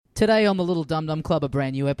Today on the Little Dum Dum Club, a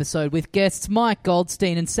brand new episode with guests Mike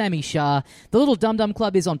Goldstein and Sami Shah. The Little Dum Dum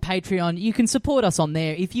Club is on Patreon. You can support us on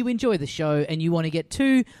there if you enjoy the show and you want to get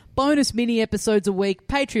 2 bonus mini episodes a week.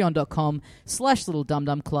 Patreon.com/Little Dum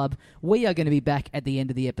Dum Club. We are going to be back at the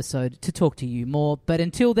end of the episode to talk to you more. But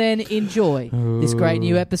until then, enjoy this great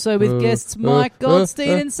new episode with guests Mike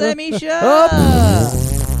Goldstein and Sami Shah.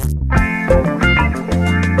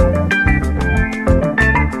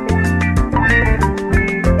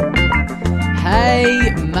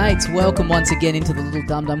 Hey mates, welcome once again into the Little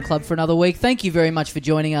Dum Dum Club for another week. Thank you very much for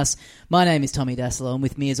joining us. My name is Tommy Dassler, and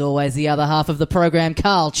with me as always the other half of the program,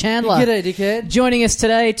 Carl Chandler. G'day, dickhead. Joining us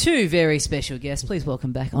today, 2 very special guests. Please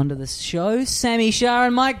welcome back onto the show, Sami Shah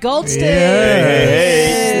and Mike Goldstein.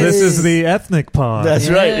 Hey. This is the ethnic pod. That's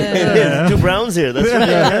right. 2 browns here. That's right.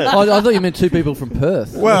 Yeah. I thought you meant 2 people from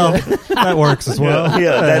Perth. Well, that works as well.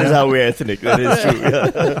 Yeah, that is how we're ethnic. That is true.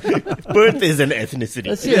 Yeah. Perth is an ethnicity.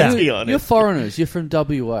 Let's be honest. You're foreigners. You're from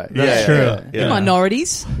WA. That's true. Yeah. You're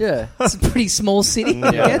minorities. Yeah. It's a pretty small city,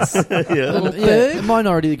 I guess. A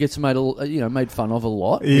minority that gets made fun of a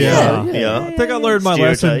lot. Yeah. I think I learned my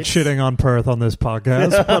lesson shitting on Perth on this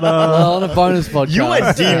podcast. But, on a bonus podcast. You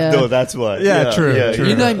went deep, though, that's why. Yeah, true.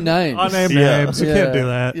 You name names. I name names. You can't do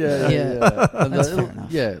that. That's fair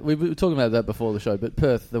enough. Yeah, we were talking about that before the show, but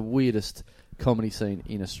Perth, the weirdest comedy scene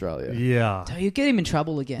in Australia. Yeah. So you get him in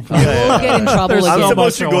trouble again. You'll get in trouble again. I'm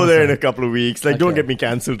supposed to go there in a couple of weeks. Don't get me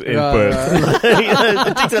cancelled in Perth.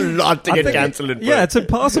 It takes a lot to get cancelled in Perth. Yeah, it's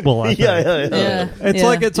impossible. I think. It's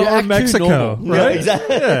like it's all Mexico, right? Yeah,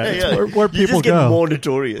 exactly. It's where people you just get go. more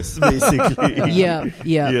notorious, basically.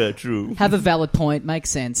 Yeah, true. Have a valid point.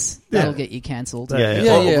 Makes sense. That'll get you cancelled.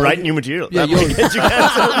 Write new material. That will get you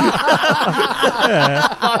cancelled.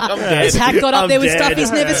 I'm dead. This hack got up there with dead. stuff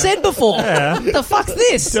he's never said before. The fuck's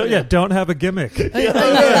this? Don't have a gimmick. You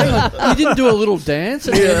didn't do a little dance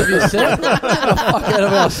at the end of your set? Get the fuck out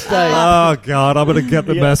of our stage. Oh, God, I'm going to get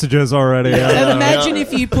the messages already. And imagine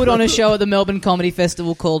if you put on a show at the Melbourne Comedy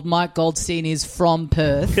Festival called Mike Goldstein is from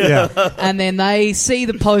Perth. And then they see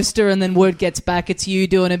the poster and then word gets back, it's you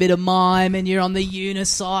doing a bit of mime and you're on the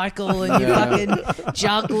unicycle and you're fucking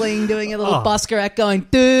juggling, doing a little busker act going,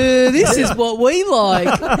 dude, this is what we like.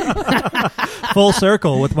 Full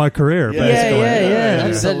circle with my career, basically. Yeah,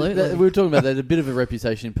 absolutely. We were talking about that. A bit of a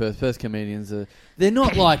reputation in Perth. Perth comedians they're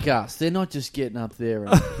not like us. They're not just getting up there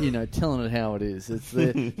and telling it how it is.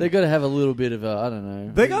 They've got to have a little bit of I don't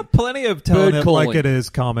know. They got plenty of telling it like it is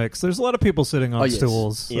comics. There's a lot of people sitting on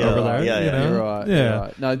stools over there. You're right.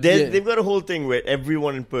 Right. No, they've got a whole thing where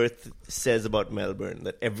everyone in Perth says about Melbourne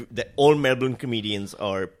that all Melbourne comedians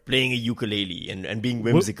are playing a ukulele and being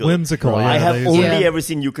whimsical. I have only ever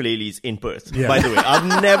seen ukuleles in Perth. By the way,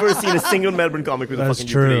 I've never seen a single Melbourne comic with a fucking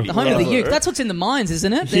ukulele. The home of the uke. That's what's in the mines,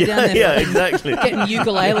 isn't it? They're down there exactly. Getting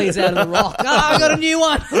ukuleles out of the rock. I got a new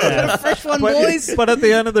one. Got a fresh one, boys. But at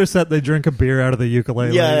the end of their set, they drink a beer out of the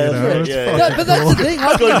ukulele. But that's the thing.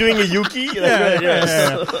 I'm going doing a yuki.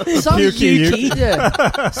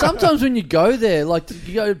 Sometimes when you go there, like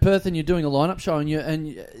you go to Perth and you're doing a lineup show, and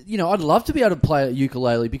I'd love to be able to play a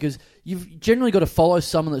ukulele because you've generally got to follow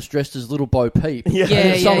someone that's dressed as Little Bo Peep.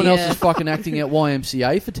 And someone else is fucking acting out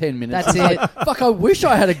YMCA for 10 minutes. That's it. Fuck, I wish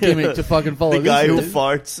I had a gimmick to fucking follow the guy who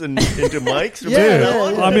farts into mics.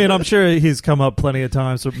 I mean, I'm sure he's come up plenty of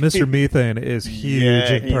times. So Mr. Methane is huge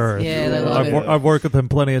in Perth. Yeah, they love it. I've worked with him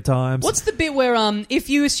plenty of times. What's the bit where if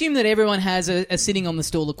you assume that everyone has a sitting on the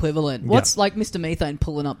stool equivalent, what's like Mr. Methane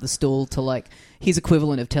pulling up the stool to like his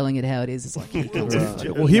equivalent of telling it how it is? It's like he comes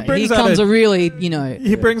he brings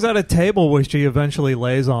out a table which he eventually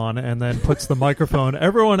lays on and then puts the microphone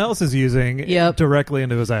everyone else is using directly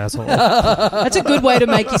into his asshole. That's a good way to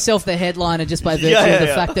make yourself the headliner just by virtue of the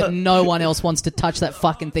fact that no one else wants to touch that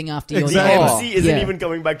fucking thing after you. The MC isn't even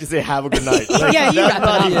coming back to say have a good night. Like, you wrap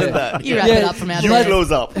it up. You wrap it up from out there. You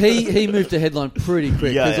close up. He moved to headline pretty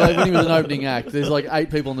quick because when he was an opening act, there's like 8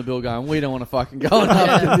 people on the bill going, we don't want to fucking go on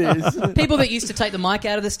after this. People that used to take the mic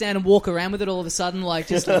out of the stand and walk around with it all of a sudden, like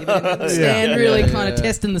just leaving it in the stand, really kind of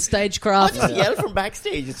testing the stagecraft. Just yell from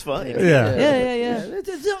backstage, it's fine. Yeah.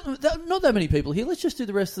 Not that many people here. Let's just do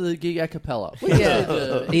the rest of the gig a cappella.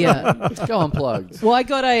 Let's go unplugged. Well, I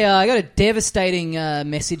got a devastating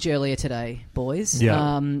message earlier today, boys.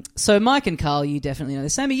 So Mike and Carl, you definitely know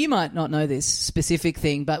this. Sami, you might not know this specific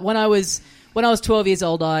thing, but when I was 12 years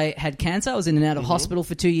old, I had cancer. I was in and out of hospital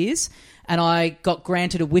for 2 years. and I got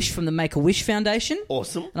granted a wish from the Make-A-Wish Foundation.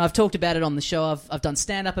 Awesome. And I've talked about it on the show. I've done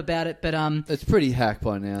stand-up about it, but it's pretty hack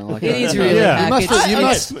by now. Like, it is really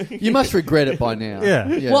hack. You must regret it by now.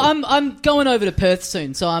 Yeah. Well, I'm going over to Perth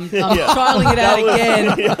soon, so I'm trialing it out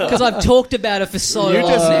again because I've talked about it for so long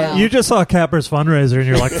now. You just saw Capper's fundraiser and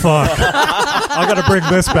you're like, fuck, I got to bring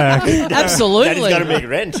this back. Absolutely. Daddy's got to make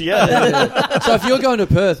rent, So if you're going to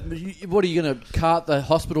Perth, what are you going to cart the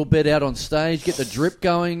hospital bed out on stage, get the drip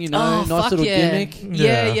going, nice little gimmick?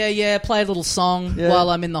 Yeah. Play a little song while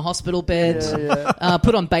I'm in the hospital bed.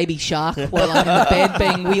 Put on Baby Shark while I'm in the bed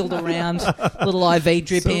being wheeled around. Little IV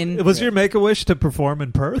drip in. Was your Make-A-Wish to perform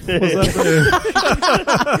in Perth? Was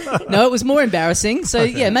that No, it was more embarrassing. So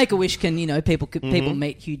Make-A-Wish can, people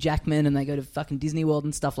meet Hugh Jackman and they go to fucking Disney World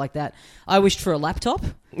and stuff like that. I wished for a laptop.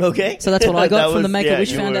 Okay. So that's what I got from the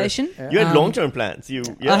Make-A-Wish Foundation. You had long-term plans.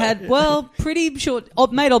 I had, pretty short,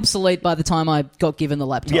 made obsolete by the time I got given the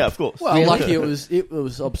laptop. Yeah, of course. Well, lucky it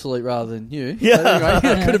was obsolete rather than you. Yeah.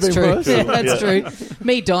 It could have been true. worse. Yeah, that's true.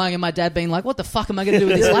 Me dying and my dad being like, what the fuck am I going to do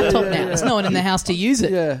with this laptop now? There's no one in the house to use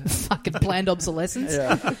it. Yeah. Fucking planned obsolescence.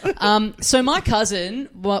 Yeah. So my cousin,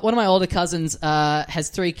 one of my older cousins, has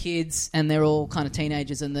 3 kids and they're all kind of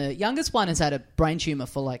teenagers, and the youngest one has had a brain tumour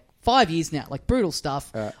for like 5 years now, like brutal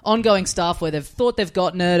stuff, ongoing stuff where they've thought they've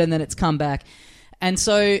gotten it and then it's come back. And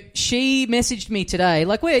so she messaged me today,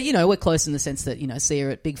 like we're close in the sense that, see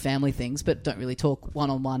her at big family things, but don't really talk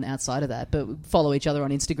one-on-one outside of that, but we follow each other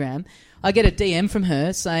on Instagram. I get a DM from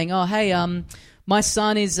her saying, oh, hey, my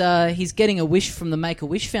son is he's getting a wish from the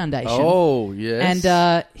Make-A-Wish Foundation. Oh, yes.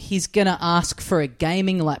 And he's going to ask for a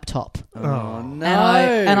gaming laptop. Oh, no.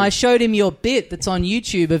 And I showed him your bit that's on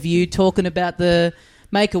YouTube of you talking about the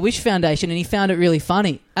Make-A-Wish Foundation, and he found it really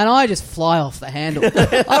funny. And I just fly off the handle.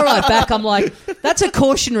 I write back, I'm like, that's a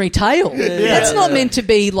cautionary tale. That's not meant to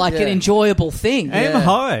be like an enjoyable thing. Aim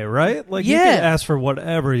high, right? Like you can ask for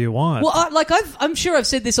whatever you want. Well, I'm sure I've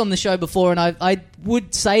said this on the show before, and I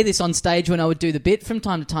would say this on stage when I would do the bit from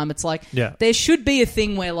time to time. It's like there should be a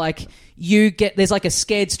thing where like there's like a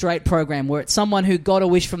Scared Straight program where it's someone who got a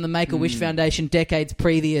wish from the Make-A-Wish Foundation decades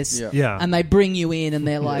previous, and they bring you in and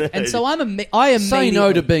they're like, and so I am say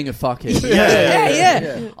no to being a fuckhead.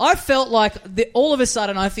 Yeah. I felt like all of a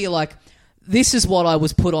sudden I feel like this is what I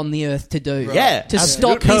was put on the earth to do. Right. Yeah. To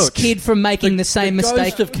stop this kid from making the same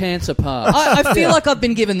mistake. Ghost of Cancer Park. I feel like I've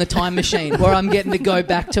been given the time machine where I'm getting to go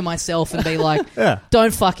back to myself and be like,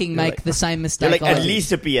 don't fucking make the same mistake. You're like, at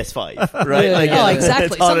least a PS5, right?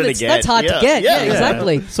 Exactly. That's hard to get. Yeah,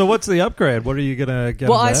 exactly. So what's the upgrade? What are you going to get?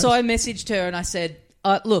 Well, so I messaged her and I said,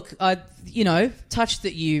 look, touched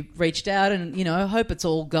that you reached out and, I hope it's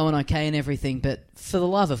all going okay and everything, but for the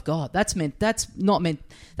love of God, that's meant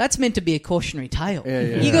to be a cautionary tale.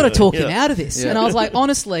 You got to talk him out of this. And I was like,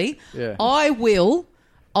 honestly, I will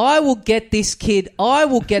get this kid. I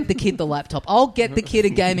will get the kid the laptop. I'll get the kid a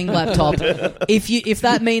gaming laptop if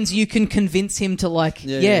that means you can convince him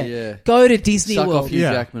to go to Disney Suck World. Off Hugh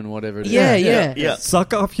Jackman, whatever it is. Yeah.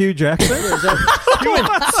 Suck off Hugh Jackman.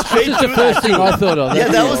 That's the first thing I thought of.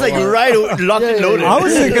 That was like right locked and loaded. I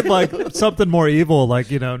was thinking like something more evil,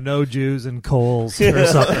 like no Jews and coals or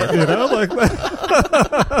something. Like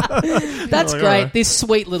that. That's great. This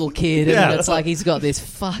sweet little kid, and it's like he's got this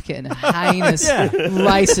fucking heinous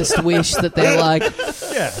racist wish that they're like,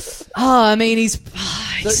 I mean, he's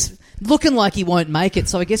looking like he won't make it,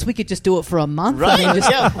 so I guess we could just do it for a month and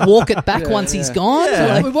just walk it back once he's gone.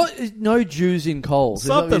 Yeah. So no Jews in Coles.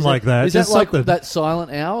 Something like that. Is that like that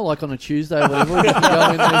silent hour, like on a Tuesday or whatever? You can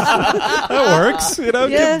go in there. That works. Give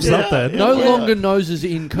him something. No longer noses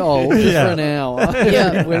in Coles just for an hour.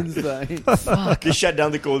 Wednesday. Fuck. They shut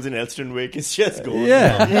down the Coles in Elstonwick. It's just gone.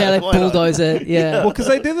 They bulldoze it. Yeah. Well, because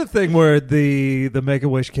they did the thing where the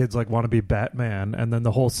Make-A-Wish kids like want to be Batman, and then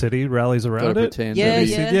the whole city rallies around it. Pretend.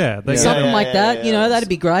 Something like that, that'd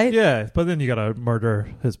be great. Yeah, but then you got to murder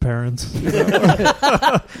his parents.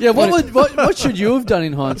 What should you have done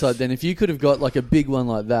in hindsight then? If you could have got like a big one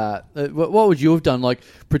like that, what would you have done? Like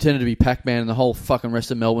pretended to be Pac-Man, and the whole fucking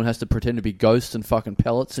rest of Melbourne has to pretend to be ghosts and fucking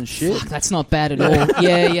pellets and shit. Fuck, that's not bad at all.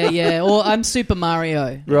 Yeah. Or I'm Super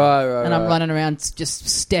Mario, right. And I'm running around just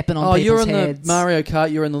stepping on people's you're on heads. the Mario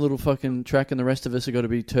Kart. You're in the little fucking track, and the rest of us have got to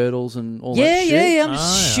be turtles and all that shit. Yeah. I'm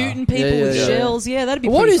shooting people with shells. Yeah, that'd be.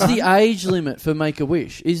 What pretty is fun. the the age limit for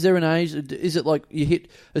Make-A-Wish? Is there an age? Is it like you hit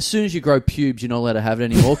as soon as you grow pubes, you're not allowed to have it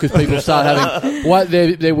anymore because people start having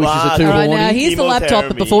their wishes are too horny? All right, horny? Now here's the laptop,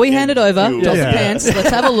 but before we hand it over, drop the pants. Let's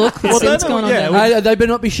have a look. Let's see what's going on there. They better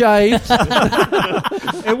not be shaved.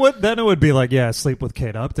 It would be like, sleep with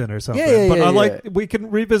Kate Upton or something. But we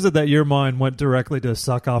can revisit that. Your mind went directly to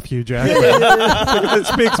suck off Hugh Jackman. It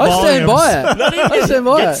speaks volumes. I stand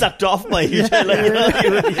by it. Get sucked off by Hugh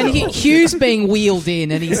Jackman. And Hugh's being wheeled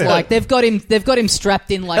in, and he's like, they've got him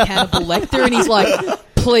strapped in like Hannibal Lecter, and he's like,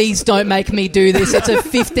 please don't make me do this. It's a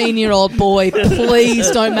 15-year-old boy.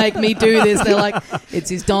 Please don't make me do this. They're like, it's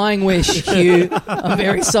his dying wish, Hugh. I'm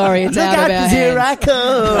very sorry. It's out of our hands. Here I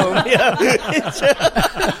come.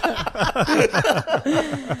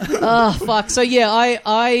 Oh, fuck. So,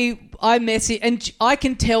 I message, and I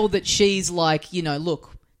can tell that she's like,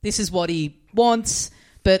 look, this is what he wants.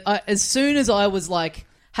 But as soon as I was like,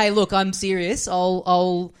 hey, look, I'm serious.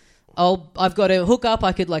 I've got a hook up.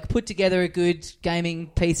 I could like put together a good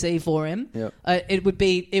gaming PC for him. Yep. It would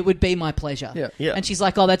be my pleasure. Yeah. Yeah. And she's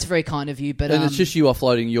like, "Oh, that's very kind of you." But and it's just you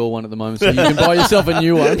offloading your one at the moment, so you can buy yourself a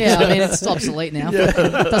new one. Yeah, I mean it's obsolete now. It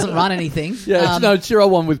doesn't run anything. Yeah, it's your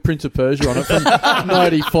old one with Prince of Persia on it from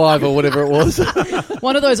 '95 or whatever it was.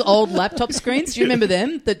 One of those old laptop screens. Do you remember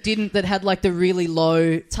them that had like the really low?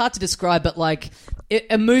 It's hard to describe, but like.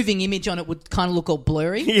 A moving image on it would kind of look all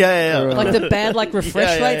blurry. Yeah. Like the bad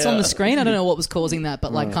refresh rates on the screen. I don't know what was causing that,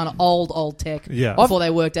 but like kind of old tech before they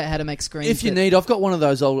worked out how to make screens. If you need, I've got one of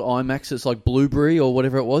those old iMacs. It's like Blueberry or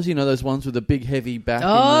whatever it was. You know those ones with the big heavy back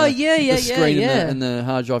the screen and the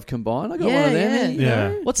hard drive combined. I got one of them.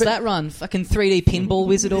 Yeah. What's that run? Fucking 3D Pinball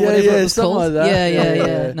Wizard or whatever it was something called? like that.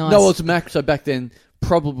 Yeah. Nice. No, well, it's a Mac, so back then...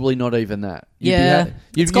 Probably not even that.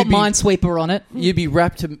 It's got Minesweeper on it. You'd be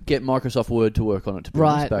wrapped to get Microsoft Word to work on it. To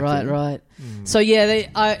bring this back Right. So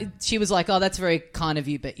she was like, "Oh, that's very kind of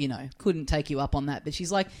you, but couldn't take you up on that." But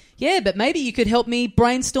she's like, "Yeah, but maybe you could help me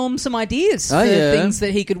brainstorm some ideas for things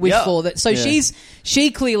that he could wish for." She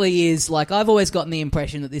clearly is like. I've always gotten the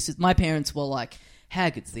impression that this is. My parents were like, how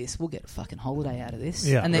good's this? We'll get a fucking holiday out of this.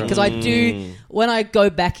 Yeah. And then because I do, when I go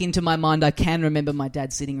back into my mind, I can remember my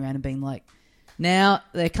dad sitting around and being like. Now,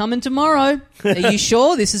 they're coming tomorrow. Are you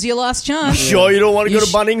sure this is your last chance? Sure you don't want to go to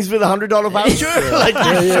Bunnings with $100 voucher?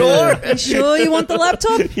 Sure? You sure you want the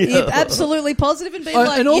laptop? You're absolutely positive and being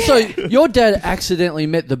like, and also, your dad accidentally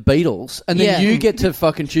met the Beatles, and then you get to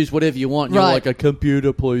fucking choose whatever you want. You're like, a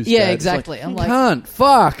computer, please, Yeah, Dad. exactly. I'm like, can't.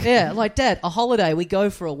 Fuck. Yeah, like, Dad, a holiday, we go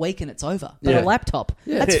for a week and it's over. But a laptop,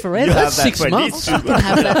 that's forever. You have That's that 6 for at months. least 2 I can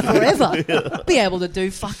have that forever. I'll be able to do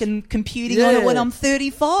fucking computing on it when I'm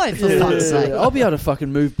 35, for fuck's sake. I'll be able to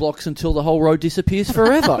fucking move blocks until the whole road disappears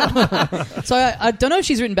forever. So I don't know if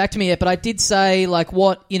she's written back to me yet, but I did say like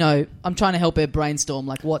what I'm trying to help her brainstorm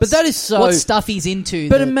like what. But that is so what stuff he's into.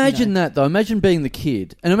 But imagine that though. Imagine being the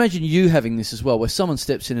kid, and imagine you having this as well, where someone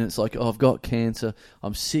steps in and it's like, "Oh, I've got cancer.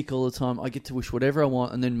 I'm sick all the time. I get to wish whatever I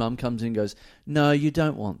want," and then Mum comes in and goes, "No, you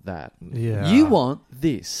don't want that. Yeah, you want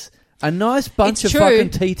this." A nice bunch of fucking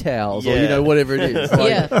tea towels, or whatever it is.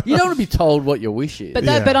 Like, you don't want to be told what your wish is. But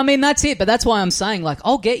I mean, that's it. But that's why I'm saying, like,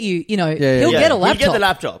 I'll get you. He'll get a laptop. He'll get the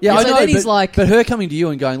laptop. Yeah, I so know. Then he's like, but her coming to you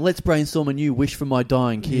and going, "Let's brainstorm a new wish for my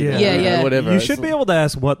dying kid." Yeah. Whatever. You should be able to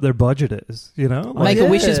ask what their budget is. Make a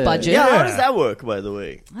wishes budget. Yeah, how does that work? By the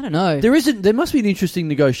way, I don't know. There must be an interesting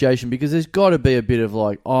negotiation because there's got to be a bit of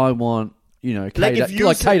like, I want,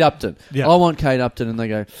 Kate Upton. Yeah. I want Kate Upton, and they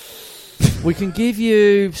go, we can give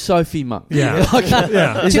you Sophie Monk. Yeah.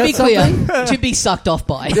 To be clear, to be sucked off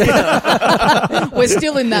by. We're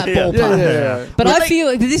still in that ballpark. Yeah. But I feel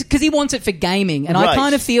like this because he wants it for gaming, and I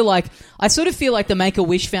kind of feel like the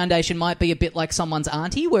Make-A-Wish Foundation might be a bit like someone's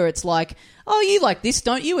auntie, where it's like, oh, you like this,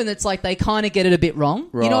 don't you? And it's like they kind of get it a bit wrong.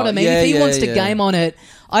 Right. You know what I mean? If he wants to game on it,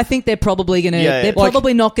 I think they're probably going to. They're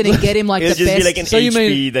probably not going to get him like the just best. Be like an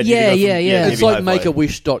HP that It's like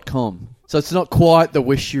makeawish.com. So it's not quite the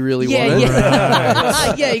wish you really wanted.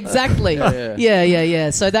 Yeah, exactly.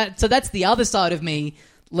 Yeah. So that's the other side of me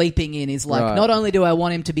leaping in is like, not only do I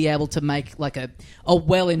want him to be able to make like a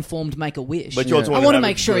well-informed Make-A-Wish, but you also I want to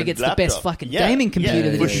make a sure he gets laptop. the best fucking gaming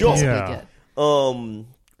computer that he can possibly get.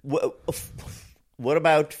 What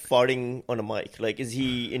about farting on a mic? Like, is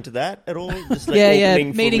he into that at all? Just like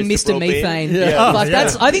meeting Mr. Methane.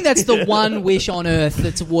 I think that's the one wish on earth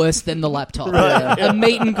that's worse than the laptop. A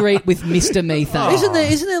meet and greet with Mr. Methane.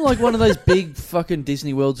 Isn't there like one of those big fucking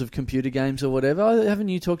Disney Worlds of computer games or whatever? Haven't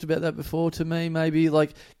you talked about that before to me? Maybe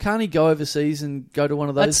like, can't he go overseas and go to one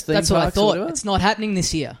of those things? That's what I thought. It's not happening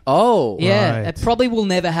this year. Oh, yeah, it probably will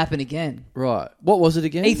never happen again. Right. What was it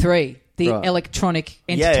again? E3. the Electronic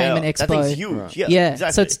Entertainment Expo. That thing's huge. Right. Yeah,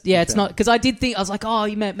 exactly. So it's not because I did think I was like,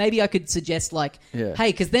 maybe I could suggest like, hey,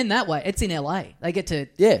 because then that way it's in LA. They get to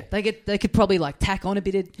they could probably like tack on a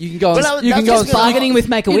bit of you can go bargaining with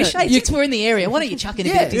Make-A-Wish. Hey, since we're in the area, why don't you chuck in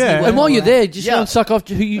a bit of Disney World? And while you're there, just go and suck off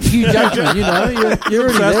Hugh Jackman. You know,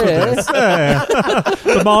 you're already there.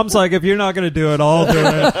 The mom's like, if you're not going to do it, I'll do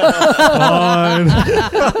it.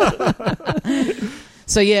 Fine.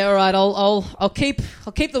 So all right, I'll keep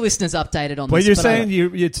the listeners updated on this. But you're saying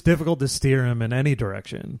it's difficult to steer him in any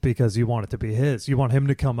direction because you want it to be his. You want him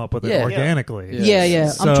to come up with it organically. Yeah.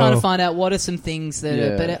 So, I'm trying to find out what are some things that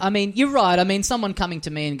are, but I mean, you're right. I mean, someone coming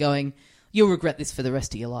to me and going, you'll regret this for the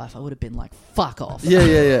rest of your life. I would have been like, fuck off.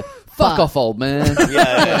 Yeah. Fuck off, old man.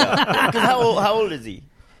 Because how old is he?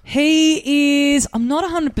 He is, I'm not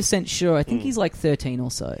 100% sure. I think he's like 13 or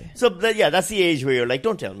so. So, that's the age where you're like,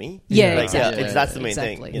 don't tell me. Exactly. That's the main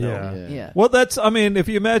thing. You know? Yeah. Well,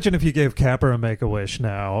 if you gave Capper a Make-A-Wish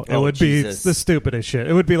now, it would be the stupidest shit.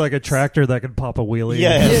 It would be like a tractor that could pop a wheelie.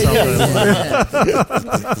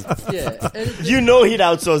 You know he'd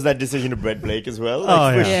outsource that decision to Brett Blake as well.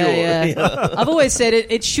 For sure. Yeah. I've always said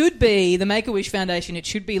it should be, the Make-A-Wish Foundation, it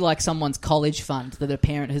should be like someone's college fund that a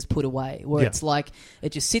parent has put away, where it's like,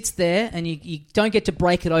 it just sits there and you don't get to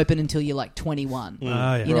break it open until you're like 21. You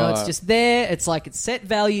know, it's just there. It's like it's set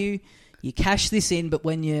value. You cash this in, but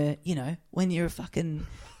when you're an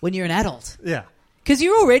adult. Yeah. Because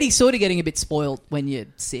you're already sort of getting a bit spoiled when you're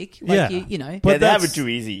sick. Like you know. But they have it too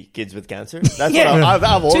easy, kids with cancer. That's what I've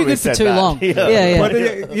always too good said for too long. Yeah.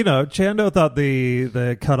 But, Chando thought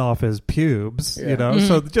the cut off his pubes, you know,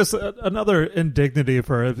 so just another indignity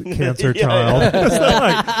for a cancer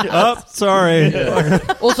child. Sorry. Yeah.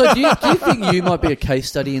 Also, do you think you might be a case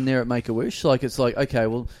study in there at Make-A-Wish? Like, it's like, okay,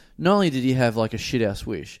 well, not only did he have like a shit-ass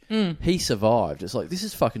wish, he survived. It's like, this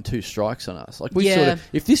is fucking 2 strikes on us. Like, we sort of,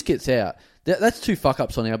 if this gets out, that's 2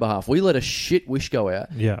 fuck-ups on our behalf. We let a shit wish go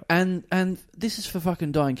out. Yeah. And this is for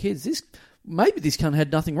fucking dying kids. Maybe this cunt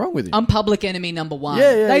had nothing wrong with him. I'm public enemy number 1.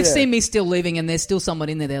 They've seen me still living and there's still someone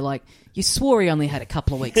in there. They're like, you swore he only had a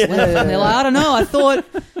couple of weeks left. And they're like, I don't know, I thought...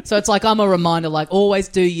 So it's like, I'm a reminder, like, always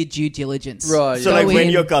do your due diligence. Right. So like when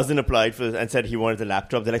your cousin applied for and said he wanted the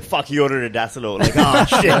laptop, they're like, fuck, he ordered a Dassolo.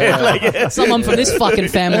 Like, shit. Someone from this fucking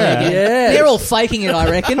family again. Yeah. They're all faking it, I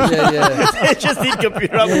reckon. They just need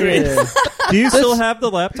computer upgrades. Do you still have the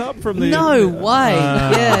laptop from the... No way.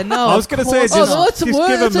 No. I was going to say, just give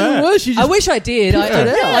him that. I wish I did. Like,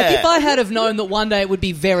 if I had have known that one day it would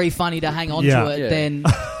be very funny to hang on to it, then...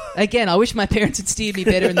 Again, I wish my parents had steered me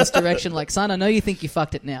better in this direction. Like, son, I know you think you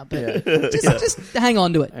fucked it now, but just hang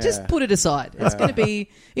on to it. Just put it aside. It's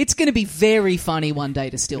gonna be very funny one day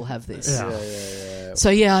to still have this. So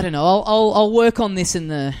I don't know. I'll work on this in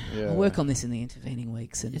the intervening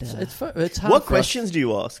weeks. And it's hard. What questions do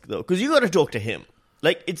you ask though? Because you got to talk to him.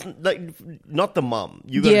 Like, it's like not the mom.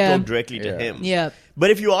 You got to talk directly to him. Yeah. But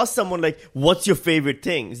if you ask someone like, "What's your favorite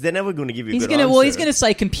things?" They're never going to give you a good answer. Well, he's going to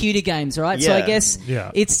say computer games, right? Yeah. So I guess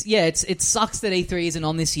it sucks that E3 isn't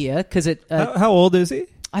on this year because it. How old is he?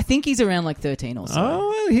 I think he's around like 13 or so.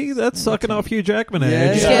 Oh, that's sucking off Hugh Jackman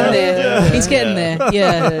age. He's getting there. He's getting there.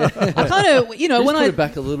 Yeah. I kind of, when put it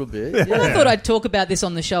back a little bit. When I thought I'd talk about this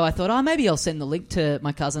on the show, I thought, maybe I'll send the link to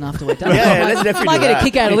my cousin after we're done. Let's definitely I might get a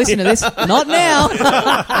kick out of listening to this. Not now.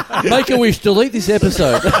 Make-A-Wish, delete this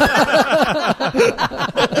episode.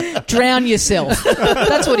 Drown yourself.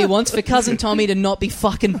 That's what he wants, for cousin Tommy to not be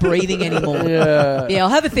fucking breathing anymore. Yeah, I'll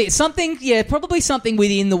have a think. Probably something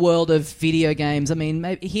within the world of video games. I mean,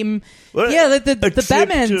 maybe him. The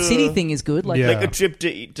Batman City thing is good. Like a trip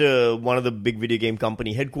to one of the big video game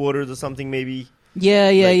company headquarters or something, maybe.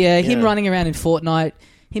 Him running around in Fortnite.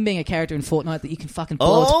 Him being a character in Fortnite that you can fucking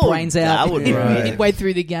blow its brains out that would be midway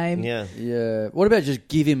through the game. Yeah. What about just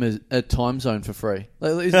give him a time zone for free?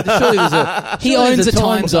 Like, surely he owns a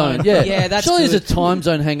time zone. Yeah, that's surely good. there's a time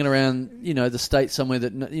zone hanging around, the state somewhere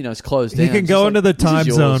that is closed down. He can go into the time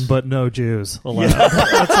zone, but no Jews allowed.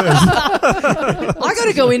 I got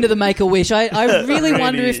to go into the Make-A-Wish. I really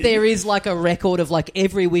wonder if there is like a record of like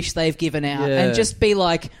every wish they've given out and just be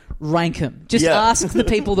like, rank them. Just ask the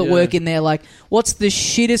people that work in there, like, what's the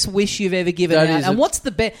shittest wish you've ever given out? And what's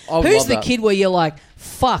the best? Who's the kid where you're like,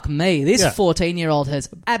 fuck me, this 14-year-old has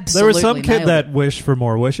absolutely There was some kid nailed that it. wished for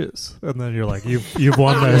more wishes. And then you're like, you've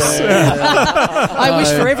won this. I wish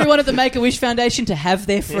for everyone at the Make-A-Wish Foundation to have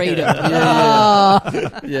their freedom.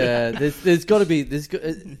 There's got to be...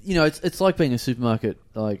 it's like being a supermarket,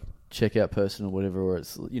 like... checkout person or whatever, or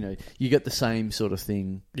it's, you know, you get the same sort of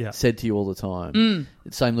thing said to you all the time.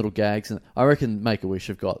 Same little gags. And I reckon Make-A-Wish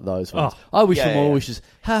have got those ones. I wish for more wishes.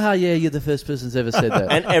 Ha, you're the first person who's ever said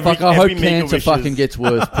that. And I hope cancer fucking gets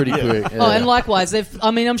worse pretty quick. Yeah. Oh, and likewise,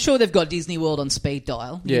 I'm sure they've got Disney World on speed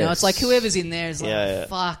dial. You know, it's like whoever's in there is like,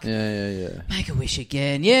 fuck. Yeah. Make-A-Wish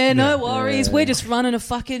again. Yeah, no worries. We're just running a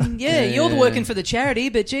fucking, you're working for the charity,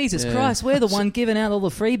 but Jesus Christ, we're the one giving out all the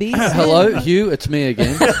freebies. Hello, Hugh, it's me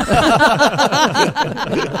again.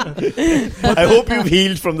 I hope you've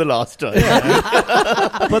healed from the last time.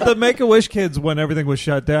 But the Make-A-Wish kids, when everything was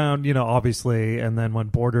shut down, you know, obviously, and then when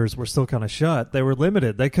borders were still kind of shut, they were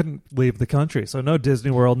limited. They couldn't leave the country. So no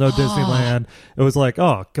Disney World, no Disneyland. It was like,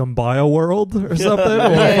 come buy a world or something.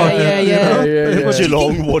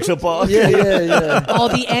 Geelong Water Park. Oh,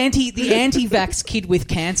 the anti-vax kid with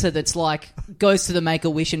cancer that's like goes to the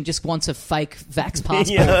Make-A-Wish and just wants a fake vax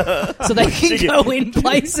passport so they can go in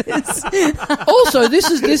places. Also, this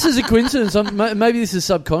is a coincidence. Maybe this is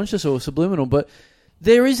subconscious or subliminal, but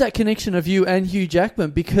there is that connection of you and Hugh Jackman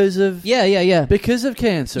because of because of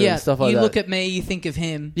cancer and stuff like that. You look at me, you think of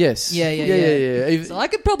him. Yes. Yeah. So I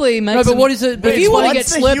could probably make. No, but what is it? If you want to get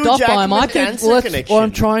slurped off by him, I could. Well, that's what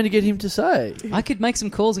I'm trying to get him to say. I could make some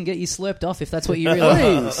calls and get you slurped off if that's what you really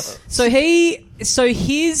want. So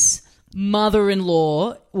his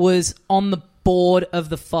mother-in-law was on the board of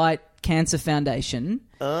the Fight Cancer Foundation.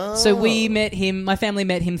 So we met him. My family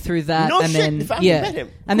met him through that, The family met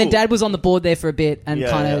him. And then Dad was on the board there for a bit and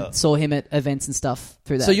kind of saw him at events and stuff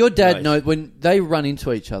through that. So your dad knows when they run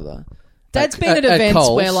into each other. Dad's been at events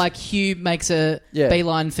Coles, where like Hugh makes a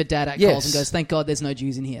beeline for Dad at Coles and goes, "Thank God there's no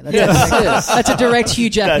Jews in here." That's a direct Hugh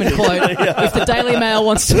Jackman quote. If the Daily Mail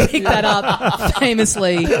wants to pick that up,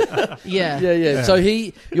 famously, So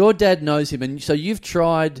your dad knows him, and so you've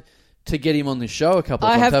tried to get him on the show a couple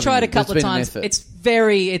of times. I have tried a couple of times.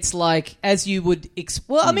 It's like as you would it's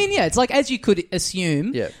like as you could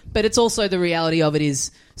assume, but it's also the reality of it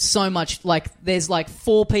is so much like there's like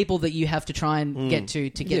 4 people that you have to try and get to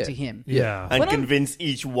get to him. And convince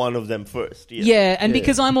each one of them first.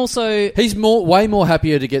 Because I'm also he's way more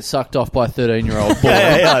happier to get sucked off by a 13-year-old boy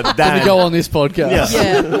than to go on this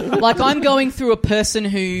podcast. Like I'm going through a person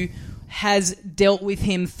who has dealt with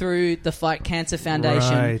him through the Fight Cancer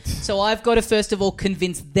Foundation. Right. So I've got to first of all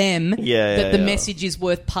convince them that the message is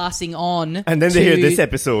worth passing on. And then they hear this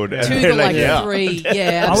episode. And to the like 3.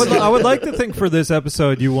 I would like to think for this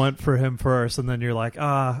episode you went for him first and then you're like,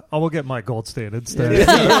 I will get Mike Goldstein instead.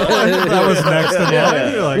 That was next in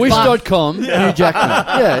line. Like, Wish.com, Hugh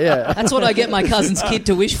Jackman. That's what I get my cousin's kid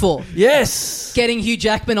to wish for. Yes. Getting Hugh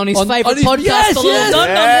Jackman on his favourite podcast.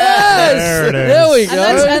 There we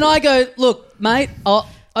go. And I go, look, mate,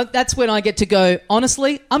 that's when I get to go,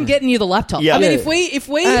 honestly, I'm getting you the laptop. I mean, if we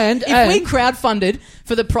crowdfunded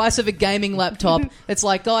for the price of a gaming laptop, it's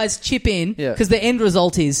like, guys, chip in, because the end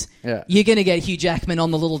result is you're going to get Hugh Jackman on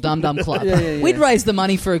the Little Dum Dum Club. We'd raise the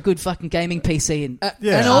money for a good fucking gaming PC in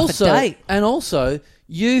half a day. And also,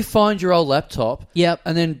 you find your old laptop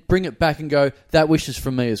and then bring it back and go, that wish is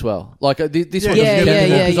from me as well. Like, this one doesn't get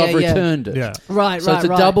it because I've returned it. Yeah. So it's a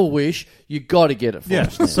double wish. You got to get it for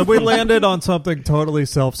us. So we landed on something totally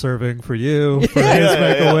self-serving for you, for his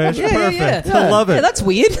Make-A-Wish. Perfect. I love it. Yeah, that's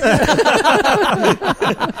weird.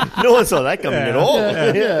 No one saw that coming at all.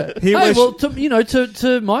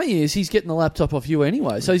 To my ears, he's getting the laptop off you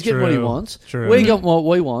anyway. So he's getting what he wants. True. We got what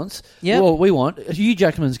we want. What we want. Hugh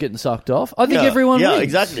Jackman's getting sucked off. I think everyone wins.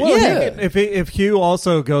 Exactly. Well, if Hugh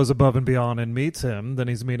also goes above and beyond and meets him, then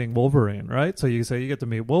he's meeting Wolverine, right? So you say you get to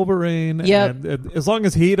meet Wolverine. And as long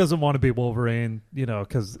as he doesn't want to be Wolverine,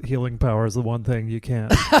 because healing power is the one thing you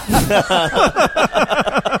can't.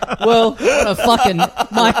 Well, what a fucking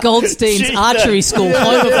Mike Goldstein's archery school,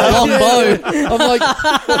 home of the long bow.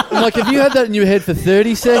 I'm like, have you had that in your head for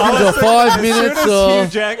 30 seconds or 5 minutes?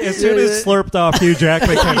 As soon as slurped off Hugh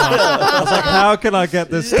Jackman came out, I was like, how can I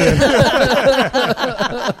get this thing?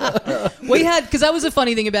 Because that was a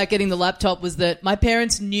funny thing about getting the laptop was that my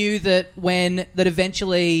parents knew that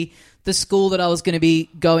eventually the school that I was going to be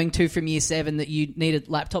going to from year 7 that you needed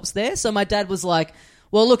laptops there. So my dad was like,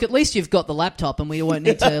 well, look, at least you've got the laptop and we won't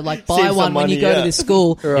need to buy one when you go to this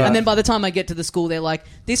school. Right. And then by the time I get to the school, they're like,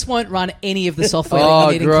 this won't run any of the software that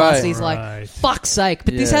you need in class. He's like, fuck's sake.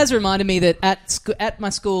 But this has reminded me that at my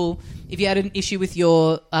school if you had an issue with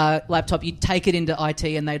your laptop, you'd take it into IT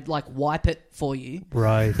and they'd like wipe it for you.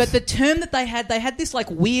 Right. But the term that they had this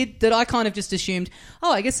like weird that I kind of just assumed,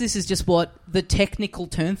 I guess this is just what the technical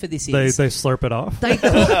term for this is. They slurp it off?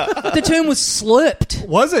 The term was slurped.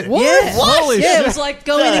 Was it? What? Yeah. Holy shit. It was like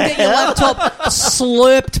go in and get your laptop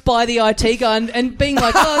slurped by the IT guy and being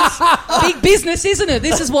like, it's big business, isn't it?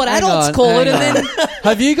 This is what adults call it. And then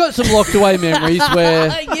have you got some locked away memories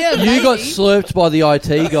where you got slurped by the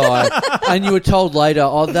IT guy and you were told later,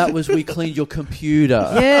 that was we cleaned your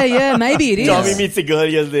computer? Yeah, maybe it is. Tommy meets a girl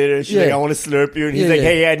years later and she's like, I want to slurp you. And he's like,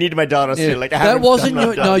 hey, I need my data still. Like, that wasn't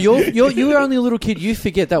your... No, you were only a little kid. You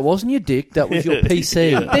forget. That wasn't your dick. That was your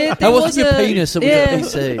PC. That wasn't your penis. It was your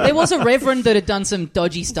PC. There was a reverend that had done some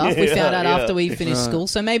dodgy stuff. We found out after we finished school.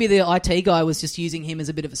 So maybe the IT guy was just using him as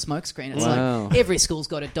a bit of a smokescreen. It's like, every school's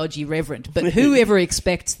got a dodgy reverend. But whoever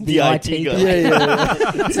expects the IT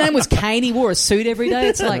guy? His name was Kane. He wore a suit every day.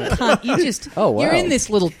 It's like, cunt, you just... you're in this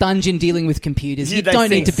little dungeon dealing with computers. You don't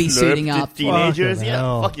need to be suiting up. Teenagers,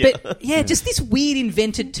 fuck yeah. But just this weird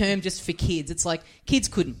invented term just for kids. It's like kids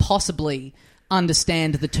couldn't possibly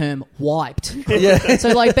understand the term wiped. So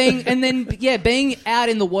like being out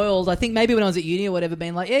in the world, I think maybe when I was at uni or whatever,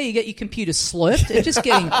 being like, you get your computer slurped, and just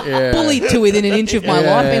getting bullied to within an inch of my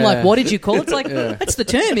life, being like, what did you call it? It's like, that's the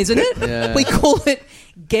term, isn't it? We call it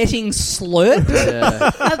getting slurped.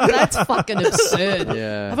 That's fucking absurd.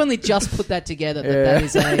 I've only just put that together, that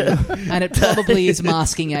is and it probably is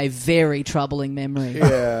masking a very troubling memory.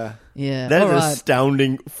 Yeah. That is an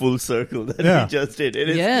astounding full circle that we just did. It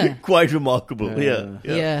is quite remarkable.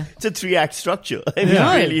 Yeah. It's a 3-act structure. It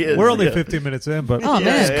really is. We're only 15 minutes in, but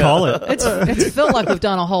just call it. It's felt like we've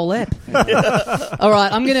done a whole ep. All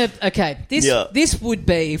right, I'm going to... Okay, this would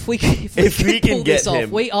be... If we can pull this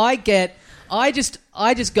off, I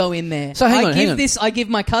just go in there. So hang on. I give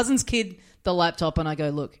my cousin's kid the laptop and I go,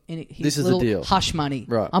 look, this is the deal. Hush money.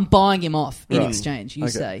 Right. I'm buying him off in exchange. You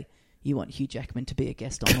say... You want Hugh Jackman to be a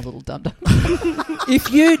guest on The Little Dum Dum.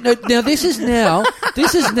 If you now, this is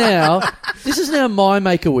now my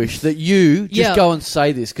Make-A-Wish that you just go and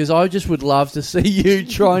say this, because I just would love to see you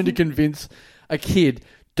trying to convince a kid.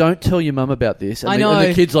 Don't tell your mum about this. And and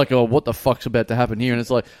the kid's like, oh, what the fuck's about to happen here? And it's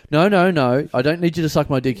like, no. I don't need you to suck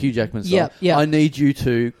my dick, Hugh Jackman style. I need you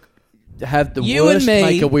to have the worst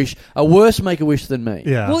Make-A-Wish, a worse Make-A-Wish than me.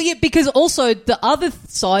 Yeah. Well, because also the other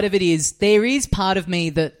side of it is there is part of me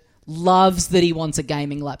that loves that he wants a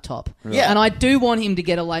gaming laptop. Right. And I do want him to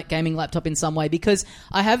get a gaming laptop in some way, because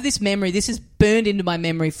I have this memory, this is burned into my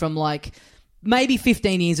memory from like maybe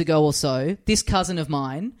 15 years ago or so. This cousin of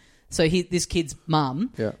mine, this kid's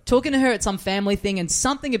mum, talking to her at some family thing, and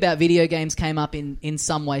something about video games came up in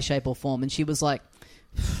some way, shape or form, and she was like,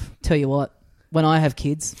 tell you what, when I have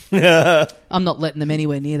kids, I'm not letting them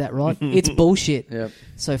anywhere near that, right? It's bullshit. Yep.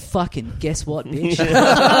 So fucking guess what, bitch?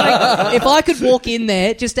 If I could walk in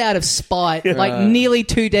there just out of spite, nearly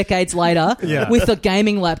 2 decades later, with a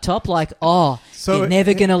gaming laptop, so you're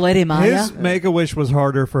never going to let him, are His you? Make-A-Wish was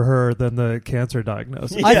harder for her than the cancer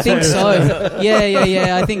diagnosis. I think so.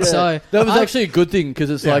 Yeah, I think so. That was actually a good thing, because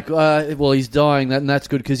it's like, he's dying, and that's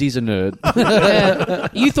good because he's a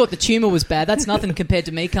nerd. You thought the tumour was bad. That's nothing compared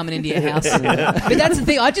to me coming into your house. But that's the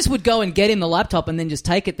thing. I just would go and get him the laptop and then just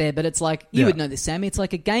take it there. But it's like, you would know this, Sammy. It's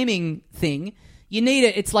like a gaming thing. You need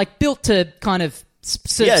it. It's like built to kind of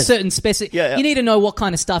certain specific. You need to know what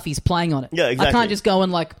kind of stuff he's playing on it. Yeah, exactly. I can't just go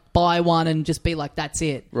and buy one and just be like, that's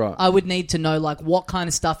it. Right. I would need to know what kind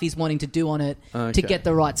of stuff he's wanting to do on it to get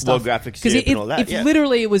the right stuff. Well, graphics chip and all that. If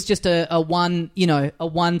literally it was just a one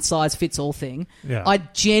size fits all thing, I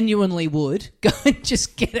genuinely would go and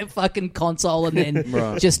just get a fucking console and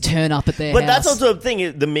then just turn up at their house. But that's also a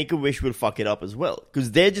thing. The Make-A-Wish will fuck it up as well,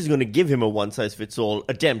 because they're just going to give him a one size fits all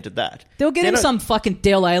attempt at that. They'll get him some fucking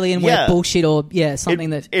Dell Alienware bullshit or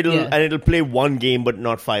something it'll play one game but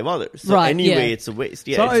not 5 others. So anyway, it's a waste.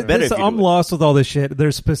 Yeah. I'm lost with all this shit.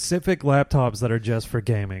 There's specific laptops that are just for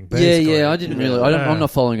gaming. Basically. I didn't really. I'm not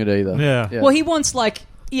following it either. Yeah. Well, he wants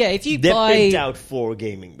if you they're buy picked out for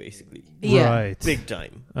gaming, basically. Right. Big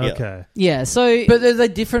time. Okay. Yeah. So, but are they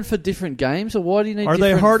different for different games, or why do you need? Are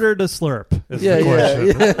they harder to slurp? Is the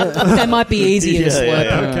question. They might be easier to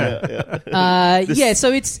slurp. Okay.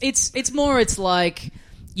 So it's more. It's like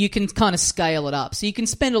you can kind of scale it up. So you can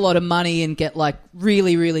spend a lot of money and get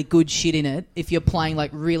really, really good shit in it if you're playing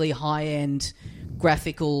really high end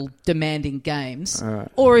graphical demanding games,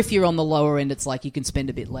 or if you're on the lower end, it's like you can spend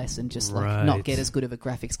a bit less and just like not get as good of a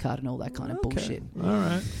graphics card and all that kind of bullshit. All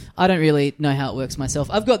right. I don't really know how it works myself.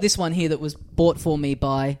 I've got this one here that was built for me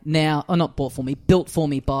by now.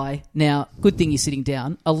 Good thing you're sitting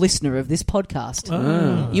down. A listener of this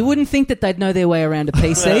podcast. You wouldn't think that they'd know their way around a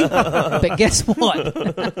PC, but guess what?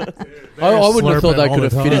 I wouldn't have thought they could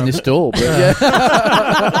have fit in this door. But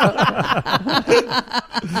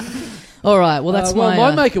All right, well that's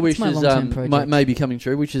my Make-A-Wish my is may be coming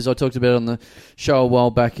true, which is I talked about on the show a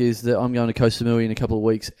while back, is that I'm going to Koh Samui in a couple of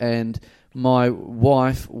weeks, and my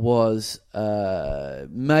wife was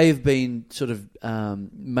may have been sort of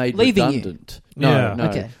made redundant. You? No,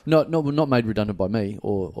 okay. not made redundant by me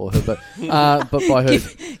or her, but by her.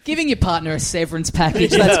 Giving your partner a severance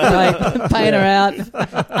package, that's great. Paying her out.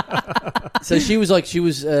 So they were going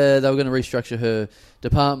to restructure her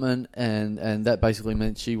department, and that basically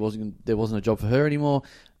meant there wasn't a job for her anymore.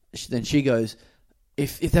 Then she goes,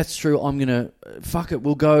 if that's true, I'm gonna fuck it.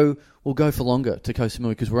 We'll go for longer to Koh Samui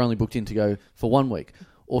because we're only booked in to go for 1 week,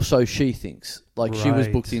 or so she thinks. Like she was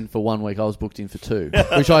booked in for 1 week, I was booked in for 2,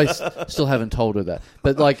 which I still haven't told her that.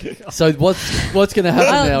 But so what's going to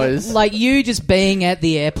happen now is like you just being at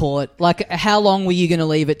the airport. Like, how long were you going to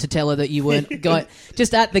leave it to tell her that you weren't going?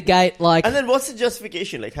 Just at the gate, like. And then what's the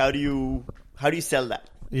justification? Like, how do you sell that?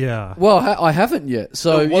 Yeah. Well, I haven't yet.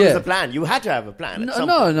 So what was the plan? You had to have a plan. No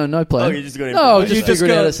plan. Oh, you're just going. No, I'll just figure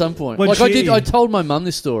it out at some point. I told my mum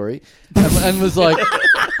this story, and was like,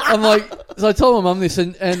 so I told my mum this,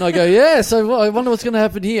 and I go, yeah. So I wonder what's going to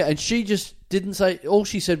happen here, and she just didn't say. All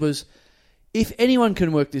she said was, if anyone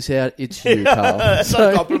can work this out, it's you, Carl. That's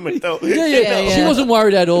not a compliment, though. Yeah. She wasn't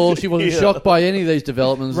worried at all. She wasn't shocked by any of these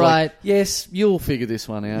developments. Right. Like, yes, you'll figure this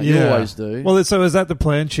one out. You always do. Well, so is that the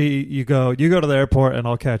plan? You go to the airport and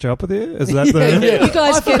I'll catch up with you? Is that the... You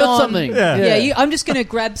guys get on. Something. I'm just going to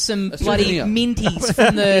grab some bloody minties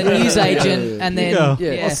from the newsagent and then... I'll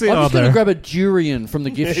see you I'm just going to grab a durian from the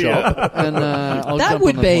gift shop and I'll that jump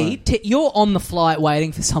would on the be... you're on the flight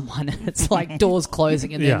waiting for someone and it's like doors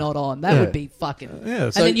closing and they're not on. That would be fucking... Yeah,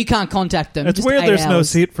 and then you can't contact them. It's just weird 8 there's no hours.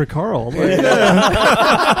 seat for Carl. Yeah.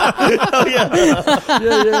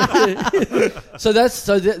 So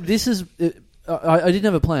this is... I didn't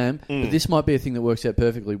have a plan, but this might be a thing that works out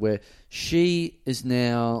perfectly where she is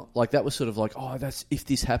now... Like, that was sort of like, that's if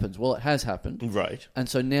this happens. Well, it has happened. Right. And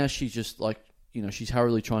so now she's just like, she's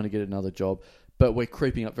hurriedly trying to get another job, but we're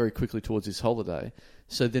creeping up very quickly towards this holiday.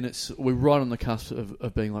 So then we're right on the cusp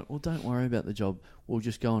of being like, well, don't worry about the job. We'll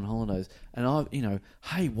just go on holidays. And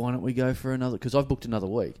hey, why don't we go for another? Because I've booked another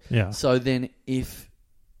week. Yeah. So then if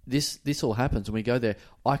this all happens and we go there,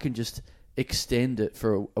 I can just extend it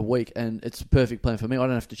for a week, and it's a perfect plan for me. I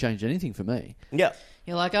don't have to change anything for me. Yeah.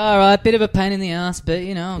 You're like, all right, bit of a pain in the ass, but,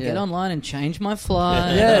 I'll get online and change my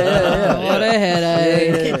flight. Yeah. What a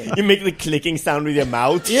headache. You make the clicking sound with your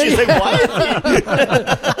mouth. She's like, what?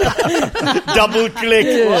 Double click.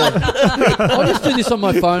 I'll just do this on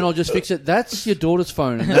my phone. I'll just fix it. That's your daughter's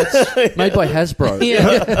phone, and that's made by Hasbro.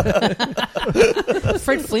 Yeah.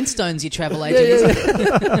 Fred Flintstone's your travel agent, isn't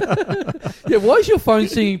it? Yeah, why is your phone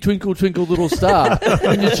singing Twinkle, Twinkle, Little Star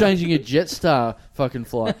when you're changing your Jetstar fucking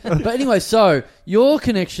flight? But anyway, so your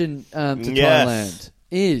connection to Thailand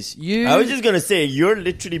is you... I was just going to say, you're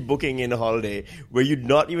literally booking in a holiday where you're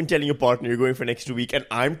not even telling your partner you're going for next week, and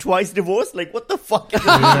I'm twice divorced? Like, what the fuck is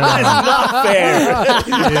that? That is not fair.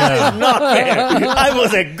 That is not fair. I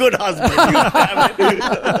was a good husband, you damn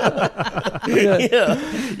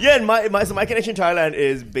it. Yeah, and my connection to Thailand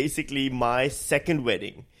is basically my second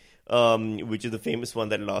wedding. Which is the famous one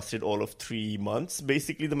that lasted all of 3 months,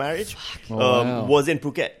 basically the marriage, was in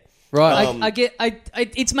Phuket. Right.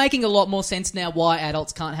 It's making a lot more sense now why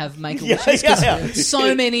adults can't have make-a-wishes, because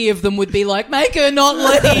so many of them would be like, make her not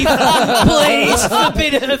leave, please,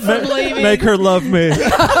 forbid her from leaving. Make her love me.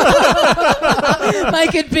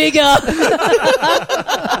 Make it bigger.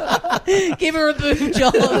 Give her a boob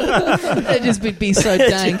job. It'd just be so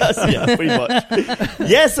dank. Yeah, pretty much.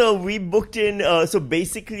 Yeah, so we booked in, so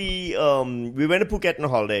basically, we went to Phuket on a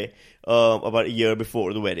holiday. About a year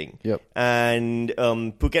before the wedding. Yep. And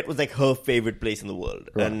Phuket was like her favorite place in the world.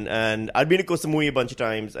 Right. And I'd been to Koh Samui a bunch of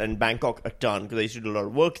times and Bangkok a ton because I used to do a lot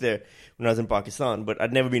of work there when I was in Pakistan. But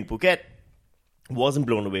I'd never been to Phuket. Wasn't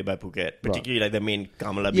blown away by Phuket, particularly like the main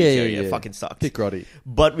Kamala beach area. Fucking sucks. Bit grotty.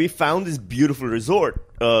 But we found this beautiful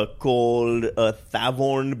resort called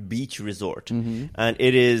Thavorn Beach Resort, and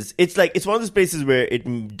it's one of those places where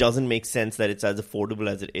it doesn't make sense that it's as affordable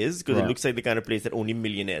as it is, because it looks like the kind of place that only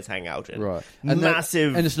millionaires hang out in. Right, and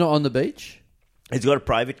massive, and it's not on the beach. It's got a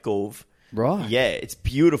private cove. Right. Yeah, it's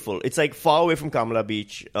beautiful. It's like far away from Kamala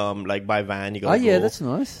Beach, like by van. You gotta yeah, go. that's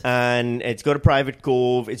nice. And it's got a private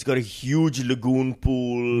cove. It's got a huge lagoon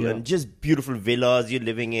pool and just beautiful villas you're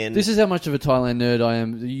living in. This is how much of a Thailand nerd I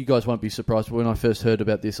am. You guys won't be surprised, but when I first heard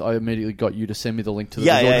about this, I immediately got you to send me the link to the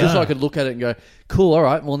resort just so I could look at it and go, cool, all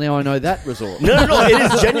right, well, now I know that resort. No, it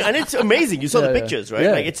is genuine. And it's amazing. You saw the pictures, right?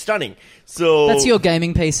 Yeah. Like, it's stunning. So That's your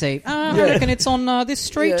gaming PC. I reckon it's on this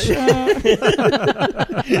street. So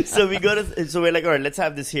we're like, all right, let's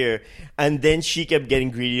have this here. And then she kept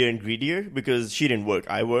getting greedier and greedier because she didn't work.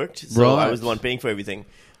 I worked. So I was the one paying for everything.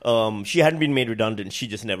 She hadn't been made redundant. She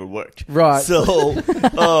just never worked. Right. So,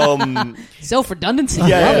 self-redundancy.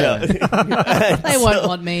 Yeah. They won't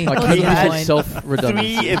want me. I had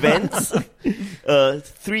self-redundancy. 3 events.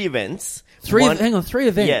 3 events?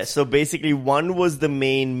 Yeah, so basically one was the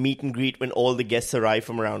main meet and greet when all the guests arrived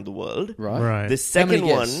from around the world. Right. The second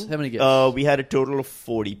one, How many guests? We had a total of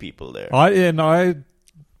 40 people there. I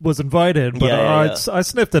was invited, but I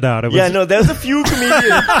sniffed it out. It was, there's a few comedians.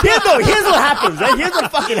 Here's what happens, right? Here's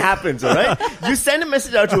what fucking happens, all right? You send a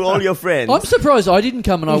message out to all your friends. I'm surprised I didn't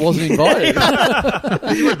come and I wasn't invited.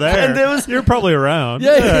 You were there. And You're probably around.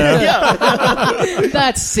 Yeah.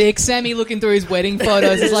 That's sick. Sammy looking through his wedding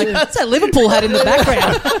photos is like, what's that Liverpool hat in the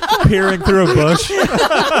background? Peering through a bush.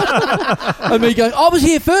 And me going, I was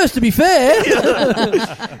here first, to be fair.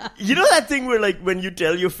 You know that thing where, like, when you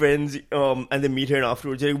tell your friends and they meet her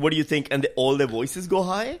afterwards, you're like, what do you think? And all their voices go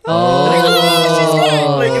high.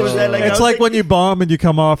 Oh. Like, it was that, like, It's like when you bomb and you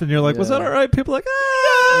come off and you're like, was that all right? People are like,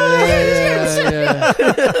 Yeah.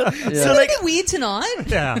 So, like, weird tonight.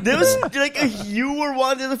 Yeah. there was like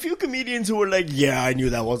there's a few comedians who were like, yeah, I knew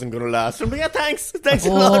that wasn't going to last. I'm like, yeah, thanks a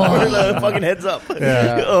lot for the fucking heads up.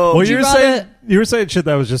 Yeah. Well, you were saying shit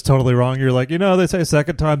that was just totally wrong. You're like, they say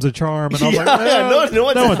second time's a charm, and I'm like, no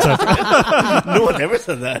one said that. No one ever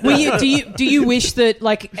said that. Do you wish that,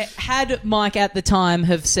 like, had Mike at the time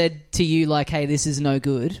have said to you, like, hey, this is no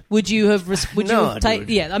good, would you have taken?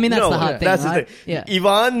 Yeah, I mean, that's the hard thing, that's right? The thing.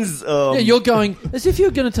 Ivan's you're going as if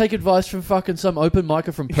you're going to take advice from fucking some open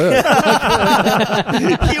micer from Perth.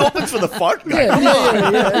 He opens for the fart guy.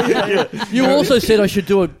 Yeah. You also said I should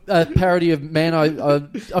do a parody of Man, I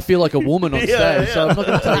Feel Like a Woman on stage, so I'm not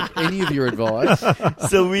going to take any of your advice.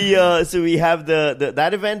 So we have that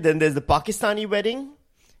event. Then there's the Pakistani wedding,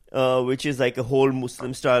 which is like a whole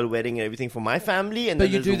Muslim style wedding and everything for my family. And then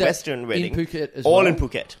there's the Western wedding, in Phuket as all well? in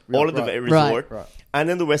Phuket, all at the resort. Right. And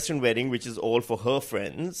then the Western wedding, which is all for her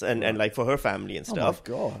friends and like for her family and stuff.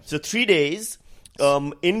 Oh my God. So 3 days.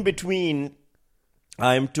 In between,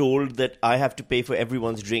 I'm told that I have to pay for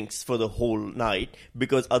everyone's drinks for the whole night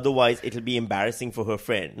because otherwise it'll be embarrassing for her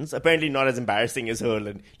friends. Apparently not as embarrassing as her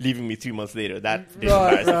and leaving me 3 months later. That is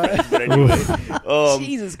embarrassing. But anyway,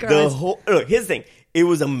 Jesus Christ. Here's the thing. It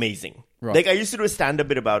was amazing. Right. Like, I used to do a stand-up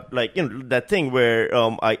bit about, like, that thing where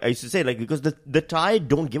I used to say, like, because the Thai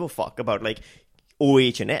don't give a fuck about, like,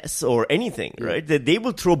 OH&S or anything, right? They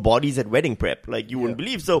will throw bodies at wedding prep, like you wouldn't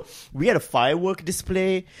believe. So we had a firework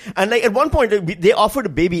display, and like at one point they offered a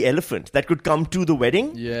baby elephant that could come to the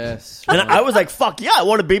wedding. Yes, and I was like, "Fuck yeah, I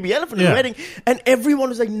want a baby elephant at the wedding." And everyone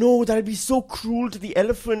was like, "No, that'd be so cruel to the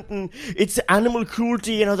elephant, and it's animal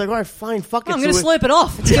cruelty." And I was like, "All right, fine, fuck it." I'm going to slurp it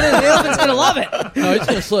off. The elephant's going to love it. No, it's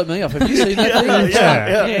going to slurp me off. Have you seen that thing?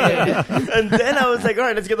 Yeah. And then I was like, all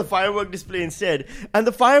right, let's get the firework display instead. And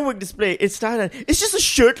the firework display, it started. It's just a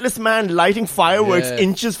shirtless man lighting fireworks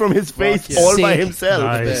inches from his face all by himself.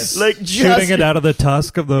 Nice. Like shooting it out of the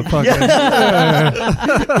tusk of the fucking...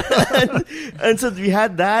 and so we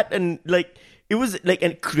had that, and like it was like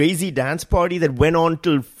a crazy dance party that went on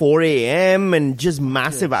till 4 a.m. and just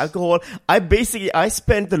massive alcohol. I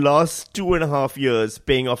spent the last 2.5 years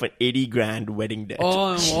paying off an 80 grand wedding debt.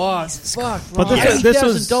 Oh, what? Fuck. But right. this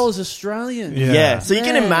was $80,000 Australian. Yeah. So you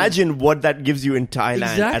can imagine what that gives you in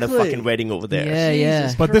Thailand at a fucking wedding over there.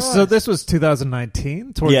 Yeah. But this was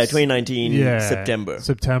 2019? 2019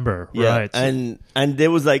 September. Yeah. Right. And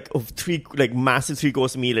there was like massive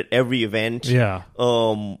 3-course meal at every event. Yeah.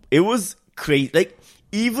 It was crazy. Like,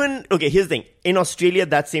 even here's the thing. In Australia,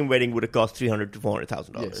 that same wedding would have cost $300,000 to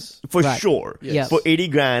 $400,000 for sure. Yes. For 80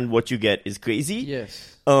 grand, what you get is crazy.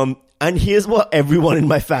 Yes. And here's what everyone in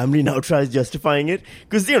my family now tries justifying it,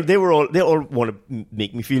 because they all want to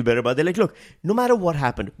make me feel better about it. They're like, look, no matter what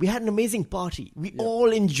happened, we had an amazing party. We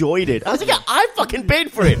all enjoyed it. I was like, yeah, I fucking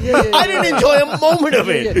paid for it. I didn't enjoy a moment of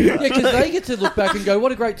it. Yeah, because they get to look back and go,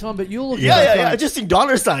 what a great time, but you'll look back. I just think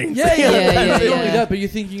dollar signs. Not only that, but you're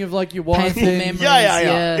thinking of like your wife. Painful memories.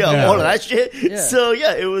 Yeah, all of that shit. Yeah. So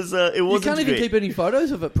it was. It wasn't. You can't even keep any photos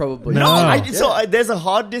of it, probably. No. So there's a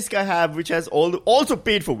hard disk I have which has also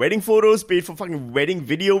paid for wedding photos. photos, paid for fucking wedding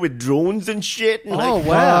video with drones and shit. And oh,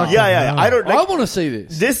 wow. Yeah. I want to see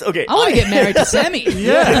this. I want to get married to Sami.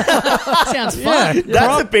 Yeah. Sounds fun.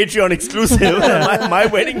 That's a Patreon exclusive. my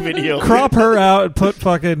wedding video. Crop her out and put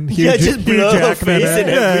fucking Hugh just blur her face and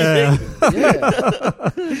everything.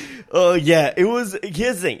 It was.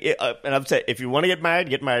 Here's the thing, and I've said, if you want to get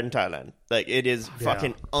married in Thailand. Like, it is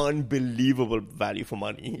fucking unbelievable value for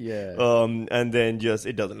money. Yeah. And then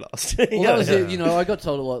it doesn't last. Well, that was it. You know, I got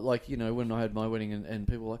told a lot, like, you know, when I had my wedding and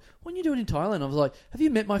people were like, when you do it in Thailand? I was like, have you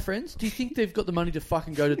met my friends? Do you think they've got the money to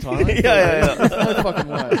fucking go to Thailand? No fucking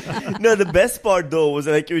way. No, the best part, though, was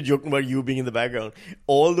like you were joking about you being in the background.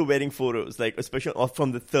 All the wedding photos, like, especially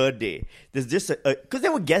from the third day, there's just, because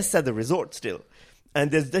there were guests at the resort still. And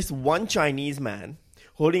there's this one Chinese man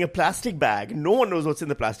holding a plastic bag. No one knows what's in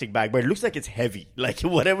the plastic bag, but it looks like it's heavy. Like,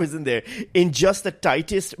 whatever's in there. In just the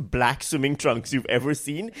tightest black swimming trunks you've ever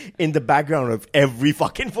seen in the background of every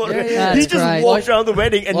fucking photo. Yeah, he just walked around the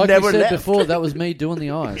wedding and never left. Like we said before, that was me doing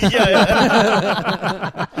the eyes.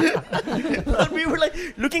 But we were like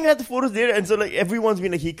looking at the photos there, and so like everyone's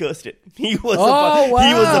been like, he cursed it. He was wow.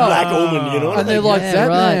 He was the black omen, you know. And they're like, that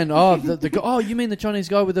man. Oh, you mean the Chinese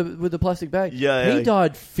guy with the plastic bag? Yeah. He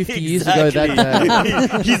died 50 years ago that day.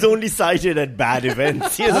 He's only cited at bad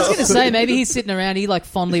events. You know? I was going to say, maybe he's sitting around, he like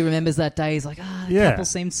fondly remembers that day. He's like, the couple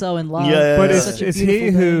seemed so in love. But is he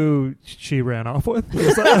who she ran off with?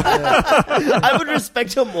 I would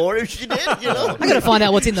respect her more if she did, you know. I got to find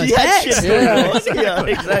out what's in those bags. Yeah,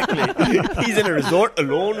 exactly. He's in a resort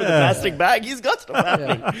alone with a plastic bag. He's got stuff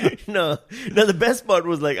happening. No, the best part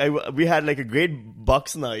was like we had like a great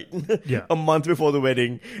Bucks night a month before the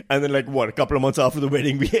wedding, and then like a couple of months after the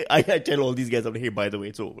wedding, I tell all these guys, hey, by the way,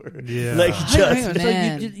 it's over. Yeah. Like, so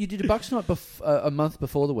you did a Bucks night a month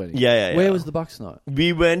before the wedding. Yeah. Where was the Bucks night?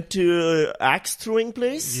 We went to axe throwing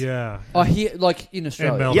place. Yeah. Oh, here, like in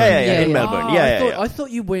Australia. In Melbourne. In Melbourne. I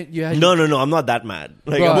thought you went. You had No, I'm not that mad.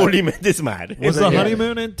 Like, I'm only this mad. Was the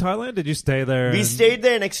honeymoon in Thailand? Did you stay there? We stayed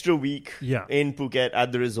there an extra week. Yeah. In Phuket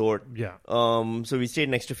at the resort. Yeah. So we stayed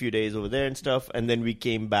an extra few days over there and stuff, and then we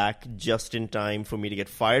came back just in time for me to get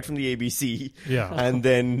fired from the ABC. Yeah. And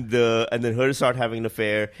then her to start having an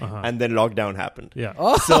affair, and then lockdown happened.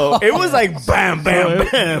 Yeah. So it was like bam, bam,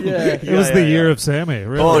 bam. It was the year of Sami.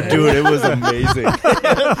 Really. Oh, dude, it was amazing.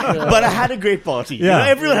 But I had a great party. Yeah. You know,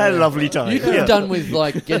 everyone had a lovely time. You could have done with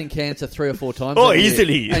like getting cancer 3 or 4 times. Oh,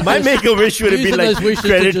 easily. My Make-A-Wish would have been like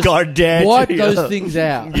credit card debt. Wipe those things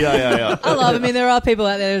out. Yeah. I love it. I mean, there are people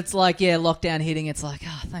out there, it's like, lockdown hitting. It's like,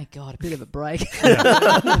 thank God, a bit of a break.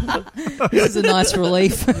 This is a nice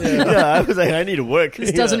relief. I was like, I need to work.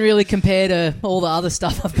 This doesn't really compare to all the other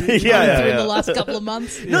stuff I've been going through in the last couple of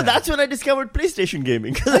months. No, that's when I discovered PlayStation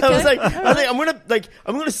gaming. Because I was like,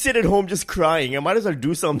 I'm gonna sit at home just crying. I might as well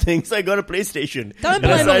do something. So I got a PlayStation. Don't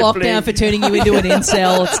blame the lockdown for turning you into an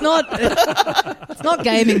incel. It's not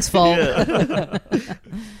gaming's fault. Yeah.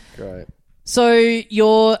 Great. So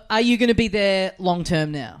are you going to be there long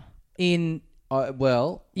term now?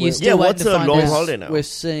 what's a long holiday now? We're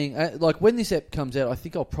seeing, like, when this app comes out, I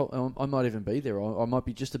think I might even be there. I might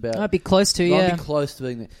be just about. I'd be close to, I'd be close to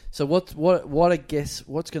being there. So what I guess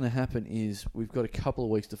what's going to happen is we've got a couple of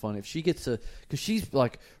weeks to find out if she gets because she's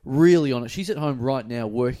like really on it. She's at home right now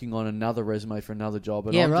working on another resume for another job,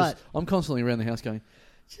 and I'm constantly around the house going,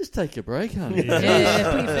 just take a break, honey.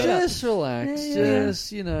 Just relax.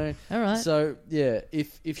 Just, All right. So,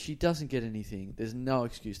 if she doesn't get anything, there's no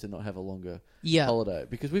excuse to not have a longer holiday.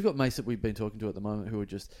 Because we've got mates that we've been talking to at the moment who are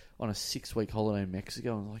just on a 6-week holiday in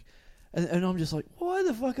Mexico. And like, and I'm just like, why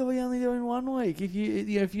the fuck are we only doing 1 week? If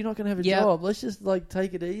you're not going to have a job, let's just like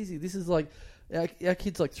take it easy. This is like, our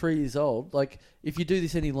kid's like 3 years old. Like, if you do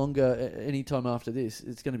this any longer, any time after this,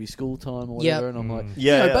 it's going to be school time or whatever. And I'm like,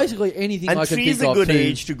 basically anything I can think of. And 3's a good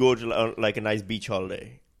age to go to like a nice beach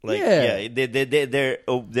holiday. Like, they're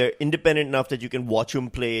independent enough that you can watch them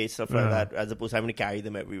play, stuff like that, as opposed to having to carry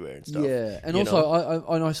them everywhere and stuff. Yeah, and also,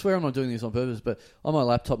 I swear I'm not doing this on purpose, but on my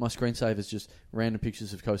laptop, my screensaver is just random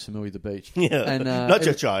pictures of Koh Samui, the beach. Yeah, and, not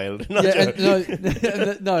your child. No.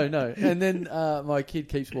 And then my kid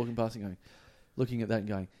keeps walking past and going, looking at that and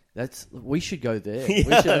going, we should go there. We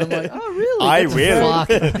should. And I'm like, oh, really? I will.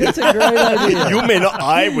 That's a great idea. You may not.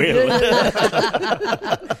 I will.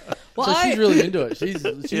 So she's really into it. She's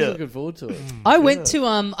looking forward to it. I went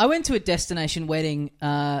to a destination wedding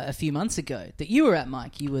a few months ago that you were at,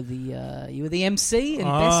 Mike. You were the MC and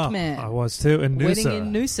best man. I was too in Noosa. Wedding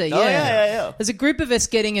in Noosa. Oh, yeah. There's a group of us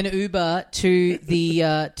getting an Uber to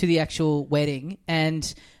the actual wedding,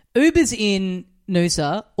 and Uber's in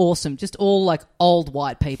Noosa, awesome. Just all like old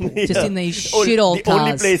white people, just in these shit old cars. The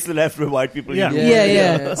only place left where white people. Yeah.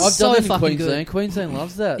 I've So done it in fucking Queensland. good. Queensland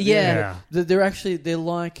loves that. Yeah. They're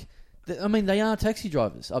like. I mean, they are taxi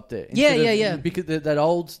drivers up there. Yeah. Because that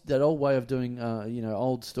old way of doing,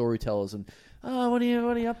 old storytellers and what are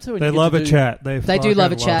you up to? And they love a chat. They do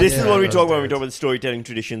love a chat. This is what we talk about when we talk about the storytelling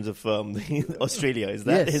traditions of Australia. Is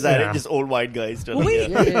that is that it? Just old white guys? Well, we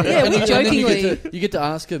And jokingly you get to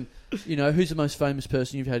ask them. Who's the most famous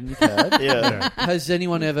person you've had in your cab? Has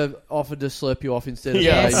anyone ever offered to slurp you off instead of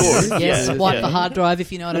Yes, wipe the hard drive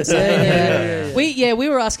if you know what I'm saying. We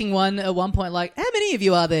were asking one at one point, like, how many of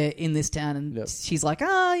you are there in this town? And she's like,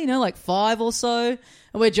 like 5 or so.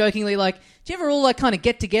 And we're jokingly like, do you ever all like kind of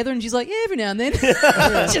get together? And she's like, yeah, every now and then.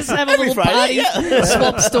 Just have a little Friday, party,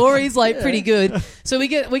 swap stories, like pretty good. So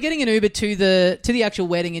we're getting an Uber to the actual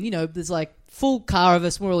wedding, and there's like full car of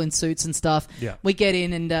us. We're all in suits and stuff. Yeah. We get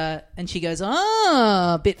in and she goes,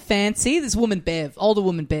 a bit fancy. This woman Bev, older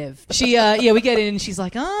woman Bev. She we get in and she's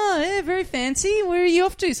like, very fancy. Where are you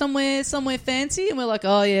off to? Somewhere fancy? And we're like,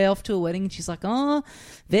 off to a wedding. And she's like,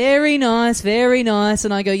 very nice, very nice.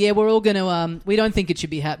 And I go, we're all going to, we don't think it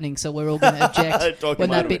should be happening, so we're all going to object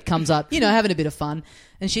when that bit comes up. Having a bit of fun.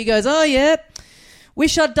 And she goes,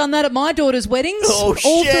 wish I'd done that at my daughter's weddings. All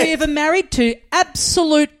 3 of them married to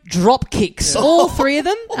absolute drop kicks. Yeah. All 3 of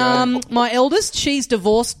them. My eldest, she's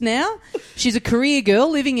divorced now. She's a career girl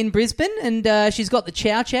living in Brisbane, and she's got the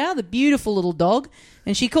Chow Chow, the beautiful little dog.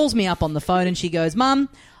 And she calls me up on the phone and she goes, Mum,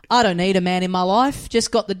 I don't need a man in my life.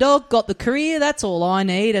 Just got the dog, got the career. That's all I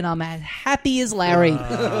need, and I'm as happy as Larry.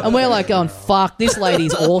 And we're like going, fuck, this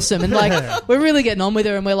lady's awesome. And like, we're really getting on with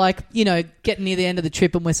her, and we're like, getting near the end of the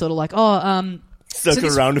trip, and we're sort of like,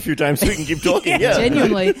 circle around a few times so we can keep talking.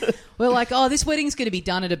 Genuinely, we're like, this wedding's going to be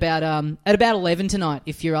done at about 11 tonight.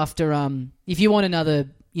 If you're after, if you want another,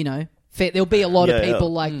 there'll be a lot of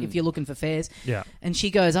people if you're looking for fares. Yeah. And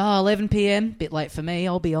she goes, 11 p.m. Bit late for me.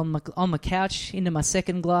 I'll be on my couch into my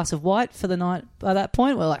second glass of white for the night. By that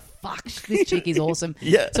point, we're like, fuck, this chick is awesome.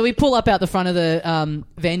 So we pull up out the front of the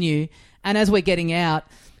venue, and as we're getting out,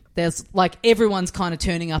 there's like everyone's kind of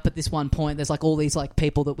turning up at this one point. There's like all these like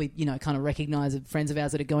people that we kind of recognize, friends of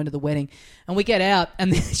ours that are going to the wedding, and we get out,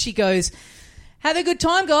 and then she goes, "Have a good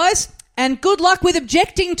time, guys, and good luck with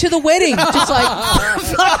objecting to the wedding." Just like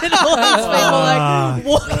fucking all these people like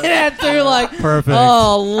walking out through like, perfect.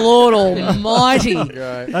 Oh Lord Almighty!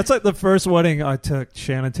 That's like the first wedding I took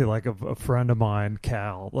Shannon to. Like a friend of mine,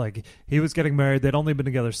 Cal. Like he was getting married. They'd only been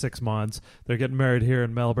together 6 months. They're getting married here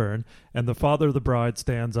in Melbourne. And the father of the bride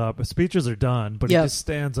stands up. Speeches are done, but he just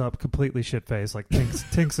stands up completely shit-faced, like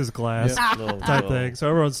tinks his glass type thing. So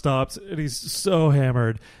everyone stops, and he's so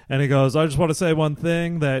hammered. And he goes, I just want to say one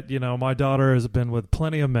thing, that, my daughter has been with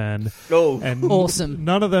plenty of men. And awesome.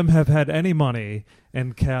 None of them have had any money,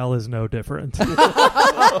 and Cal is no different. And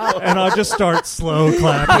I just start slow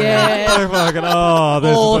clapping. Yeah. Fucking,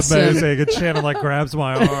 this is amazing. And Shannon like grabs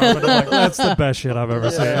my arm, and I'm like, that's the best shit I've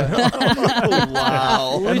ever seen.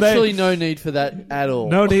 Wow. Literally no need for that at all.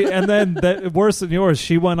 No need. And then worse than yours,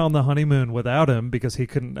 she went on the honeymoon without him because he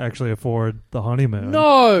couldn't actually afford the honeymoon.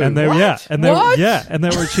 No. And they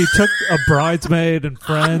she took a bridesmaid and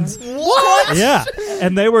friends. What? Yeah.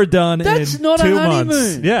 And they were done That's in not 2 a months.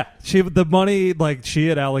 honeymoon. Yeah. The money like she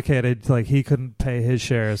had allocated, like he couldn't pay his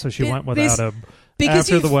share, so she went without him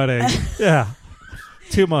after the wedding. Yeah.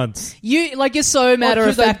 2 months. You're so matter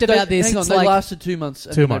of fact about this. Hang on, they lasted 2 months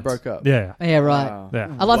and then they broke up. Yeah. Yeah, right. Wow.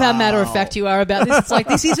 Yeah. I love how matter of fact you are about this. It's like,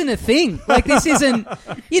 this isn't a thing. Like, this isn't,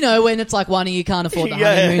 when it's like one of you can't afford the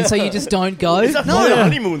honeymoon, so you just don't go. It's not a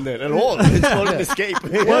honeymoon then at all. It's called an escape.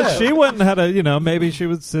 Well, she went and had maybe she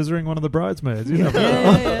was scissoring one of the bridesmaids. You never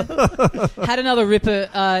know. Had another ripper,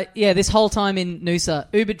 this whole time in Noosa.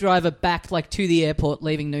 Uber driver back, like, to the airport,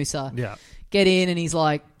 leaving Noosa. Yeah. Get in, and he's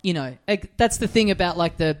like, that's the thing about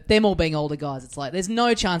like them all being older guys. It's like there's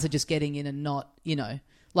no chance of just getting in and not,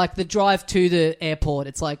 like the drive to the airport.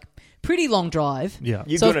 It's like pretty long drive. Yeah.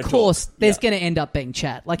 So of course there's going to end up being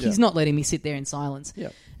chat. Like he's not letting me sit there in silence. Yeah.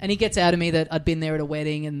 And he gets out of me that I'd been there at a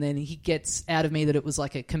wedding, and then he gets out of me that it was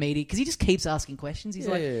like a comedian, because he just keeps asking questions. He's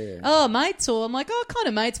oh, mates, or I'm like, kind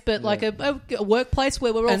of mates, but like a workplace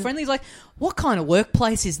where we're all friendly. He's like, what kind of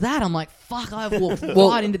workplace is that? I'm like, fuck, I've walked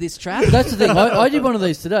right into this trap. That's the thing. I did one of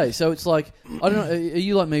these today, so it's like, I don't know. Are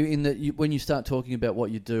you like me in that when you start talking about what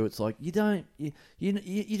you do, it's like you don't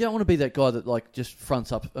want to be that guy that like just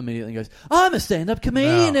fronts up immediately and goes, I'm a stand-up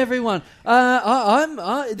comedian, everyone.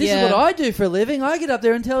 This is what I do for a living. I get up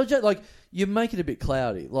there and tell a joke. Like, you make it a bit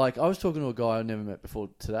cloudy. Like, I was talking to a guy I never met before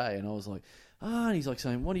today, and I was like, and he's like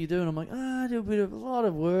saying, what do you do? And I'm like, I do a lot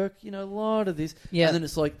of work, a lot of this. Yeah. And then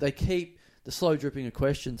it's like they keep the slow dripping of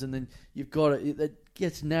questions, and then you've got it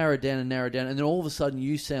gets narrowed down, and then all of a sudden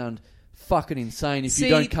you sound fucking insane if you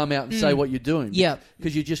don't come out and say what you're doing. Yeah.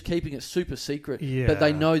 Because you're just keeping it super secret. Yeah. But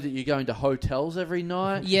they know that you're going to hotels every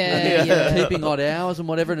night. Yeah. And keeping odd hours and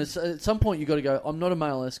whatever. And at some point you got to go, I'm not a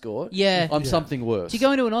male escort. Yeah. I'm something worse. Do you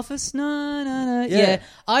go into an office? No. Yeah.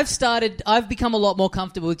 I've become a lot more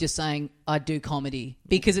comfortable with just saying I do comedy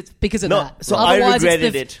because of that. So otherwise, I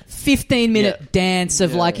regretted it's it. 15-minute dance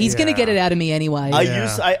of like, he's going to get it out of me anyway.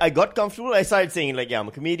 I got comfortable. I started saying like, I'm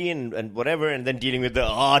a comedian and whatever, and then dealing with the,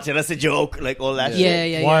 tell us a joke, like all that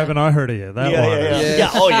shit. Why haven't I heard of you? That one. Yeah.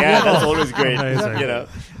 Oh yeah, that's always great. Amazing. You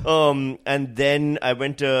know. And then I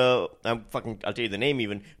went to I'll tell you the name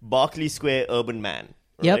even, Berkeley Square Urban Man.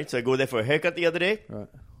 Right? Yep. So I go there for a haircut the other day. Right.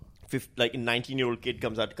 Like a 19-year-old kid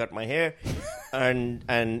comes out to cut my hair,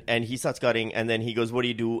 and he starts cutting, and then he goes, "What do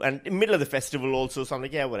you do?" And in the middle of the festival also, so I'm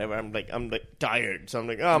like, "Yeah, whatever." I'm like tired, so I'm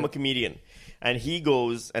like, "Oh, I'm a comedian." And he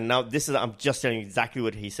goes, and now I'm just telling you exactly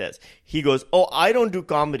what he says. He goes, "Oh, I don't do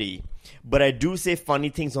comedy, but I do say funny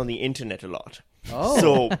things on the internet a lot." Oh.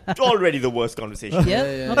 So already the worst conversation.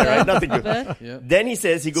 Yeah. Right? Nothing good. Yeah. Then he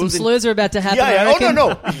says he goes. Some slurs are about to happen. Yeah. Oh no,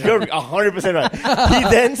 you're 100% right. He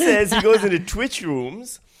then says he goes into Twitch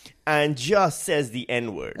rooms and just says the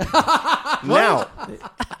N-word. Now,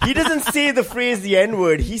 he doesn't say the phrase the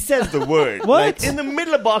N-word, he says the word. What? Like, in the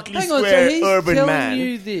middle of Berkeley Hang on, Square, so he's Urban telling Man.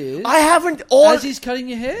 you this I haven't as he's cutting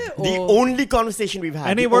your hair? the only conversation we've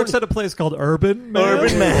had. And he works at a place called Urban Man.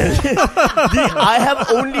 Urban Man. I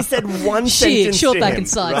have only said one sentence Short to back him, and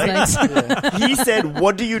sides, right? thanks. He said,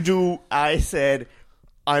 "What do you do?" I said,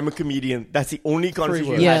 "I'm a comedian." That's the only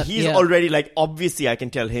conversation we had. He's already like, obviously I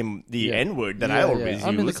can tell him the N-word that I always use.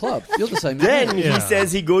 I'm in the club. You're the same. Then he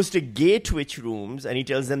says he goes to gay Twitch rooms and he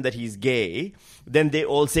tells them that he's gay. Then they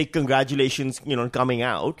all say congratulations, coming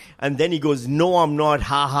out. And then he goes, "No, I'm not.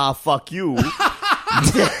 Ha ha, fuck you."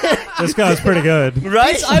 This guy's pretty good.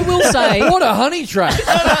 Right? I will say, what a honey trap.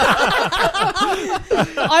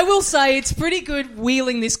 I will say it's pretty good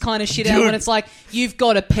wheeling this kind of shit out when it's like you've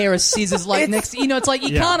got a pair of scissors next. It's like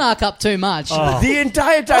you can't arc up too much. The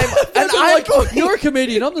entire time. And you're a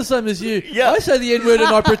comedian. I'm the same as you. Yeah. I say the N-word and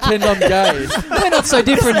I pretend I'm gay. We're not so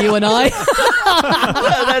different, you and I.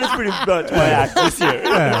 That is pretty much my act this year.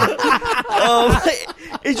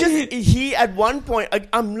 It's just, he at one point,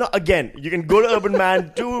 I'm not, again, you can go to Urban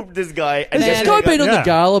Man, to this guy. Has this guy been on the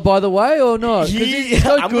gala, by the way, or not?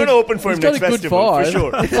 I'm going to open for him next festival, for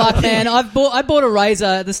sure. Fuck, man, I bought a razor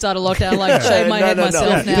at the start of lockdown, shave my head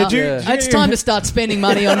myself now. It's time to start spending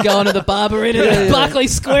money on going to the barber in Berkeley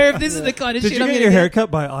Square if this is the kind of shit I'm going to get your hair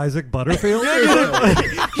cut by Isaac Butterfield? Here's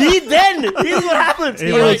what happens.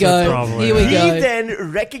 Here we go. He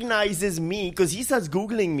then recognizes me because he starts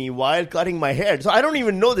Googling me while cutting my hair. So I don't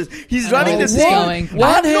even know this. He's running this thing.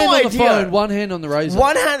 One hand on the phone, one hand on the razor.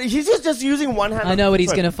 One hand. He's just using one hand. I know what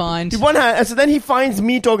he's going to find. One hand. And so then he finds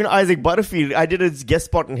me talking to Isaac Butterfield. I did a guest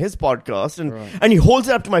spot in his podcast, and he holds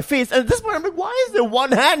it up to my face. And at this point, I'm like, why is there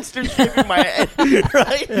one hand still shaving my head?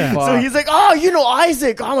 Right? Yeah. So he's like,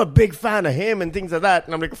 Isaac, I'm a big fan of him and things like that.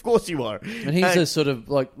 And I'm like, of course you are. And he's a sort of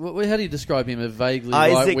like, how do you describe him? A vaguely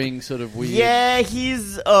right-wing sort of weird. Yeah,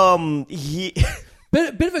 he's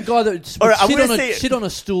Bit of a guy that sit on a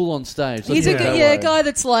stool on stage. He's a guy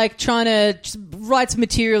that's like trying to write some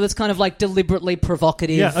material that's kind of like deliberately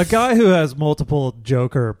provocative. Yeah, a guy who has multiple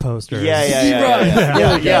Joker posters. Yeah,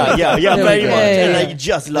 very much. And he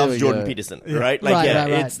just loves Jordan Peterson, right? Like,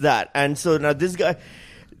 it's that. And so now this guy,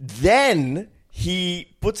 then he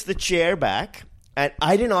puts the chair back. And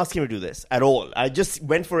I didn't ask him to do this at all. I just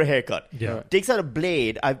went for a haircut. Yeah. Takes out a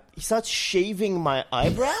blade. He starts shaving my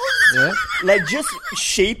eyebrows. Like just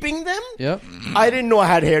shaping them. Yeah. I didn't know I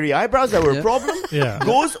had hairy eyebrows. That were a problem. Yeah.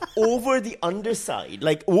 Goes over the underside.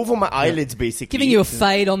 Like over my eyelids basically. Giving you a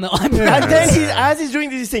fade on the eyebrows. And then as he's doing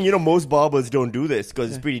this, he's saying, most barbers don't do this because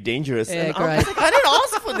it's pretty dangerous. Yeah, and great. I was like, I didn't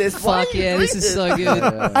ask for this. Fuck yeah, this is so good.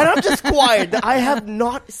 And I'm just quiet. I have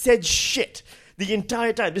not said shit the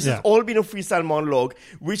entire time. This has all been a freestyle monologue,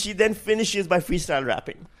 which he then finishes by freestyle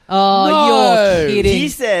rapping. Oh, you're kidding. He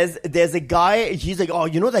says there's a guy, he's like,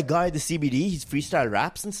 that guy at the CBD, he's freestyle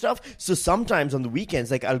raps and stuff. So sometimes on the weekends,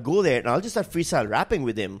 like I'll go there and I'll just start freestyle rapping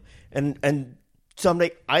with him. And so I'm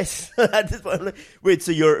like, at this point, I'm like, wait,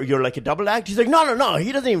 so you're like a double act? He's like, no,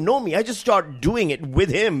 he doesn't even know me. I just start doing it with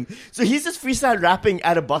him. So he's just freestyle rapping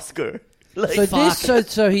at a busker. Like,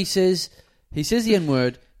 so he says the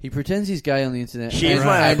N-word. He pretends he's gay on the internet. Shaves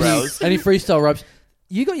my eyebrows. And he freestyle raps.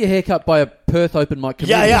 You got your hair cut by a Perth open mic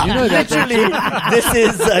comedian. Yeah. You know that. Literally, this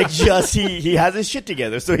is like just he has his shit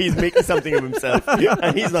together, so he's making something of himself,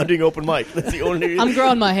 and he's not doing open mic. That's the only reason. I'm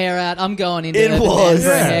growing my hair out. I'm going into Urban Man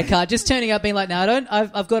for a haircut. Just turning up, being like, no, I don't.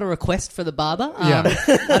 I've got a request for the barber.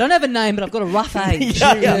 I don't have a name, but I've got a rough age.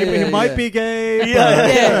 He might be gay.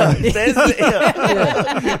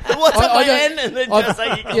 What's up, man? And then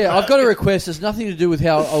I've got a request. It's nothing to do with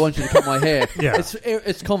how I want you to cut my hair.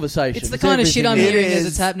 It's conversation. It's the kind of shit I'm hearing as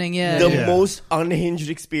it's happening. The most unhinged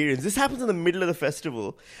experience. This happens in the middle of the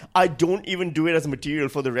festival. I don't even do it as material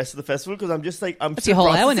for the rest of the festival because I'm just like That's your whole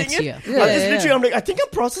hour next year. I'm like, I think I'm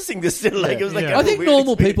processing this still. Like it was like I think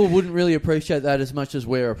normal people wouldn't really appreciate that as much as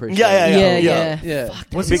we're appreciating. Yeah. Fuck,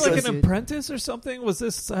 was he like an apprentice or something? Was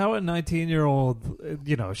this how a 19-year-old?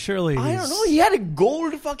 Surely I don't know. He had a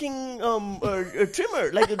gold fucking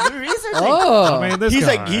trimmer, like a razor. I mean,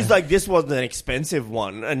 he's like this wasn't an expensive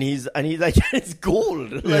one, and he's like it's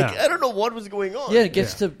gold. Like I don't know what was going on. Yeah, it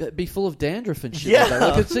gets to be full of dandruff and shit.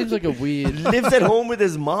 Like it seems like a weird. Lives at home with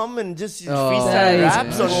his mom and just freestyle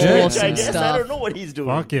raps on Twitch. I guess I don't know what he's doing.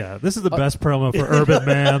 Fuck yeah, this is the best promo for Urban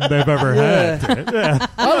Man they've ever had.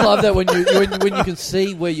 I love that when you can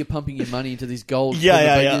see where you're pumping your money into these gold.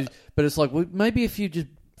 But it's like, well, maybe if you just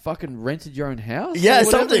fucking rented your own house,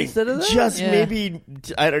 something instead of that, just maybe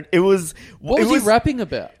I don't. It was. What was he rapping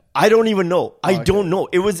about? I don't even know. I don't know.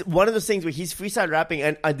 It was one of those things where he's freestyle rapping,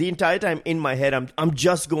 and the entire time in my head, I'm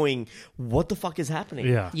just going, "What the fuck is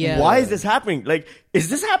happening? Why is this happening? Like, is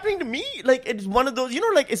this happening to me? Like, it's one of those,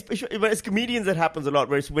 like, especially as comedians, that happens a lot.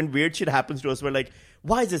 Where it's when weird shit happens to us, we're like,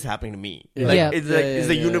 why is this happening to me? Is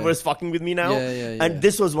the universe fucking with me now? And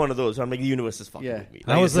this was one of those. So I'm like, the universe is fucking with me.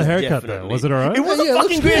 How was the haircut though? Was it alright? It was a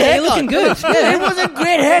fucking great haircut. Looking good. It was a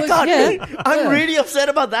great haircut. I'm really upset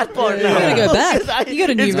about that part now. You gotta go back. You got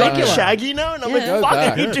a new regular. Shaggy now, and I'm like, fuck,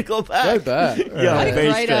 I need to go back. Go back.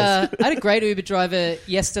 I had a great Uber driver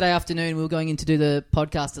yesterday afternoon. We were going in to do the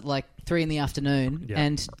podcast at like 3 p.m,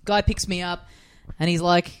 and guy picks me up, and he's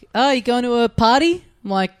like, "Oh, you going to a party?" I'm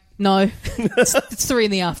like, "No, it's 3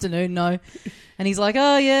 p.m. No." And he's like,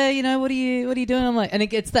 "Oh yeah, what are you doing?" I'm like, and it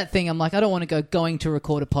gets that thing. I'm like, I don't want to going to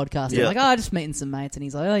record a podcast. I'm like, just meeting some mates. And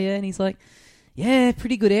he's like, "Oh yeah," and he's like, "Yeah,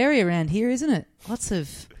 pretty good area around here, isn't it? Lots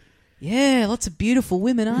of beautiful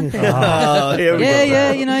women, aren't there?"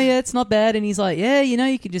 It's not bad. And he's like,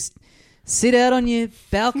 you can just sit out on your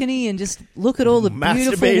balcony and just look at all the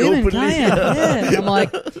beautiful women, can't you? And I'm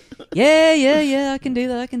like, I can do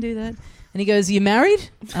that. And he goes, "You married?"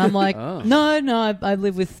 And I'm like, No, I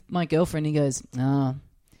live with my girlfriend. He goes, "Oh,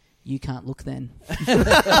 you can't look then." He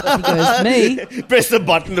goes, "Me?" Press the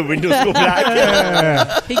button, the windows go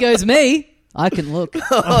black. He goes, "Me? I can look.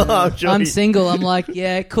 I'm single." I'm like,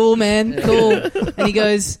 "Yeah, cool, man, cool." And he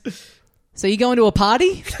goes, "So you going to a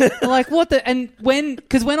party?" I'm like, "What the?" And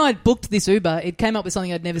because when I booked this Uber, it came up with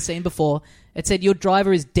something I'd never seen before. It said, "Your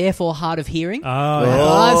driver is deaf or hard of hearing." It's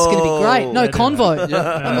going to be great. No convo.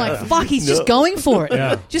 I'm like, fuck, he's just going for it.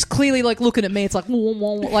 Yeah. Just clearly like looking at me. It's like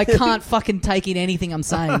can't fucking take in anything I'm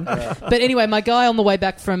saying. But anyway, my guy on the way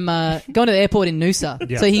back from going to the airport in Noosa.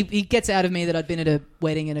 Yeah. So he gets out of me that I'd been at a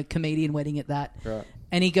wedding, and a comedian wedding at that. Right.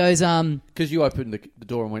 And he goes, because you opened the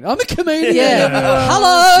door and went, "I'm a comedian." Yeah.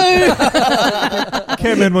 Hello.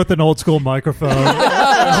 Came in with an old school microphone.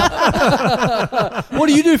 What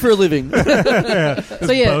do you do for a living?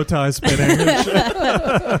 Bow tie spinning.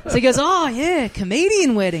 So he goes, "Oh yeah,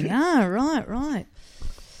 comedian wedding. Ah, right.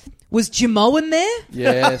 Was Jamoan there?"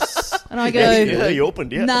 Yes. And I go, he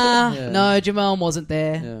opened, Nah, no, Jamoan wasn't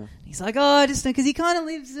there. Yeah. He's like, "Oh, I just know," because he kind of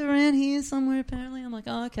lives around here somewhere apparently. I'm like,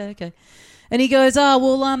 "Oh, okay." And he goes, who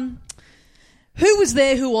was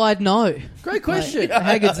there who I'd know?" Great question. Like,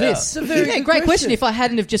 how good's this? It's a very good great question. If I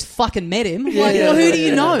hadn't have just fucking met him, who do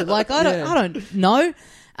you know? Like, I don't know. And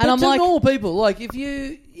but I'm to like, normal people, like if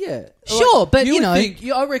you, sure, like, but you know,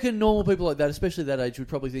 I reckon normal people like that, especially that age, would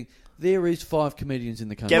probably think there is 5 comedians in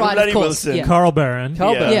the country. Kevin Bloody Wilson, yeah. Carl Barron,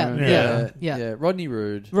 yeah, Rodney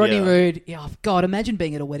Rude, Rude. Yeah, God, imagine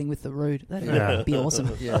being at a wedding with the Rude. That'd be awesome.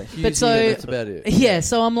 But that's about it. Yeah,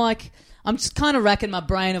 so I'm like, I'm just kind of racking my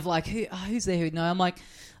brain of like, who's there who'd know? I'm like,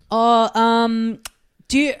 are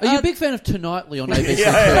you a big fan of Tonightly on ABC?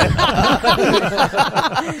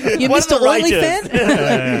 You Mr. Oily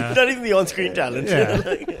fan? Not even the on-screen talent.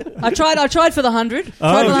 I tried for the 100. Tried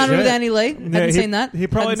for the 100 with Andy Lee. Hadn't seen that. He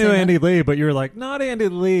probably knew Andy Lee, but you were like, not Andy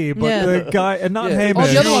Lee, but the guy, and not Hamish.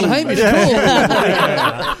 Oh, the other one, Hamish. Cool.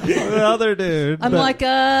 The other dude. I'm like,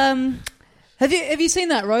 Have you seen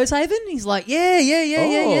that Rosehaven? He's like,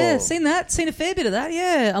 yeah. Seen that? Seen a fair bit of that,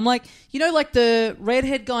 yeah. I'm like, like the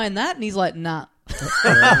redhead guy in that? And he's like, nah.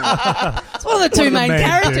 It's one of the two main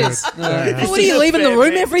characters. Yeah. What are you leaving the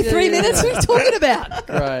room every 3 minutes? What are you talking about?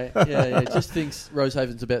 Right. Yeah. Just thinks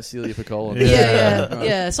Rosehaven's about Celia Piccola.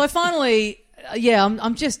 Yeah. So finally,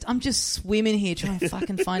 I'm just swimming here trying to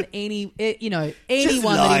fucking find anyone that he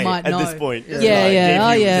might know at this point.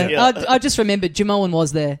 I just remembered Jamoan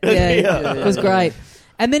was there. It was great.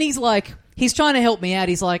 And then he's trying to help me out.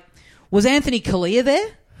 He's like, was Anthony Kalia there?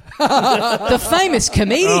 The famous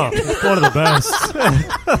comedian. One of the best.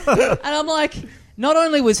 And I'm like, not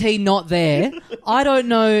only was he not there, I don't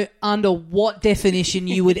know under what definition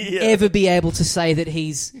you would ever be able to say that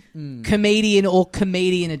he's comedian or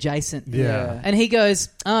comedian adjacent. Yeah. And he goes,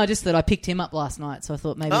 just that I picked him up last night, so I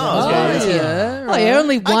thought maybe that was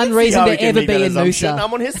only I one can reason see to how he ever can be make in that assumption. Noosa.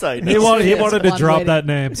 I'm on his side. He wanted to one drop way to- that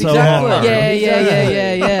name so Exactly. hard.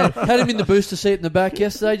 Yeah. Had him in the booster seat in the back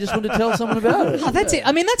yesterday. Just wanted to tell someone about it. Oh, that's it.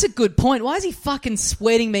 I mean, that's a good point. Why is he fucking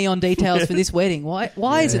sweating me on details for this wedding?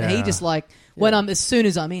 Why isn't he just like, as soon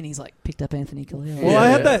as I'm in, he's like, picked up Anthony Kalia. Well, I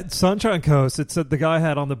had that Sunshine Coast. It said the guy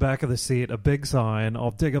had on the back of the seat a big sign.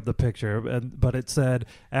 I'll dig up the picture, but it said,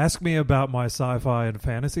 "Ask me about my sci-fi and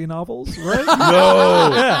fantasy novels." Right?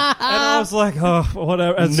 No. Yeah. And I was like, oh,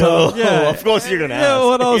 whatever. And No. so, yeah. Of course you're gonna ask.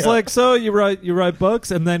 Yeah. And I was like, so you write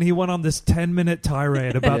books, and then he went on this 10-minute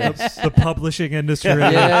tirade about the publishing industry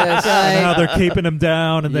and how they're keeping him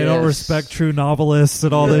down and they don't respect true novelists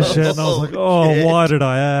and all this shit. And I was like, oh, why did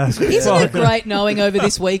I ask? Isn't it great knowing over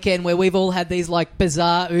this weekend where we've all had these like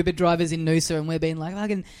bizarre Uber drivers in Noosa and we're being like,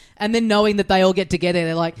 fucking, and then knowing that they all get together,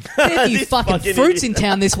 they're like, there are you fucking fruits in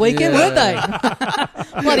town this weekend, weren't they?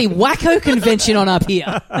 Bloody wacko convention on up here.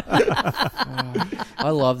 I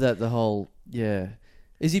love that. The whole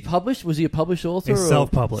Is he published? Was he a published author? He's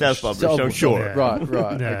self-published. Self-published, I'm sure. Yeah. Right. Yeah,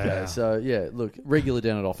 Okay. yeah. So look, regular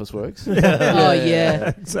down at Office Works.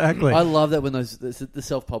 Exactly. I love that when the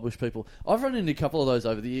self-published people. I've run into a couple of those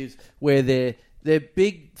over the years where they're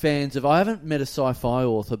big fans of. I haven't met a sci-fi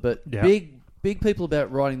author, but big people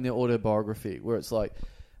about writing their autobiography, where it's like,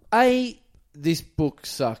 A, this book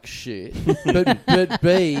sucks shit, but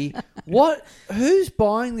B, who's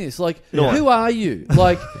buying this? Like, who are you?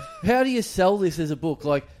 Like, how do you sell this as a book?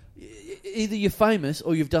 Like, either you're famous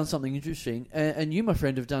or you've done something interesting, and you, my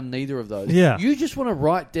friend, have done neither of those. Yeah. You just want to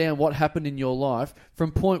write down what happened in your life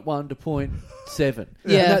from point 1 to point 7.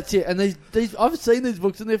 Yeah. And that's it. And these I've seen these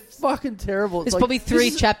books and they're fucking terrible. There's probably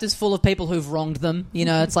 3 chapters full of people who've wronged them. You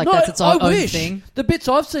know, it's like that's its own thing. The bits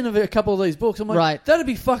I've seen of a couple of these books, I'm like, that'd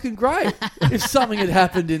be fucking great if something had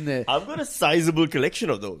happened in there. I've got a sizable collection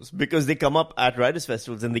of those because they come up at writers'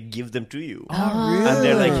 festivals and they give them to you. Oh, really? And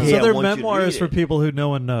they're like, hey, so they're I want memoirs you to for read it. people who no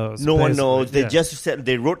one knows. No one knows. They Yeah. just said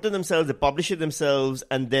they wrote them themselves. They publish it themselves,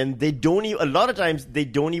 and then they don't. A lot of times they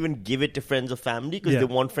don't even give it to friends or family because they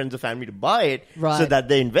want friends or family to buy it, so that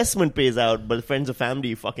the investment pays out. But friends or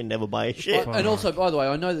family fucking never buy shit. And also, by the way,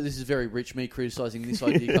 I know that this is very rich. Me criticising this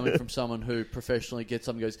idea coming from someone who professionally gets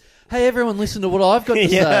something, and goes, "Hey, everyone, listen to what I've got to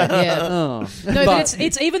say." Yeah. Oh. No, but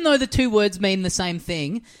it's even though the two words mean the same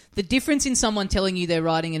thing, the difference in someone telling you they're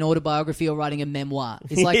writing an autobiography or writing a memoir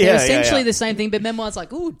is like they're essentially the same thing. But memoir's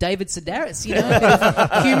like, ooh, David Sedaris, you know, a bit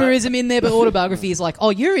of humorism in there. But autobiography is like, oh,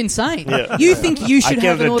 you're insane. Yeah. You think you should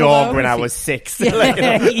have an autobiography? I killed a dog when I was 6. Yeah. Like,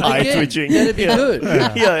 eye twitching. That'd be good.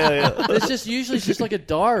 Yeah. It's just usually it's just like a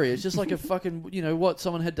diary. It's just like a fucking what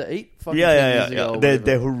someone had to eat. Fucking Yeah. years ago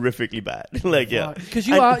They're horrifically bad. Because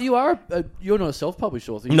you're not a self-published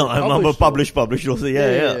author. No, I'm a published author.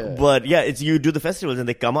 Yeah. But it's you do the festivals and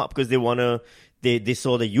they come up because they want to. They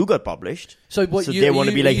saw that you got published, so they want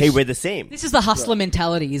to be like, hey, we're the same. This is the hustler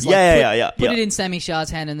mentality. Is like, put it in Sammy Shah's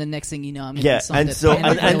hand, and the next thing you know, I'm going to and so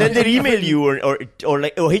and then they email you or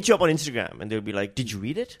hit you up on Instagram, and they'll be like, did you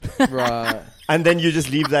read it? Right. And then you just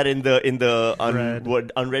leave that in the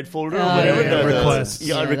unread folder or whatever. Requests.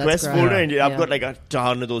 Request folder, and I've got like a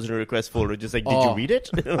ton of those in a request folder. Just like, did you read it?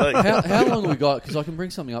 Like, how long have we got? Because I can bring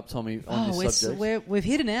something up, Tommy, on this subject. We've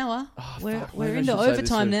hit an hour. We're into I should say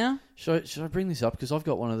overtime now. Should I bring this up? Because I've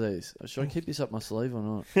got one of these. Should I keep this up my sleeve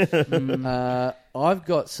or not? I've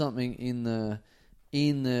got something in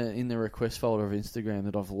the request folder of Instagram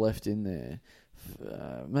that I've left in there.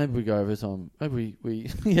 Maybe we go over time. Maybe we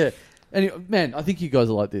yeah. Anyway, man, I think you guys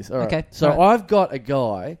are like this. All right. Okay. So I've got a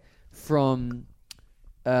guy from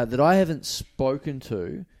that I haven't spoken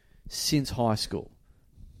to since high school.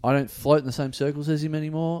 I don't float in the same circles as him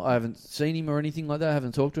anymore. I haven't seen him or anything like that. I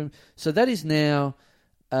haven't talked to him. So that is now.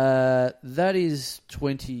 That is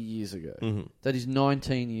 20 years ago. Mm-hmm. That is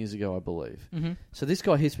 19 years ago, I believe. Mm-hmm. So this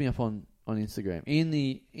guy hits me up on Instagram in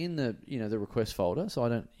the the request folder. So I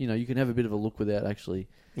don't you can have a bit of a look without actually.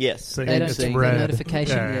 Yes, they don't see the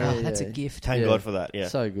notification. Yeah, that's a gift. Thank God for that. Yeah,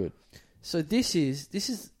 so good. So this is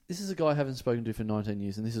a guy I haven't spoken to for 19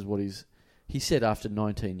 years, and this is what he said after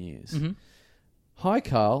 19 years. Mm-hmm. Hi,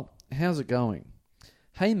 Carl. How's it going?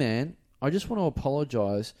 Hey, man. I just want to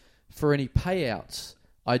apologise for any payouts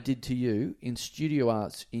I did to you in studio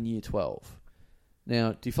arts in year 12.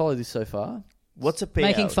 Now, do you follow this so far? What's a payout?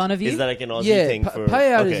 Making fun of you? Is that like an Aussie thing for...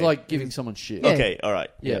 payout is like giving someone shit. Yeah. Okay, all right.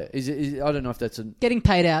 Yeah. I don't know if that's a... Getting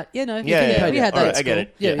paid out. You know, we Yeah, had that all right, at I get school.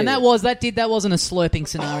 it. Yeah. And that wasn't a slurping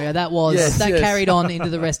scenario. That was carried on into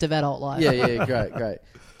the rest of adult life. Yeah, great.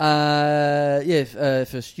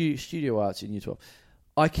 For studio arts in year 12.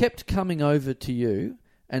 I kept coming over to you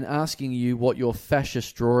and asking you what your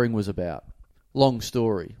fascist drawing was about. Long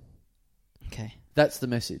story. Okay. That's the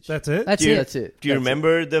message. That's it? That's it. Do you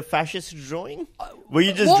remember the fascist drawing? Were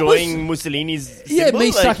you just drawing Mussolini's symbol? Yeah,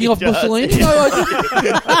 me sucking off Mussolini? No,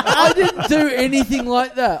 I didn't do anything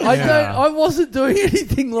like that. I wasn't doing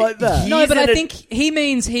anything like that. No, but I think he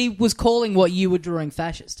means he was calling what you were drawing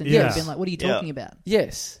fascist. And you'd have been like, what are you talking about?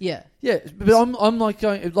 Yes. Yeah. Yeah, but I'm like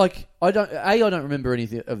going, like, I don't remember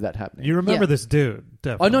anything of that happening. You remember this dude,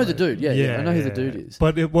 definitely. I know the dude, yeah. I know who the dude is.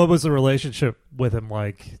 But what was the relationship with him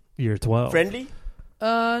like year 12? Friendly?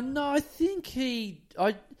 No, I think he's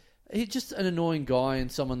just an annoying guy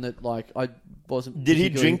and someone that like I wasn't. Did he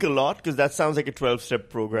drink a lot? Because that sounds like a 12-step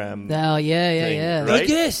program. Oh, yeah. Right?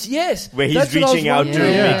 Yes. Where he's That's reaching out to make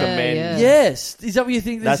amends. Yeah. Yes, is that what you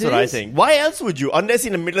think? That's what I think. Why else would you? Unless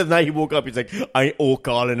in the middle of the night he woke up, he's like, "I owe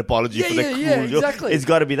Carl an apology for the cool." Exactly. It's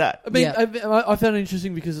got to be that. I mean, I found it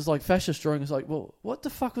interesting because it's like fascist drawing. It's like, well, what the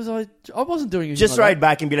fuck was I? I wasn't doing anything. Just like write that.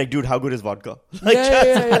 back and be like, "Dude, how good is vodka?"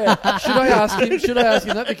 Yeah. Should I ask him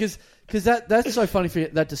that because that's so funny for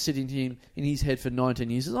that to sit in his head for 19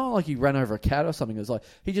 years. It's not like he ran over a cat or something. It's like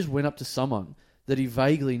he just went up to someone that he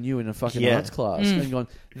vaguely knew in a fucking arts class and gone,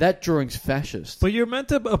 that drawing's fascist. But you're meant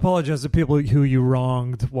to apologize to people who you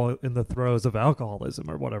wronged while in the throes of alcoholism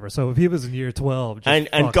or whatever. So if he was in year 12... And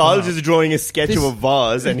Carl's is drawing a sketch of a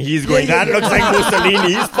vase and he's going, that looks like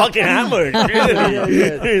Mussolini. He's fucking hammered.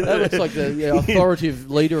 That looks like the authoritative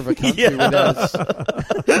leader of a country without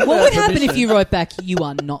what would happen if you wrote back, "You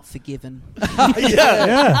are not forgiven"?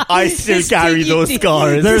 I still carry those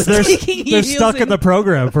scars. They're stuck in the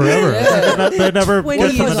program forever. They never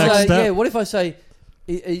get to the next step. Yeah, what if I say,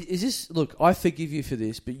 is this, look, I forgive you for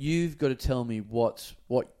this, but you've got to tell me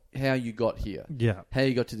how you got here. Yeah. How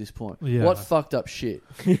you got to this point. Yeah. What fucked up shit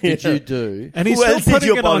did you do? And he's Who still else did putting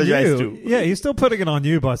you it on apologize you. to? Yeah, he's still putting it on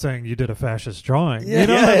you by saying you did a fascist drawing. Yeah. You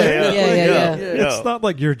know Yeah. It's not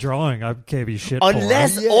like your drawing I gave you shit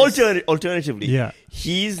Unless, for. alternatively,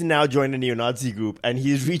 he's now joined a neo-Nazi group and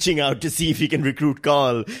he's reaching out to see if he can recruit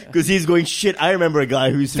Carl because he's going, shit, I remember a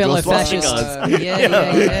guy who used to draw swastikas.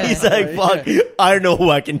 Yeah. He's like, fuck, I don't know who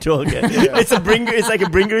I can talk to. It's like a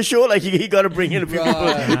bringer show. Like he got to bring in a few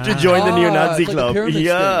people to join the neo-Nazi club.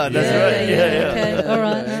 Yeah, that's right. Okay. All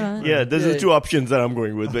right. Yeah, those are the two options that I'm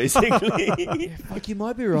going with, basically. Fuck, you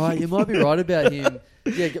might be right. You might be right about him.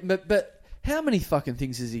 Yeah, but how many fucking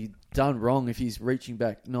things has he done wrong if he's reaching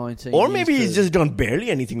back 19 Or years maybe he's just done barely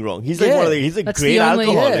anything wrong. He's like he's a That's great the only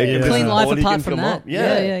alcoholic. clean life All he apart can from come that. up.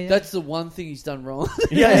 Yeah. That's the one thing he's done wrong.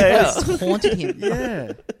 It's haunted him.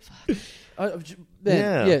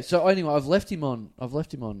 Yeah. So anyway, I've left him on.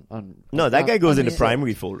 No, that guy goes in the the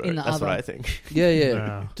primary folder. In the That's other. what I think.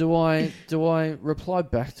 Yeah. Do I reply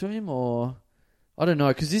back to him or I don't know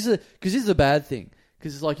because this is a bad thing.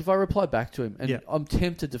 Because it's like if I reply back to him and I'm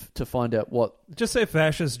tempted to find out what. Just say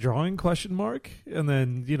fascist drawing ? And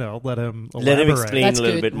then let him elaborate. Let him explain That's a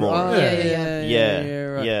little good. bit more.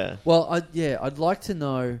 Yeah. Well, I'd like to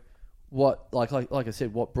know what like I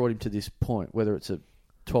said, what brought him to this point. Whether it's a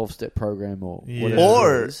 12-step program or whatever.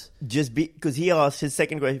 Or it is. just because he asked his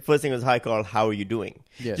second question. First thing was, "Hi Carl, how are you doing?"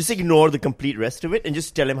 Yes. Just ignore the complete rest of it and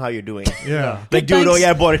just tell him how you're doing. Yeah. Like, dude,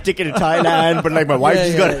 I bought a ticket to Thailand, but like my wife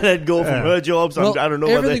just got to let go from her job, so I don't know.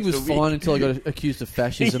 Everything was fine until I got accused of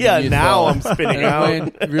fascism. Now I'm spinning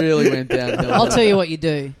out. Really went downhill. I'll tell you what you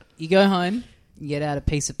do. You go home, you get out a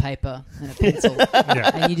piece of paper and a pencil,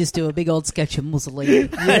 and you just do a big old sketch of Mussolini. You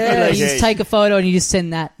just take a photo and you just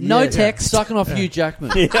send that. No text. Sucking off Hugh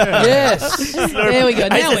Jackman. Yes. There we go.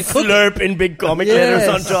 Now we're cooking. Slurp in big comic letters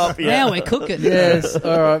on top. Now we're cooking. Yes.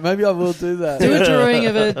 All right. Maybe I will do that. Do a drawing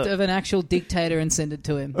of an actual dictator and send it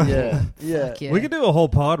to him. Yeah. Fuck yeah. We could do a whole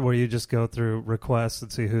pod where you just go through requests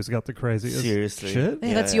and see who's got the craziest Seriously. shit.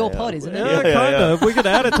 Yeah, that's your pod, isn't it? Yeah, kind of. We could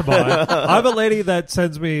add it to mine. I have a lady that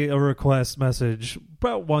sends me a request message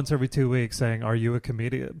about once every 2 weeks saying, "Are you a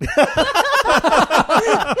comedian?"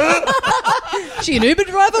 She an Uber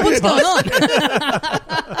driver? What's going on?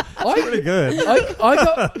 Pretty good.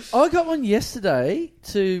 I got one yesterday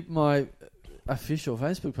to my official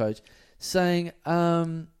Facebook page saying,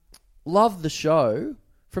 love the show,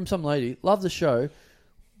 from some lady, love the show.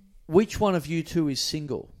 Which one of you two is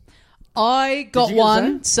single? I got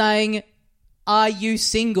one saying, are you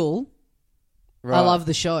single? Right. I love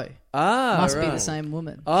the show. Must be right. the same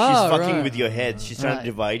woman. She's fucking with your heads. She's trying to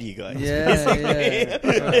divide you guys. Yeah.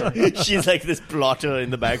 Right. She's like this plotter in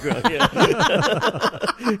the background. Yeah.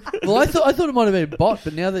 Well, I thought it might have been a bot,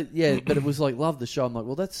 but now that but it was like love the show. I'm like,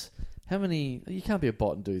 well, that's how many? You can't be a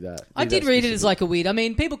bot and do that. I did read it as like a weird. I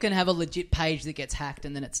mean, people can have a legit page that gets hacked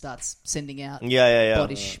and then it starts sending out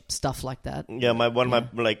bodish stuff like that. Yeah,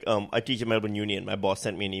 I teach at Melbourne Union. My boss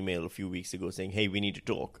sent me an email a few weeks ago saying, "Hey, we need to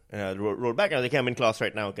talk." And I wrote back, and I was like, "I'm in class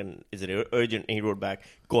right now. Is it urgent?" And he wrote back,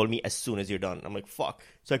 "Call me as soon as you're done." I'm like, "Fuck."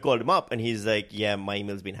 So I called him up, and he's like, "Yeah, my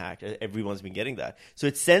email's been hacked. Everyone's been getting that." So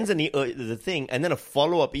it sends the thing, and then a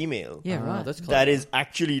follow-up email. Yeah, right. That's clever. That is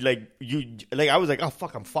actually like you. Like I was like, "Oh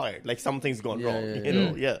fuck, I'm fired." Like something's gone wrong. You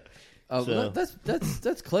know? Yeah. Oh,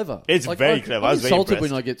 that's clever. It's very clever. I'm I was very insulted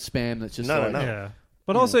impressed. when I get spam. That's just No. Yeah.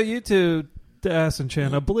 But also, you two, Ass and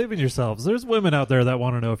Chan, believe in yourselves. There's women out there that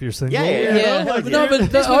want to know if you're single. Yeah. No,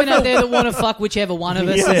 but there's women out there that want to fuck whichever one of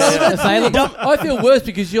us is available. I feel worse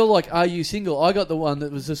because you're like, are you single? I got the one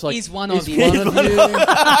that was just like, He's one of you. Which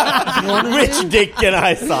dick can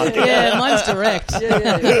I suck? Yeah, mine's direct.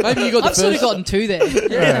 Yeah. Maybe you got the I've first. sort of gotten two there.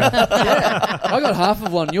 Yeah. I got half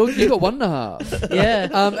of one. You got 1.5.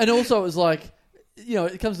 Yeah. And also it was like,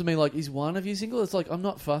 it comes to me like, is one of you single? It's like, I'm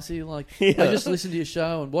not fussy. Like, I just listen to your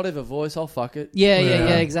show and whatever voice, I'll fuck it. Yeah,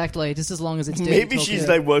 exactly. Just as long as it's maybe she's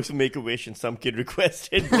like works for Make-A-Wish and some kid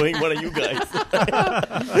requested going, what are you guys?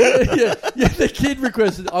 The kid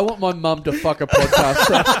requested, I want my mum to fuck a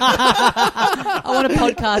podcaster. I want a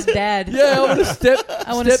podcast dad. Yeah, I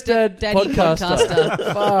want a stepdad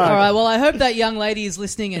podcaster. All right, well, I hope that young lady is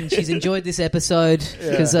listening and she's enjoyed this episode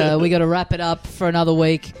because we got to wrap it up for another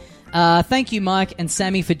week. Thank you, Mike and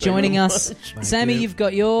Sami, for joining us. Sami, you've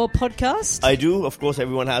got your podcast? I do. Of course,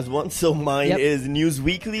 everyone has one. So mine is News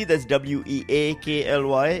Weekly. That's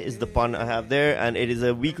WEAKLY is the pun I have there. And it is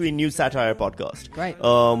a weekly news satire podcast. Great.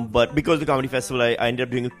 But because of the comedy festival, I ended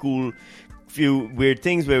up doing a cool few weird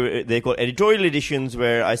things where they call editorial editions,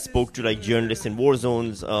 where I spoke to like journalists in war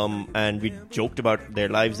zones and we joked about their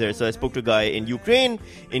lives there. So I spoke to a guy in Ukraine,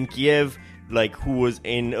 in Kiev, like who was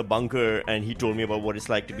in a bunker, and he told me about what it's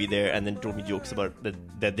like to be there, and then told me jokes about that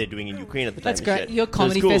they're doing in Ukraine at the time. That's great. Your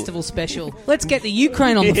comedy cool. festival special. Let's get the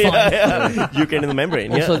Ukraine on the phone. Ukraine in the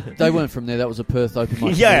membrane. Also, they weren't from there. That was a Perth open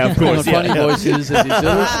mic. Yeah, of course. Funny voices as his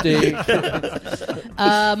little stick.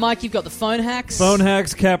 Mike, you've got the phone hacks. Phone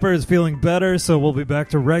hacks. Capper is feeling better, so we'll be back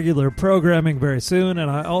to regular programming very soon.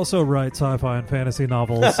 And I also write sci-fi and fantasy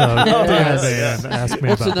novels. So DM me and ask me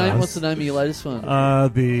What's about the name? those. What's the name of your latest one?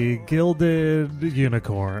 The Gilded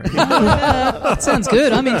Unicorn. That sounds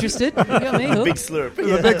good. I'm interested. You got me hooked. Big slurp.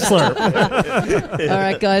 The big slurp. All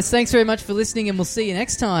right, guys. Thanks very much for listening, and we'll see you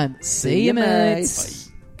next time. See you, mates.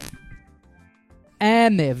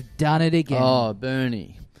 And they've done it again. Oh,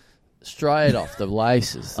 Bernie. Straight off the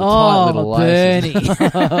laces. The tight little laces.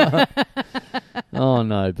 Bernie. Oh,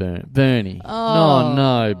 no, Bernie. Oh,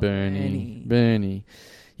 no, Bernie.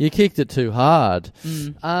 You kicked it too hard.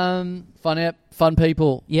 Fun app, fun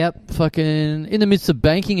people. Yep. Fucking in the midst of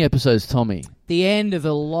banking episodes, Tommy. The end of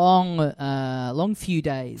a long few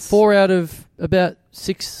days. 4 out of about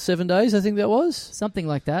 6-7 days, I think that was. Something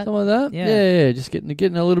like that. Something like that. Yeah. Yeah. Just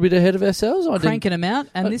getting a little bit ahead of ourselves. Cranking them out.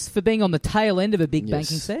 And this for being on the tail end of a big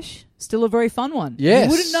banking sesh. Still a very fun one. Yes.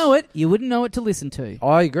 You wouldn't know it. You wouldn't know it to listen to.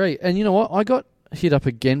 I agree. And you know what? I got hit up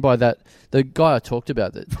again by the guy I talked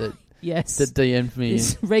about that yes. that DM'd me.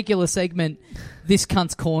 This regular segment, This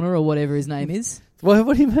Cunt's Corner or whatever his name is.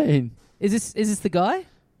 What do you mean? Is this the guy?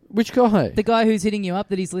 Which guy? The guy who's hitting you up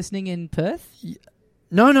that he's listening in Perth?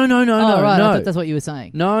 No. Oh, right. No. I thought that's what you were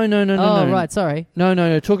saying. No. Oh, right. Sorry.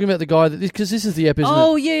 No. Talking about the guy because this is the episode.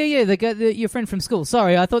 Oh, yeah. The guy, your friend from school.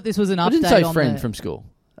 Sorry, I thought this was an update. I didn't say on friend from school.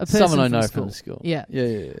 A person Someone I from know school. from the school. Yeah.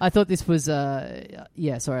 I thought this was. Sorry.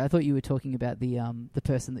 I thought you were talking about the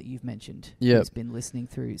person that you've mentioned. Yep. Who's been listening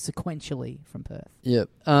through sequentially from Perth. Yep.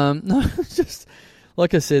 No, just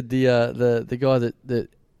like I said, the guy that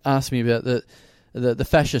asked me about the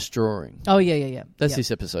fascist drawing. Oh yeah. That's this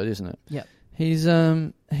episode, isn't it? Yep. He's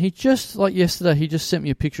he just like yesterday. He just sent me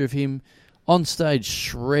a picture of him on stage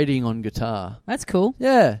shredding on guitar. That's cool.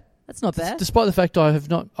 Yeah. That's not bad. Despite the fact I have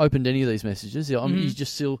not opened any of these messages, he's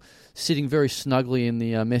just still sitting very snugly in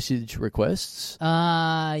the message requests.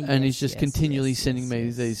 And he's just continually sending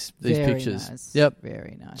me these pictures. Nice. Yep.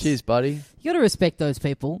 Very nice. Cheers, buddy. You got to respect those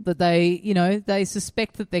people that they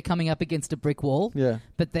suspect that they're coming up against a brick wall. Yeah.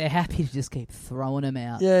 But they're happy to just keep throwing them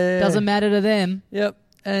out. Yeah. Doesn't matter to them. Yep.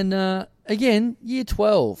 And again, year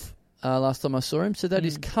 12 last time I saw him. So that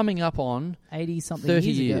is coming up on 80-something 30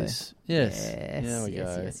 years. Yes. There we go.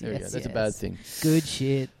 There we go. That's a bad thing. Good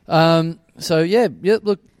shit. So, yeah,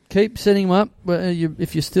 look, keep setting them up.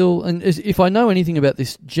 If you're still... And if I know anything about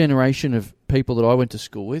this generation of people that I went to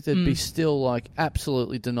school with, they'd be still, like,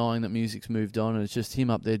 absolutely denying that music's moved on and it's just him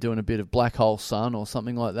up there doing a bit of Black Hole Sun or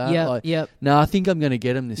something like that. Yep. No, I think I'm going to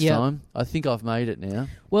get him this time. I think I've made it now.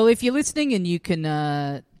 Well, if you're listening and you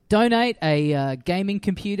can... donate a gaming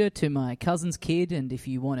computer to my cousin's kid, and if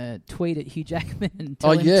you want to tweet at Hugh Jackman and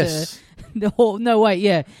tell him to... No, wait,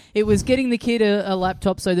 yeah. It was getting the kid a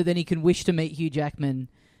laptop so that then he can wish to meet Hugh Jackman,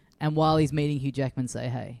 and while he's meeting Hugh Jackman, say,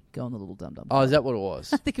 hey, go on the Little Dum Dum. Oh, is that what it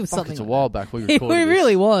was? I think it was something It's a like while that. back we recorded It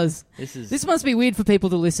really was. This must be weird for people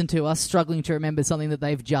to listen to, us struggling to remember something that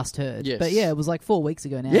they've just heard. Yes. But yeah, it was like 4 weeks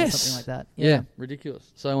ago now or something like that. Yeah,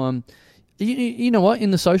 ridiculous. So, you know what? In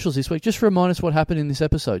the socials this week, just remind us what happened in this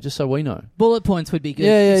episode, just so we know. Bullet points would be good.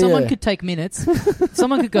 Yeah, someone could take minutes.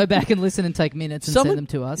 Someone could go back and listen and take minutes and send them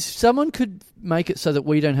to us. Someone could make it so that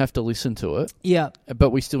we don't have to listen to it. Yeah. But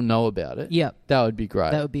we still know about it. Yeah. That would be great.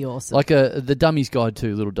 That would be awesome. Like the Dummy's Guide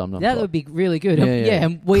to Little Dum Dum That Club. would be really good. Yeah,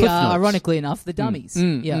 and we Cliff are, notes. ironically enough, the dummies.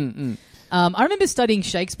 I remember studying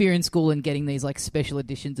Shakespeare in school and getting these like special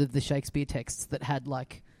editions of the Shakespeare texts that had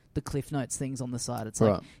like the Cliff Notes things on the side. It's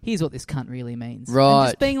like, here's what this cunt really means. Right. And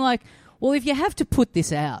just being like, well, if you have to put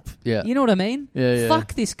this out, you know what I mean? Yeah.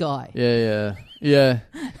 Fuck this guy. Yeah.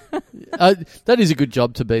 That is a good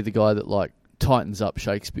job to be the guy that like tightens up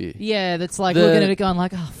Shakespeare. Yeah, that's like looking at it going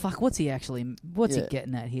like, oh, fuck, what's he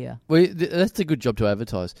getting at here? Well, that's a good job to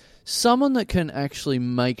advertise. Someone that can actually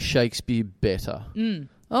make Shakespeare better.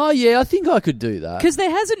 Oh, yeah, I think I could do that. Because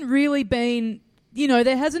there hasn't really been,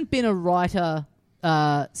 there hasn't been a writer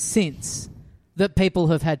since that people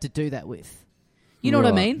have had to do that with. You know what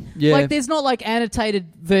I mean? Yeah. Like, there's not like annotated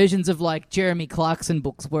versions of like Jeremy Clarkson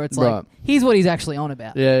books where it's like, here's what he's actually on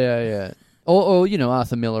about. Yeah. Or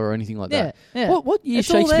Arthur Miller or anything like that. Yeah. What year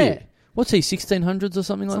It's all Shakespeare? there. What's he, 1600s or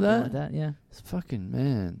something like that? Something like that, yeah. It's fucking,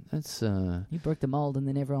 man. That's... You broke the mould and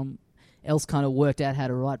then everyone else kind of worked out how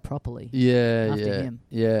to write properly. After him.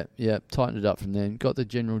 Yeah. Tightened it up from then. Got the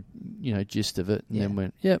general, gist of it, and then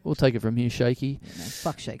went, we'll take it from here, Shaky.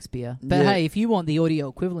 Fuck Shakespeare. But hey, if you want the audio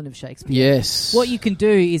equivalent of Shakespeare, yes, what you can do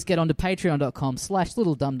is get onto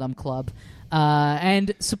patreon.com/littledumdumclub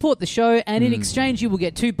and support the show, and in exchange you will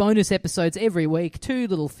get 2 bonus episodes every week, 2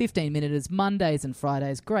 little 15-minuters, Mondays and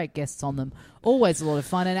Fridays, great guests on them, always a lot of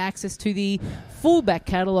fun, and access to the full back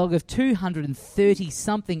catalogue of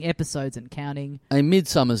 230-something episodes and counting. A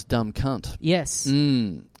Midsummer's Dumb Cunt. Yes.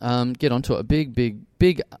 Get onto it. A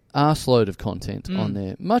big arseload of content on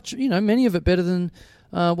there. Much, many of it better than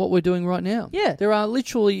what we're doing right now. Yeah. There are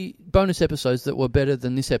literally bonus episodes that were better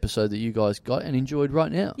than this episode that you guys got and enjoyed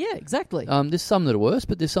right now. Yeah, exactly. There's some that are worse,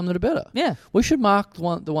 but there's some that are better. Yeah. We should mark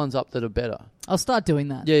the ones up that are better. I'll start doing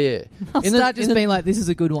that. Yeah. I'll start being like, this is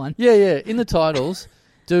a good one. Yeah. In the titles,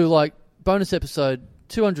 do like bonus episode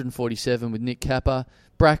 247 with Nick Kappa,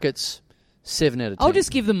 brackets 7 out of 10. I'll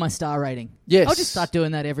just give them my star rating. Yes. I'll just start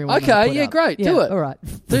doing that every one. Okay, yeah, great. Yeah, do it. All right.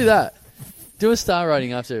 Do that. Do a star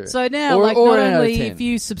rating after it. So now, or not only if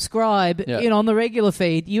you subscribe on the regular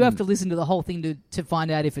feed, you have to listen to the whole thing to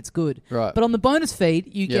find out if it's good. Right. But on the bonus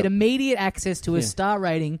feed, you get immediate access to a star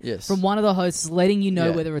rating from one of the hosts letting you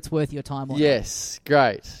know whether it's worth your time or not. Yes.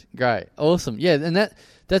 Great. Awesome. Yeah, and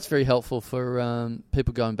that's very helpful for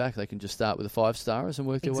people going back. They can just start with a 5-stars and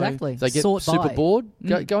work their way. Exactly. If they get Sort super by. bored,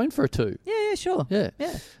 go in for a 2. Yeah, sure. Yeah.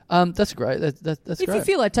 That's great. That's if great. you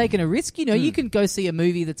feel like taking a risk, you can go see a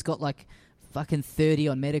movie that's got like fucking 30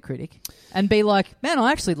 on Metacritic and be like, man,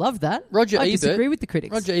 I actually love that. I disagree with the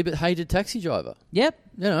critics. Roger Ebert hated Taxi Driver. Yep.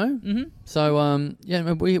 So,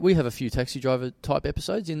 we have a few Taxi Driver type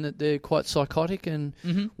episodes in that they're quite psychotic and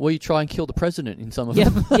we try and kill the president in some of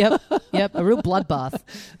them. Yep. A real bloodbath.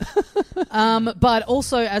 But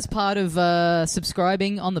also, as part of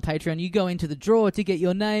subscribing on the Patreon, you go into the draw to get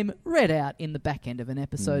your name read out in the back end of an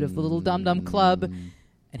episode of the Little Dum Dum Club.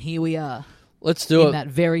 And here we are. Let's do it. In that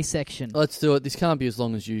very section. Let's do it. This can't be as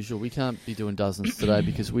long as usual. We can't be doing dozens today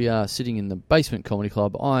because we are sitting in the Basement Comedy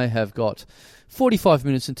Club. I have got 45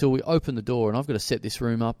 minutes until we open the door and I've got to set this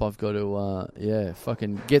room up. I've got to,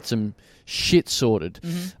 fucking get some shit sorted.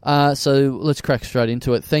 So let's crack straight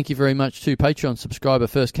into it. Thank you very much to Patreon subscriber,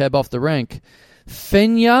 first cab off the rank,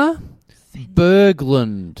 Fenya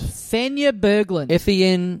Berglund. Fenya Berglund.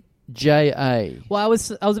 FENJA. Well, I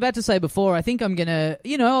was about to say before, I think I'm going to,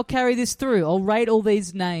 I'll carry this through. I'll rate all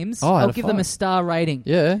these names. I'll give them a star rating.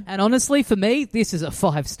 Yeah. And honestly, for me, this is a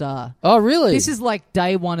 5-star. Oh, really? This is like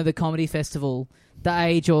day one of the comedy festival. the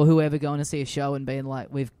Age or whoever going to see a show and being like,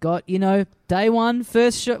 we've got, day one,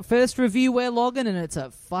 first review we're logging, and it's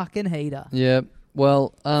a fucking heater. Yeah.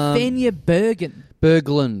 Well, Fenja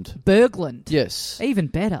Berglund. Yes. Even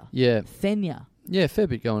better. Yeah. Fenja. Yeah, fair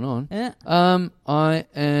bit going on. Yeah. I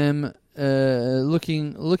am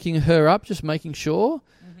looking her up, just making sure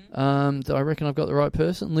that I reckon I've got the right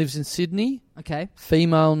person. Lives in Sydney. Okay.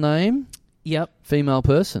 Female name. Yep. Female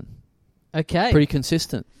person. Okay. Pretty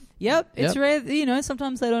consistent. Yep. It's rare,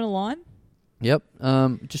 sometimes they don't align. Yep.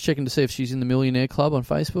 Just checking to see if she's in the Millionaire Club on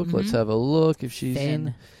Facebook. Mm-hmm. Let's have a look if she's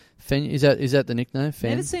in. Fen. Is that the nickname?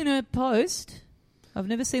 Fen? Never seen her post. I've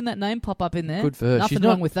never seen that name pop up in there. Good for her. Nothing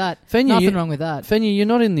wrong with that. Fenja, Nothing wrong with that. Fenja, you're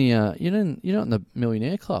not in the you're not in the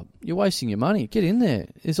Millionaire Club. You're wasting your money. Get in there.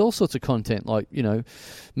 There's all sorts of content, like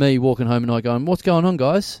me walking home and I going, "What's going on,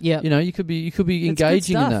 guys?" Yeah. You could be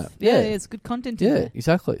engaging in that. Yeah, it's good content. In there.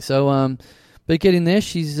 Exactly. So but get in there.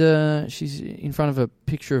 She's in front of a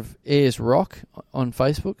picture of Ayers Rock on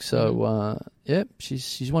Facebook. So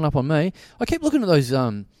she's one up on me. I keep looking at those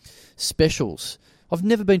specials. I've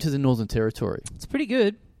never been to the Northern Territory. It's pretty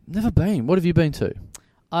good. Never been. What have you been to?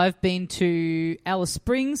 I've been to Alice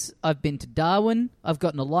Springs. I've been to Darwin. I've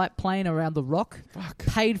gotten a light plane around the rock. Fuck.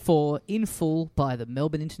 Paid for in full by the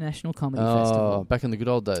Melbourne International Comedy Festival. Back in the good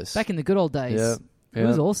old days. Back in the good old days. Yeah. It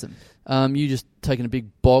was awesome. You just taking a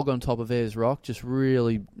big bog on top of Ayers Rock, just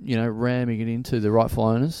really, ramming it into the rightful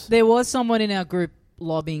owners. There was someone in our group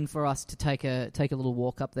lobbying for us to take a little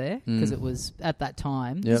walk up there because it was at that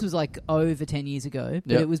time. Yep. This was like over 10 years ago,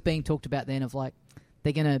 but it was being talked about then of like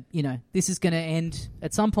they're gonna, this is gonna end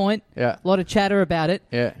at some point. Yeah, a lot of chatter about it.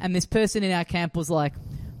 Yeah, and this person in our camp was like,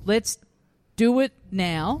 "Let's do it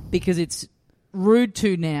now because it's rude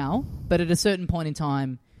to now, but at a certain point in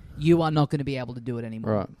time." You are not going to be able to do it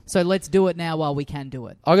anymore. Right. So let's do it now while we can do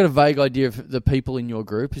it. I got a vague idea of the people in your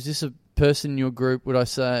group. Is this a person in your group?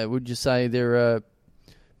 Would you say they're a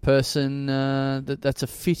person that's a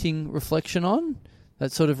fitting reflection on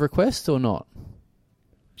that sort of request or not?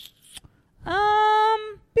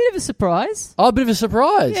 Bit of a surprise. Oh, a bit of a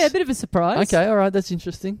surprise. Yeah, a bit of a surprise. Okay, all right, that's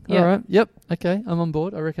interesting. Yeah. All right, yep, okay, I'm on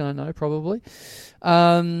board. I reckon I know, probably.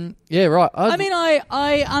 Yeah, right.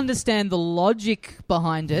 I understand the logic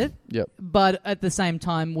behind it. Yep. But at the same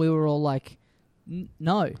time, we were all like,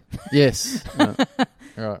 no. Yes. No.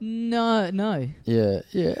 Right. No. Yeah.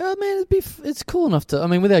 I mean, it's cool enough to. I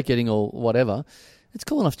mean, without getting all whatever. It's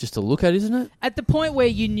cool enough just to look at, isn't it? At the point where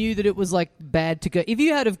you knew that it was like bad to go, if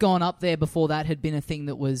you had have gone up there before that had been a thing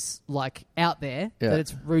that was like out there, that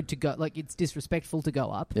it's rude to go, like it's disrespectful to go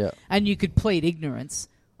up, and you could plead ignorance.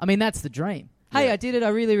 I mean, that's the dream. Hey, I did it. I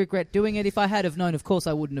really regret doing it. If I had have known, of course,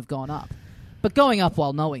 I wouldn't have gone up. But going up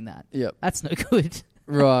while knowing that, that's no good.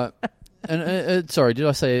 Right. And sorry, did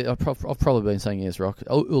I say I've probably been saying Ayers Rock?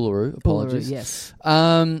 Uluru, apologies. Uluru, yes.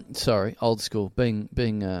 Sorry, old school. Being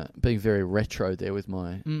very retro there with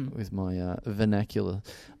my vernacular.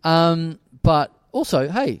 But also,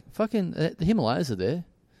 hey, fucking the Himalayas are there.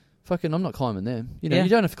 Fucking, I'm not climbing them. You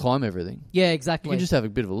don't have to climb everything. Yeah, exactly. You can just have a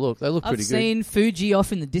bit of a look. They look pretty good. I've seen Fuji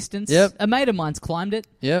off in the distance. Yep. A mate of mine's climbed it.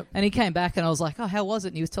 Yep. And he came back and I was like, oh, how was it?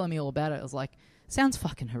 And he was telling me all about it. I was like, sounds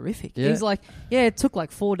fucking horrific. Yeah. He's like, yeah, it took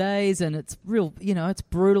like 4 days and it's real, it's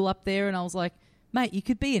brutal up there. And I was like, mate, you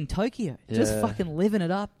could be in Tokyo, just fucking living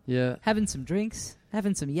it up, having some drinks,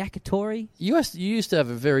 having some yakitori. You used to have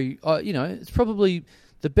a very, it's probably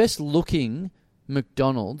the best looking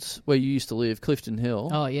McDonald's where you used to live, Clifton Hill.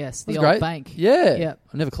 Oh, yes, the old great bank. Yeah. Yep.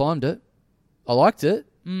 I never climbed it. I liked it.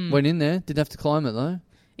 Went in there, didn't have to climb it though.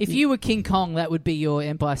 If you were King Kong, that would be your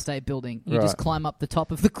Empire State Building. You just climb up the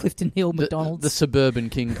top of the Clifton Hill McDonald's. The suburban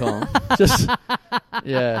King Kong. Just,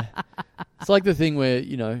 yeah. It's like the thing where,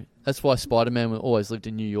 that's why Spider-Man always lived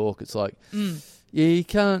in New York. It's like, you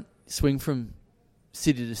can't swing from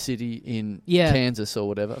city to city in Kansas or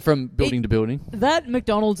whatever, from building to building. That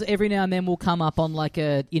McDonald's every now and then will come up on like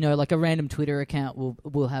a random Twitter account.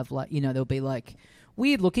 We'll have like, there'll be like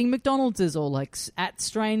weird looking McDonald's or like at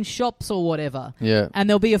strange shops or whatever. Yeah. And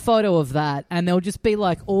there'll be a photo of that and there'll just be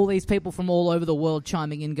like all these people from all over the world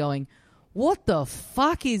chiming in going, what the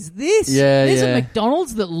fuck is this? Yeah, There's a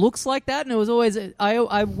McDonald's that looks like that. And it was always,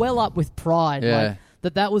 I well up with pride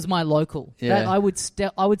like, that was my local. Yeah.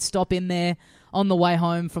 That I would stop in there on the way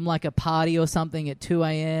home from like a party or something at 2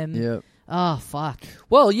 a.m. Yeah. Oh, fuck.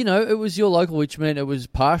 Well, it was your local, which meant it was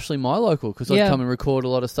partially my local because I'd come and record a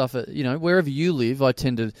lot of stuff at, wherever you live, I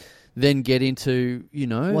tend to then get into,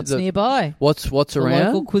 what's nearby, what's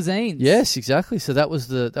around, local cuisines. Yes, exactly. So that was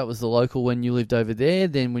the local when you lived over there.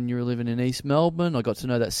 Then when you were living in East Melbourne, I got to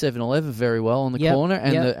know that 7-Eleven very well on the corner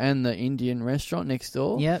and the Indian restaurant next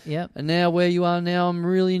door. Yep. And now where you are now, I'm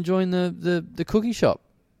really enjoying the cookie shop.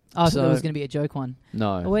 I thought it was going to be a joke one.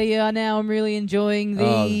 No. Where you are now, I'm really enjoying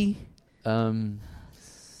the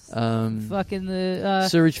fucking the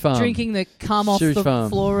sewage farm, drinking the cum off the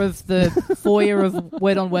floor of the foyer of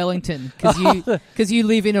Wet on Wellington because you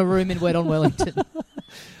live in a room in Wet on Wellington.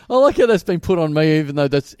 I like how that's been put on me, even though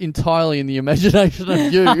that's entirely in the imagination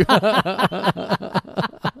of you.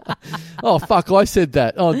 Oh fuck! I said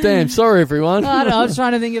that. Oh damn! Sorry, everyone. I don't know. I was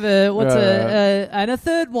trying to think of a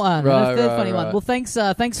third one, funny one. Well, thanks,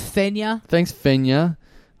 Fenya. Thanks, Fenya.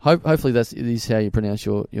 Hopefully this is how you pronounce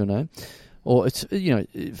your name. Or it's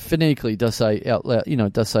phonetically does say out loud,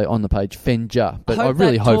 does say on the page Fenja, but I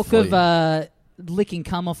really hope talk of licking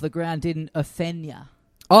cum off the ground didn't offend ya.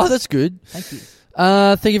 Oh, that's good. Thank you.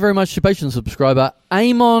 Thank you very much to Patreon subscriber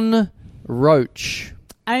Amon Roach.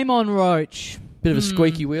 Bit of a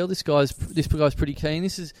squeaky wheel. This guy's pretty keen.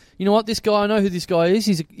 This is, you know what? This guy, I know who this guy is.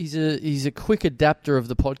 He's a quick adapter of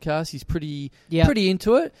the podcast. He's pretty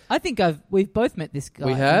into it. I think we've both met this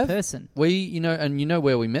guy in person. And you know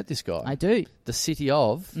where we met this guy. I do. The city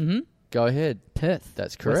of. Mm-hmm. Go ahead. Perth.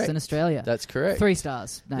 That's correct. Western Australia. That's correct. 3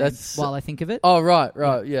 stars. While I think of it. Oh right,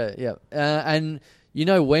 yeah. And you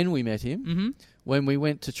know when we met him. Mm-hmm. When we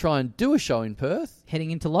went to try and do a show in Perth. Heading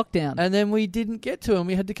into lockdown. And then we didn't get to, and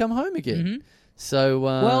we had to come home again. Mm-hmm. So,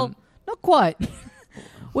 well, not quite.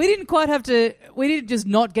 We didn't quite have to. We didn't just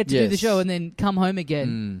not get to do the show and then come home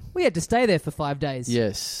again. We had to stay there for 5 days.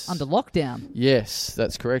 Yes, under lockdown. Yes,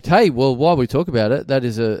 that's correct. Hey, well, while we talk about it, that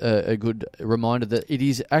is a good reminder that it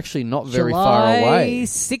is actually not very far away. July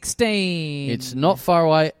 16. It's not far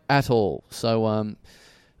away at all. So,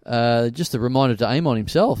 just a reminder to Amon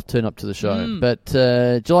himself, turn up to the show. But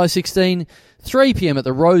July 16. 3 p.m. at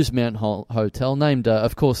the Rosemount Hotel, named,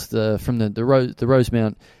 of course, from the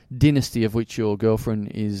Rosemount dynasty of which your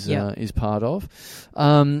girlfriend is part of.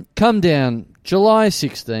 Come down, July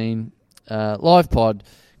 16, live pod,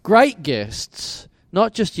 great guests,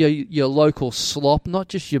 not just your local slop, not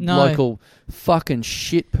just your local fucking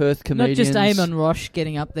shit Perth comedians. Not just Eamon Roche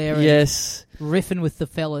getting up there and riffing with the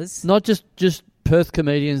fellas. Not just Perth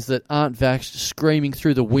comedians that aren't vaxxed screaming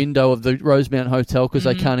through the window of the Rosemount Hotel because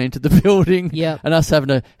they can't enter the building, and us having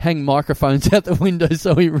to hang microphones out the window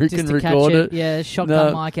so we can record it. Yeah,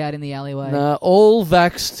 shotgun mic out in the alleyway. No, all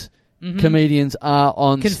vaxxed comedians are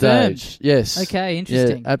on confirmed stage. Yes. Okay,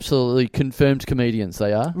 interesting. Yeah, absolutely confirmed comedians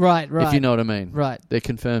they are. Right. If you know what I mean. Right. They're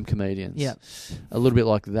confirmed comedians. Yeah. A little bit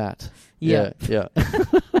like that. Yeah.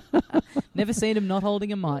 Never seen him not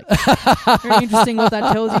holding a mic. Very interesting what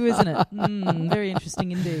that tells you, isn't it? Very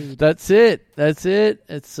interesting indeed. That's it. It's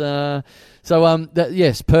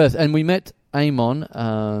yes, Perth, and we met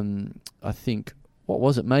Amon. I think. What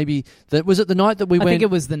was it? Maybe was it the night that we went? I think it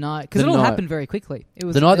was the night because it all happened very quickly. It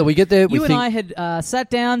was the night that we get there. You and I had sat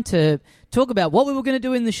down to talk about what we were going to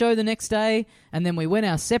do in the show the next day, and then we went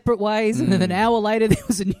our separate ways. And then an hour later, there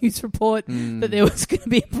was a news report that there was going to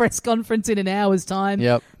be a press conference in an hour's time.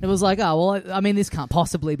 Yep. It was like, oh well, I mean, this can't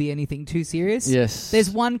possibly be anything too serious. Yes. There's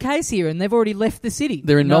one case here, and they've already left the city.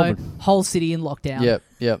 They're in Melbourne. Whole city in lockdown.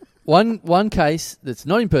 Yep. One case that's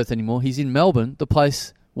not in Perth anymore. He's in Melbourne, the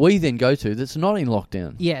place we then go to that's not in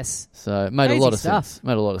lockdown. Yes. So it made a lot of sense.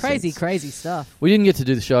 Crazy stuff. We didn't get to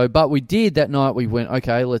do the show, but we did that night. We went,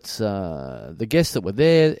 okay, let's, the guests that were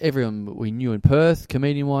there, everyone we knew in Perth,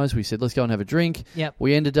 comedian-wise, we said, let's go and have a drink. Yep.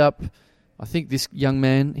 We ended up, I think this young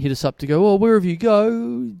man hit us up to go, wherever you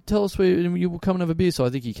go, tell us where, and you will come and have a beer. So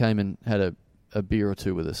I think he came and had a beer or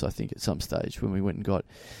two with us, I think, at some stage when we went and got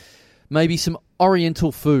maybe some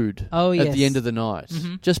Oriental food at the end of the night,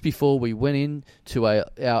 just before we went in to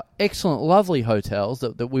our excellent, lovely hotels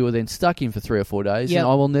that we were then stuck in for 3 or 4 days, and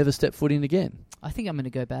I will never step foot in again. I think I'm going to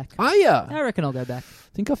go back. Are you? I reckon I'll go back.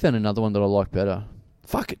 I think I found another one that I like better.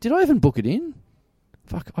 Fuck, did I even book it in?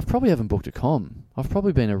 Fuck, I probably haven't booked a com. I've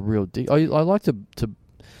probably been a real dick. I like to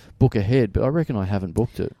book ahead, but I reckon I haven't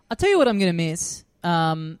booked it. I'll tell you what I'm going to miss,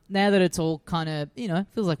 now that it's all kind of,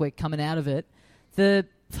 feels like we're coming out of it.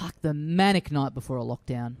 The manic night before a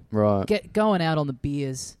lockdown. Right. Going out on the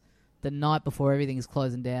beers the night before everything is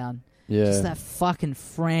closing down. Yeah. Just that fucking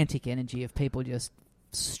frantic energy of people just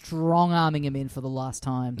strong-arming him in for the last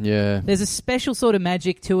time. Yeah. There's a special sort of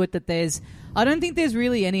magic to it that I don't think there's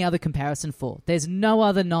really any other comparison for. There's no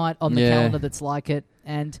other night on the calendar that's like it.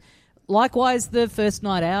 And likewise, the first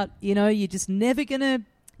night out, you're just never gonna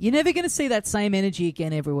see that same energy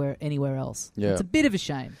again anywhere else. Yeah. It's a bit of a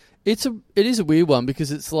shame. It is a weird one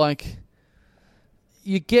because it's like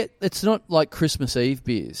it's not like Christmas Eve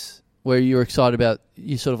beers where you're excited about.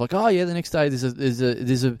 You're sort of like, oh yeah, the next day there's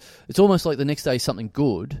a. It's almost like the next day is something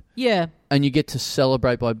good. Yeah. And you get to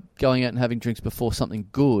celebrate by going out and having drinks before something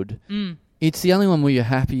good. Mm. It's the only one where you're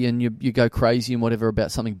happy and you go crazy and whatever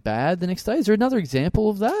about something bad the next day. Is there another example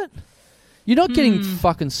of that? You're not getting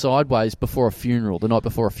fucking sideways before a funeral, the night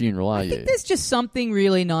before a funeral, are you? I think there's just something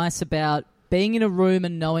really nice about being in a room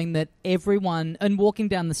and knowing that everyone, and walking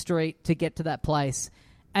down the street to get to that place,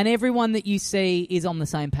 and everyone that you see is on the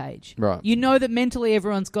same page. Right. You know that mentally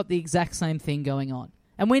everyone's got the exact same thing going on.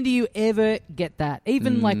 And when do you ever get that?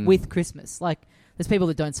 Even like with Christmas. Like, there's people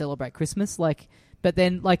that don't celebrate Christmas. Like, but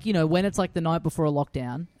then, like, you know, when it's like the night before a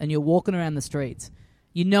lockdown and you're walking around the streets,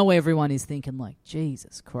 you know everyone is thinking like,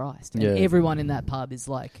 Jesus Christ. And everyone in that pub is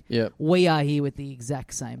like, we are here with the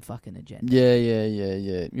exact same fucking agenda.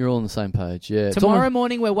 Yeah. You're all on the same page, yeah. Tomorrow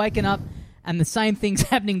morning we're waking up and the same thing's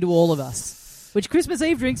happening to all of us. Which Christmas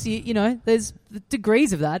Eve drinks, you know, there's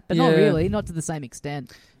degrees of that, but not really, not to the same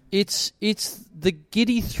extent. It's the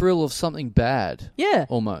giddy thrill of something bad. Yeah.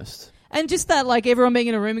 Almost. And just that, like, everyone being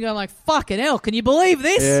in a room and going like, fucking hell, can you believe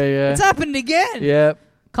this? Yeah. It's happened again. Yeah.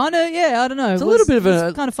 Kind of, I don't know. It's a little bit of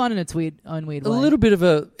it's kind of fun in its own weird way. A little bit of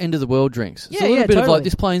a end of the world drinks. It's a little bit of like,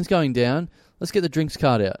 this plane's going down. Let's get the drinks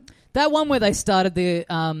card out. That one where they started the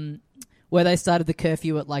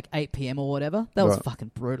curfew at like 8 p.m. or whatever, that was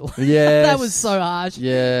fucking brutal. Yeah, that was so harsh.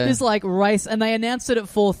 Yeah, just like race, and they announced it at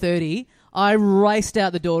 4:30. I raced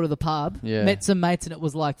out the door to the pub, met some mates, and it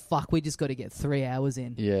was like, fuck, we just got to get 3 hours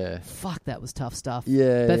in. Yeah, fuck, that was tough stuff.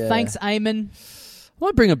 Yeah, but thanks, Eamon. I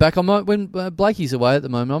might bring it back. I might, when Blakey's away at the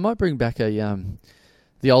moment, I might bring back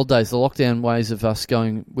the old days, the lockdown ways of us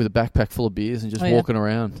going with a backpack full of beers and just walking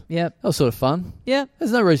around. Yep. That was sort of fun. Yeah.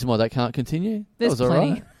 There's no reason why that can't continue. There's that was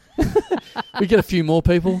plenty. All right. We get a few more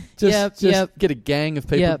people. Just get a gang of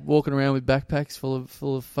people walking around with backpacks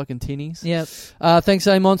full of fucking tinnies. Yep. Thanks,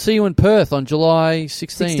 Amon. See you in Perth on July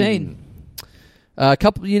 16. I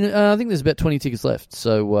think there's about 20 tickets left.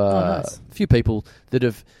 So nice. A few people that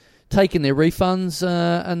have taken their refunds,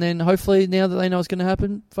 and then hopefully now that they know what's going to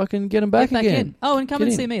happen, fucking get them back again. In. Oh, and come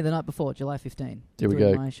and see me the night before, July 15. There we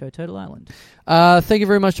go. My show, Total Island. Thank you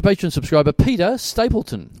very much to Patreon subscriber Peter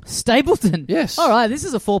Stapleton. Stapleton? Yes. All right, this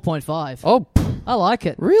is a 4.5. Oh, I like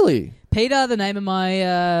it. Really? Peter, the name of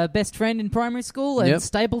my best friend in primary school, and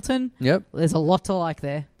Stapleton. Yep. There's a lot to like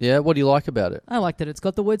there. Yeah, what do you like about it? I like that it's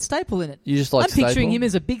got the word staple in it. You just like I'm picturing him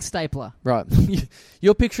as a big stapler. Right.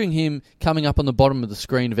 You're picturing him coming up on the bottom of the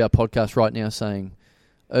screen of our podcast right now saying,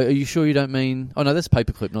 are you sure you don't mean... Oh, no, that's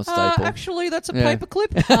paperclip, not staple. Actually, that's a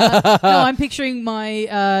paperclip. No, I'm picturing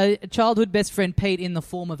my childhood best friend Pete in the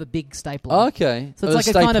form of a big stapler. Okay. So it's like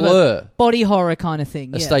a kind of a body horror kind of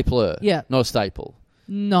thing. A stapler. Yeah. Not a staple.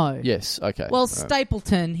 No. Yes, okay. Well,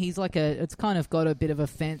 Stapleton, he's like it's kind of got a bit of a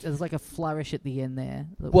fence. There's like a flourish at the end there.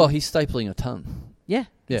 Well, he's stapling a ton. Yeah,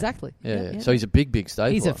 exactly. Yeah. So he's a big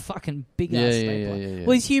stapler. He's a fucking big-ass stapler. Yeah.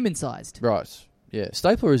 Well, he's human-sized. Right. Yeah.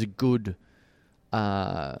 Stapler is a good...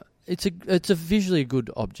 it's a visually a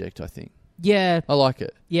good object, I think. Yeah. I like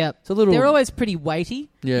it. Yeah. It's a little... They're always pretty weighty.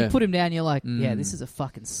 Yeah. You put them down, you're like, this is a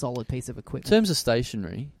fucking solid piece of equipment. In terms of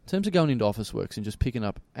stationery, in terms of going into Officeworks and just picking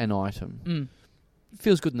up an item... It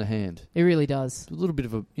feels good in the hand. It really does. A little bit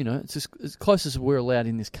of a, it's just as close as we're allowed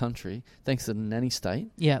in this country, thanks to the nanny state,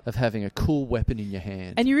 of having a cool weapon in your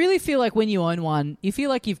hand. And you really feel like when you own one, you feel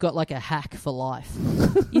like you've got like a hack for life.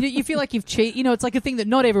 You feel like you've cheated. It's like a thing that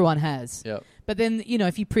not everyone has. Yep. But then,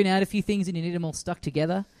 if you print out a few things and you need them all stuck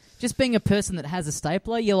together, just being a person that has a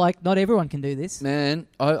stapler, you're like, not everyone can do this. Man,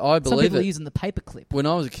 I believe it. Some people are using the paper clip. When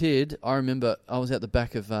I was a kid, I remember I was at the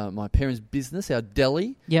back of my parents' business, our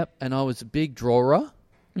deli. Yep. And I was a big drawer.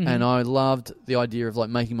 Mm-hmm. And I loved the idea of like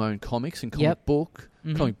making my own comics and comic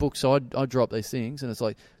books. So I'd draw up these things, and it's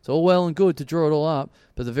like it's all well and good to draw it all up,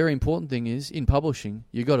 but the very important thing is in publishing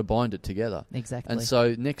you got to bind it together. Exactly. And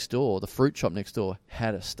so next door, the fruit shop next door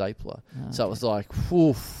had a stapler. So it was like,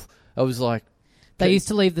 woof. I was like, they used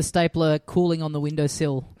to leave the stapler cooling on the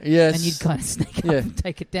windowsill. Yes. And you'd kind of sneak up and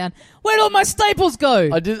take it down. Where'd all my staples go?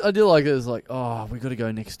 I did like it. It was like, oh, we got to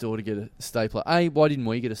go next door to get a stapler. A, why didn't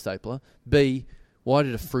we get a stapler? B, why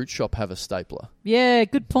did a fruit shop have a stapler? Yeah,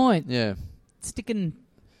 good point. Yeah. Sticking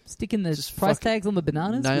the just price tags on the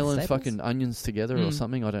bananas? Nailing fucking onions together or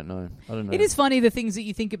something? I don't know. It is funny the things that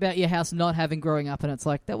you think about your house not having growing up, and it's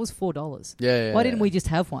like, that was $4. Yeah. Why didn't we just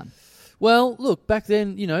have one? Well, look, back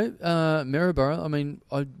then, Maryborough, I mean,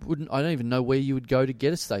 I don't even know where you would go to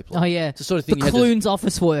get a stapler. Oh, yeah. It's the sort of thing the Clunes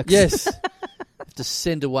Office Works. Yes. to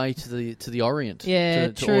send away to the Orient. Yeah,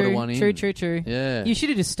 to order one in. True. Yeah. You should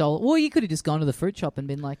have just stolen. Well, you could have just gone to the fruit shop and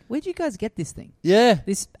been like, "Where'd you guys get this thing? Yeah.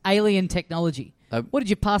 This alien technology. What did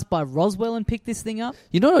you pass by Roswell and pick this thing up?"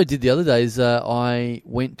 You know what I did the other day is I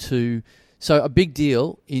went to... So a big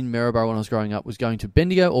deal in Maryborough when I was growing up was going to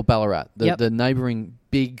Bendigo or Ballarat, the neighbouring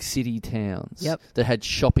big city towns that had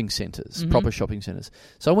shopping centres, proper shopping centres.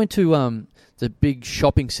 So I went to the big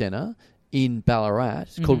shopping centre in Ballarat.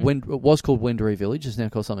 It's called it was called Wendouree Village. It's now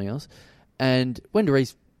called something else. And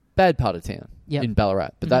Wendouree's bad part of town in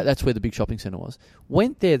Ballarat, but that's where the big shopping centre was.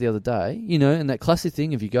 Went there the other day, and that classic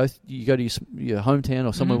thing, if you go to your hometown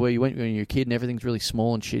or somewhere where you went when you were a kid and everything's really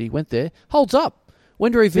small and shitty, went there, holds up.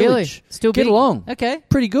 Wendouree Village. Really? Still Get big? along. Okay.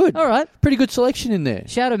 Pretty good. All right. Pretty good selection in there.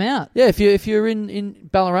 Shout them out. Yeah, if you're in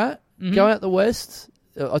Ballarat, go out the west.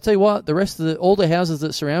 I'll tell you what, the rest of all the houses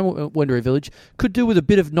that surround Wendouree Village could do with a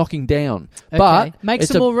bit of knocking down. Okay. But make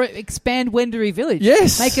some more expand Wendouree Village.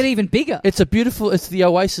 Yes, make it even bigger. It's the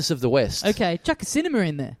oasis of the west. Okay, chuck a cinema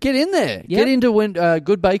in there. Get in there. Yep. Get into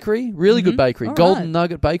good bakery, really good bakery. All Golden right.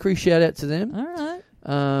 Nugget Bakery. Shout out to them. All right.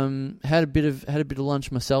 Had a bit of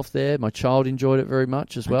lunch myself there. My child enjoyed it very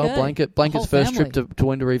much as well. Okay. Blanket's first trip to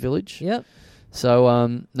Wendouree Village. Yep. So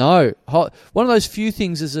no, one of those few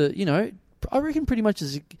things is I reckon pretty much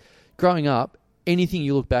as growing up, anything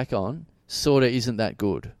you look back on sort of isn't that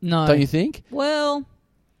good. No. Don't you think? Well,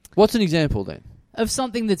 what's an example then? Of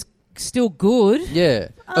something that's still good? Yeah.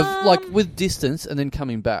 Of like with distance and then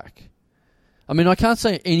coming back. I mean, I can't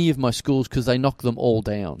say any of my schools because they knock them all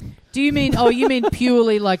down. Do you mean, you mean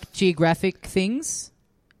purely like geographic things?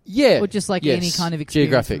 Yeah. Or just like any kind of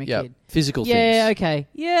experience geographic, from a kid? Physical things. Yeah, okay.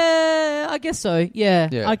 Yeah, I guess so. Yeah.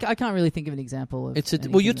 Yeah. I can't really think of an example of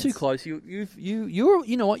well, you're too close. You're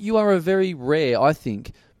you know what? You are a very rare, I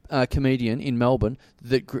think, comedian in Melbourne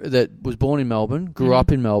that was born in Melbourne, grew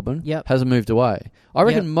up in Melbourne, hasn't moved away. I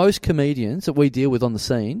reckon most comedians that we deal with on the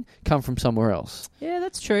scene come from somewhere else. Yeah,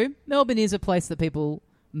 that's true. Melbourne is a place that people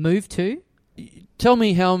move to. Tell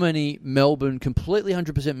me how many completely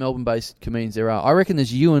 100% Melbourne-based comedians there are. I reckon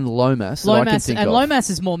there's you and Lomas that I can think of. And Lomas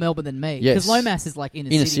is more Melbourne than me. Yes. Because Lomas is like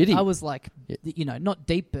inner city. I was like, not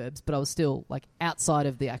deep burbs, but I was still like outside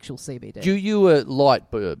of the actual CBD. You were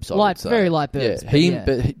light burbs, I would say. Very light burbs.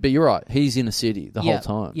 Yeah. But you're right. He's in a city the whole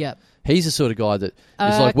time. Yeah. He's the sort of guy that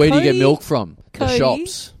is like, where do you get milk from? Cody? The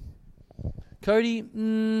shops. Cody,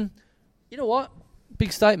 you know what?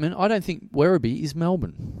 Big statement. I don't think Werribee is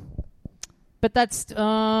Melbourne. But that's that's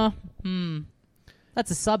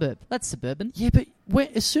a suburb. That's suburban. Yeah, but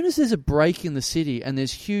as soon as there's a break in the city and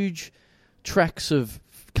there's huge tracts of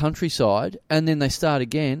countryside and then they start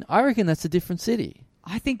again, I reckon that's a different city.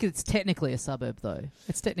 I think it's technically a suburb, thoe.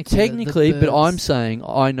 It's technically but I'm saying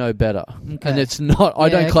I know better, okay. And it's not. I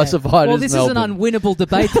don't classify it as Melbourne. Well, this is an unwinnable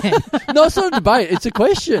debate then. No, it's not a debate. It's a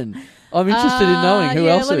question. I'm interested in knowing who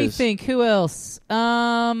else. Let me think. Who else?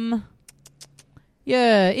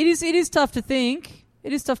 Yeah, it is tough to think.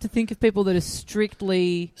 It is tough to think of people that are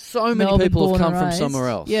strictly so many Melbourne people have born come and from raised. somewhere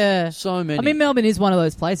else. Yeah, so many. I mean, Melbourne is one of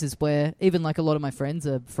those places where even like a lot of my friends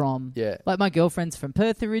are from. Yeah, like my girlfriend's from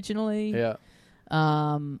Perth originally. Yeah.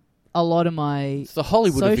 A lot of my it's the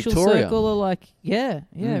Hollywood social of Victoria. Circle are like, it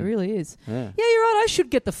really is. Yeah, you're right. I should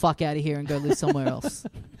get the fuck out of here and go live somewhere else.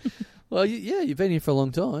 Well, you've been here for a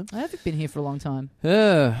long time. I have been here for a long time.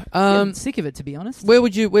 Yeah, I'm sick of it, to be honest. Where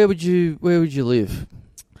would you live?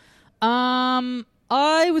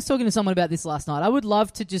 I was talking to someone about this last night. I would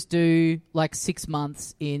love to just do like 6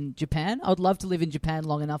 months in Japan. I would love to live in Japan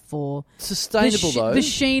long enough for sustainable though. The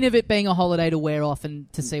sheen of it being a holiday to wear off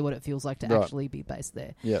and to see what it feels like to actually be based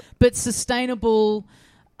there. Yep. But sustainable.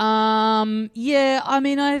 Yeah. I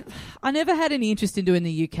mean, I never had any interest in doing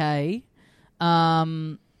the UK.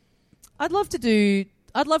 I'd love to do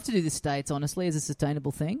the States, honestly, as a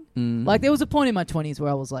sustainable thing. Like there was a point in my 20s where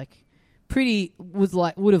I was like,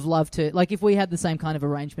 would have loved to, like if we had the same kind of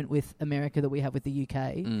arrangement with America that we have with the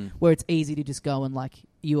UK, where it's easy to just go and like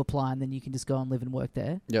you apply and then you can just go and live and work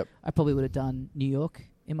there. Yep. I probably would have done New York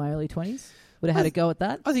in my early 20s. Would have had a go at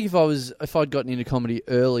that. I think if I'd gotten into comedy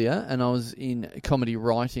earlier and I was in comedy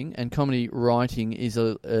writing, and comedy writing is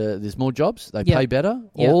there's more jobs, they pay better.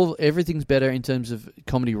 Everything's better in terms of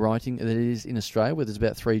comedy writing than it is in Australia, where there's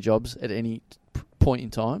about 3 jobs at any point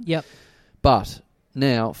in time. Yep. But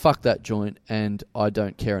now, fuck that joint, and I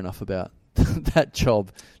don't care enough about that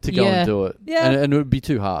job to go and do it. Yeah. And it would be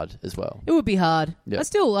too hard as well. It would be hard. Yeah.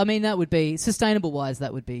 I mean, that would be, sustainable-wise,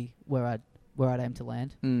 that would be where I'd where I'd aim to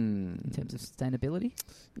land in terms of sustainability.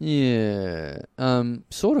 Yeah.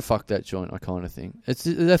 Sort of fuck that joint, I kind of think. It's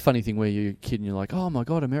that funny thing where you're a kid and you're like, oh my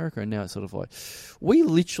God, America. And now it's sort of like, we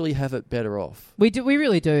literally have it better off. We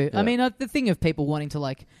really do. Yeah. I mean, the thing of people wanting to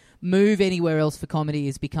like move anywhere else for comedy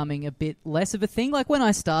is becoming a bit less of a thing. Like when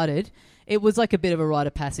I started, it was like a bit of a rite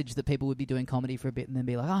of passage that people would be doing comedy for a bit and then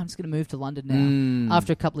be like, oh, I'm just going to move to London now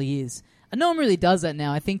after a couple of years. And no one really does that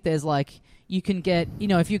now. I think there's like, you can get,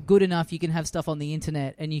 if you're good enough, you can have stuff on the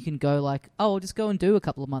internet and you can go like, oh, I'll just go and do a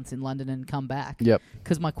couple of months in London and come back. Yep.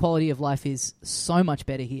 Because my quality of life is so much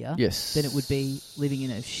better here yes. than it would be living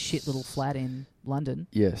in a shit little flat in London.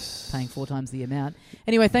 Yes. Paying 4 times the amount.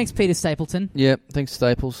 Anyway, thanks, Peter Stapleton. Yep, thanks,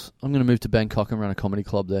 Staples. I'm going to move to Bangkok and run a comedy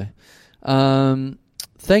club there.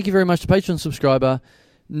 Thank you very much to Patreon subscriber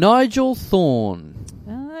Nigel Thorne.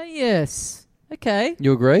 Yes. Okay.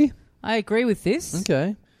 You agree? I agree with this.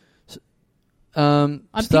 Okay. I'm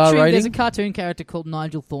star picturing rating? there's a cartoon character called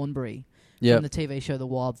Nigel Thornberry from the TV show The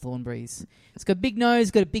Wild Thornberrys. He's got a big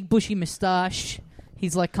nose, got a big bushy moustache.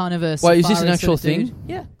 He's like kind of a Wait, is this an safari actual sort of dude. thing?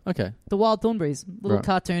 Yeah. Okay. The Wild Thornberrys. Little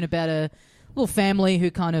cartoon about a little family who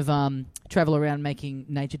kind of travel around making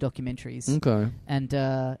nature documentaries. Okay. And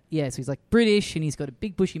so he's like British and he's got a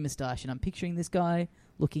big bushy moustache and I'm picturing this guy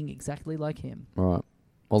looking exactly like him. Right.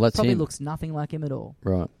 Well, that's Probably him. looks nothing like him at all.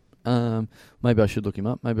 Right. Maybe I should look him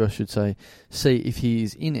up. Maybe I should see if he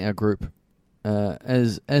is in our group.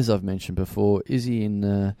 As I've mentioned before, is he in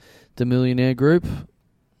the Millionaire group?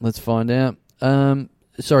 Let's find out.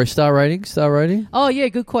 Sorry, star rating? Oh, yeah,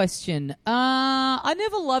 good question. I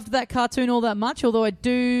never loved that cartoon all that much, although I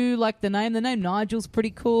do like the name. The name Nigel's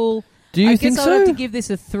pretty cool. Do you I think guess so? I'd have to give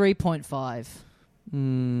this a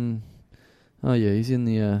 3.5. Oh, yeah, he's in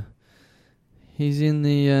the...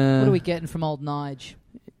 What are we getting from old Nige?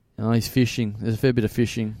 Oh, he's fishing. There's a fair bit of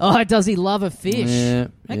fishing. Oh, does he love a fish? Yeah.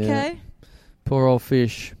 Okay. Yeah. Poor old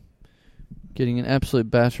fish. Getting an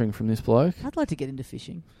absolute battering from this bloke. I'd like to get into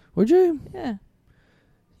fishing. Would you? Yeah.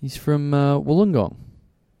 He's from Wollongong.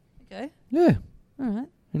 Okay. Yeah. All right.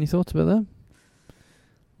 Any thoughts about that?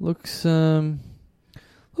 Looks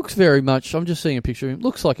very much. I'm just seeing a picture of him.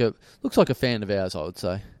 Looks like a fan of ours, I would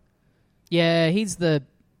say. Yeah, he's the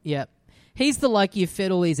like you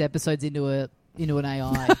fed all these episodes into an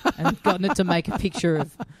AI and gotten it to make a picture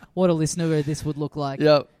of what a listener of this would look like.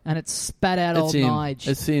 Yep. And it spat out That's old him. Nige.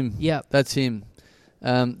 It's him. Yep. That's him.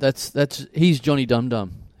 He's Johnny Dum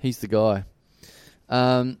Dum. He's the guy.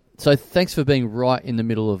 So thanks for being right in the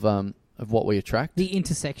middle of what we attract. The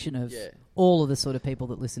intersection of all of the sort of people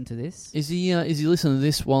that listen to this. Is he listening to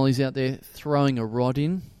this while he's out there throwing a rod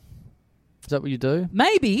in? Is that what you do?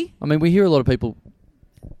 Maybe. I mean, we hear a lot of people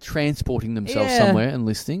transporting themselves somewhere and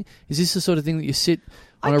listening. Is this the sort of thing that you sit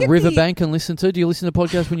on a riverbank and listen to? Do you listen to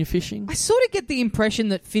podcasts when you're fishing? I sort of get the impression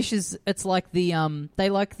that fishers, it's like the they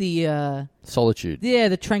like the solitude. Yeah,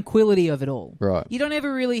 the tranquility of it all. Right. You don't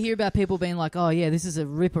ever really hear about people being like, "Oh yeah, this is a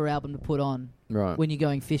ripper album to put on." Right. When you're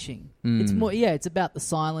going fishing, it's more. Yeah, it's about the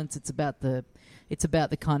silence. It's about the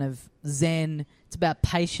kind of zen. It's about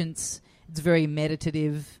patience. It's very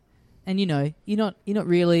meditative, and you're not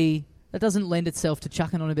really. That doesn't lend itself to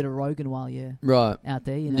chucking on a bit of Rogan while you're out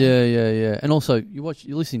there. Yeah. And also, you're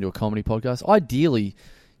listening to a comedy podcast. Ideally,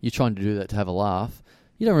 you're trying to do that to have a laugh.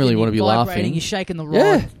 You don't really want to be laughing. You're shaking the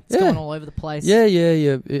rod. It's going all over the place.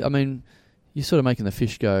 Yeah. I mean, you're sort of making the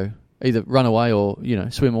fish go either run away or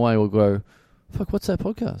swim away or go. Fuck! What's that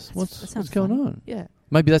podcast? What's going on? Yeah.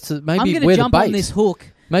 Maybe that's maybe I'm going to jump on this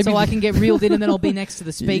hook. So I can get reeled in and then I'll be next to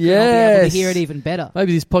the speaker and I'll be able to hear it even better.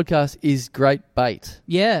 Maybe this podcast is great bait.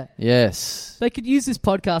 Yeah. Yes. They could use this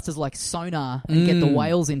podcast as like sonar and get the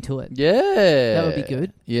whales into it. Yeah. That would be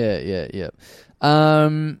good. Yeah.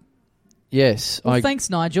 Yes. Well, thanks,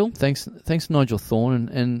 Nigel. Thanks, Nigel Thorne,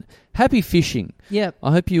 and happy fishing. Yeah.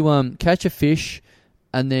 I hope you catch a fish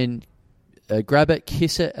and then grab it,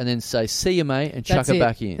 kiss it, and then say, "See you, mate," and chuck it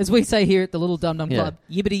back in. As we say here at the Little Dum Dum Club,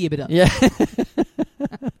 yibbity yibbita. Yeah.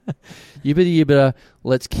 Yibbity yibbita,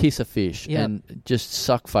 let's kiss a fish and just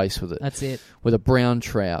suck face with it. That's it. With a brown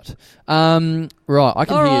trout. Right,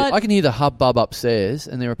 I can hear the hubbub upstairs,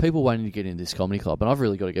 and there are people waiting to get into this comedy club, and I've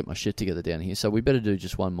really got to get my shit together down here, so we better do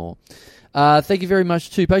just one more. Thank you very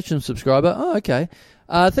much to Patreon subscriber. Oh, okay.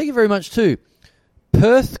 Thank you very much to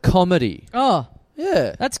Perth Comedy. Oh.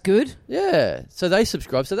 Yeah. That's good. Yeah. So they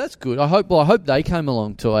subscribe, so that's good. I hope they came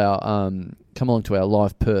along to our live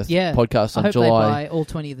Perth podcast on July. I hope they buy all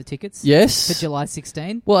 20 of the tickets. Yes. For July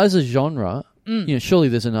 16. Well, as a genre, surely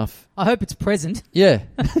there's enough. I hope it's present. Yeah.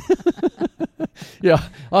 Yeah.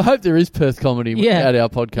 I hope there is Perth comedy at our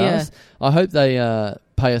podcast. Yeah. I hope they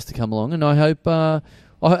pay us to come along, and I hope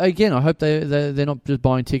I hope they're not just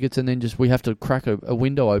buying tickets and then just we have to crack a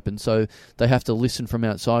window open, so they have to listen from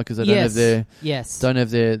outside because they don't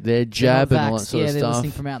have their jab and all that sort of they're stuff.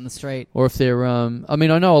 listening from out in the street. Or if they're, I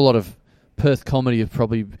mean, I know a lot of Perth comedy are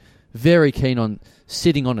probably very keen on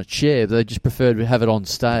sitting on a chair, but they just prefer to have it on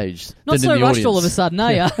stage. Not so rushed audience. all of a sudden,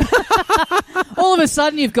 are you? All of a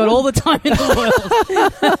sudden, you've got all the time in the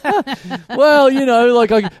world. Well,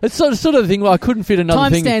 it's sort of thing where I couldn't fit another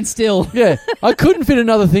thing. Time stands still. Yeah, I couldn't fit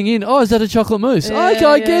another thing in. Oh, is that a chocolate mousse?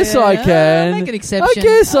 I guess I can. Make an exception. I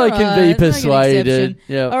guess I can be persuaded.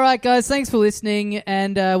 All right, guys, thanks for listening,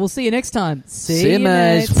 and we'll see you next time. See you,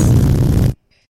 mates.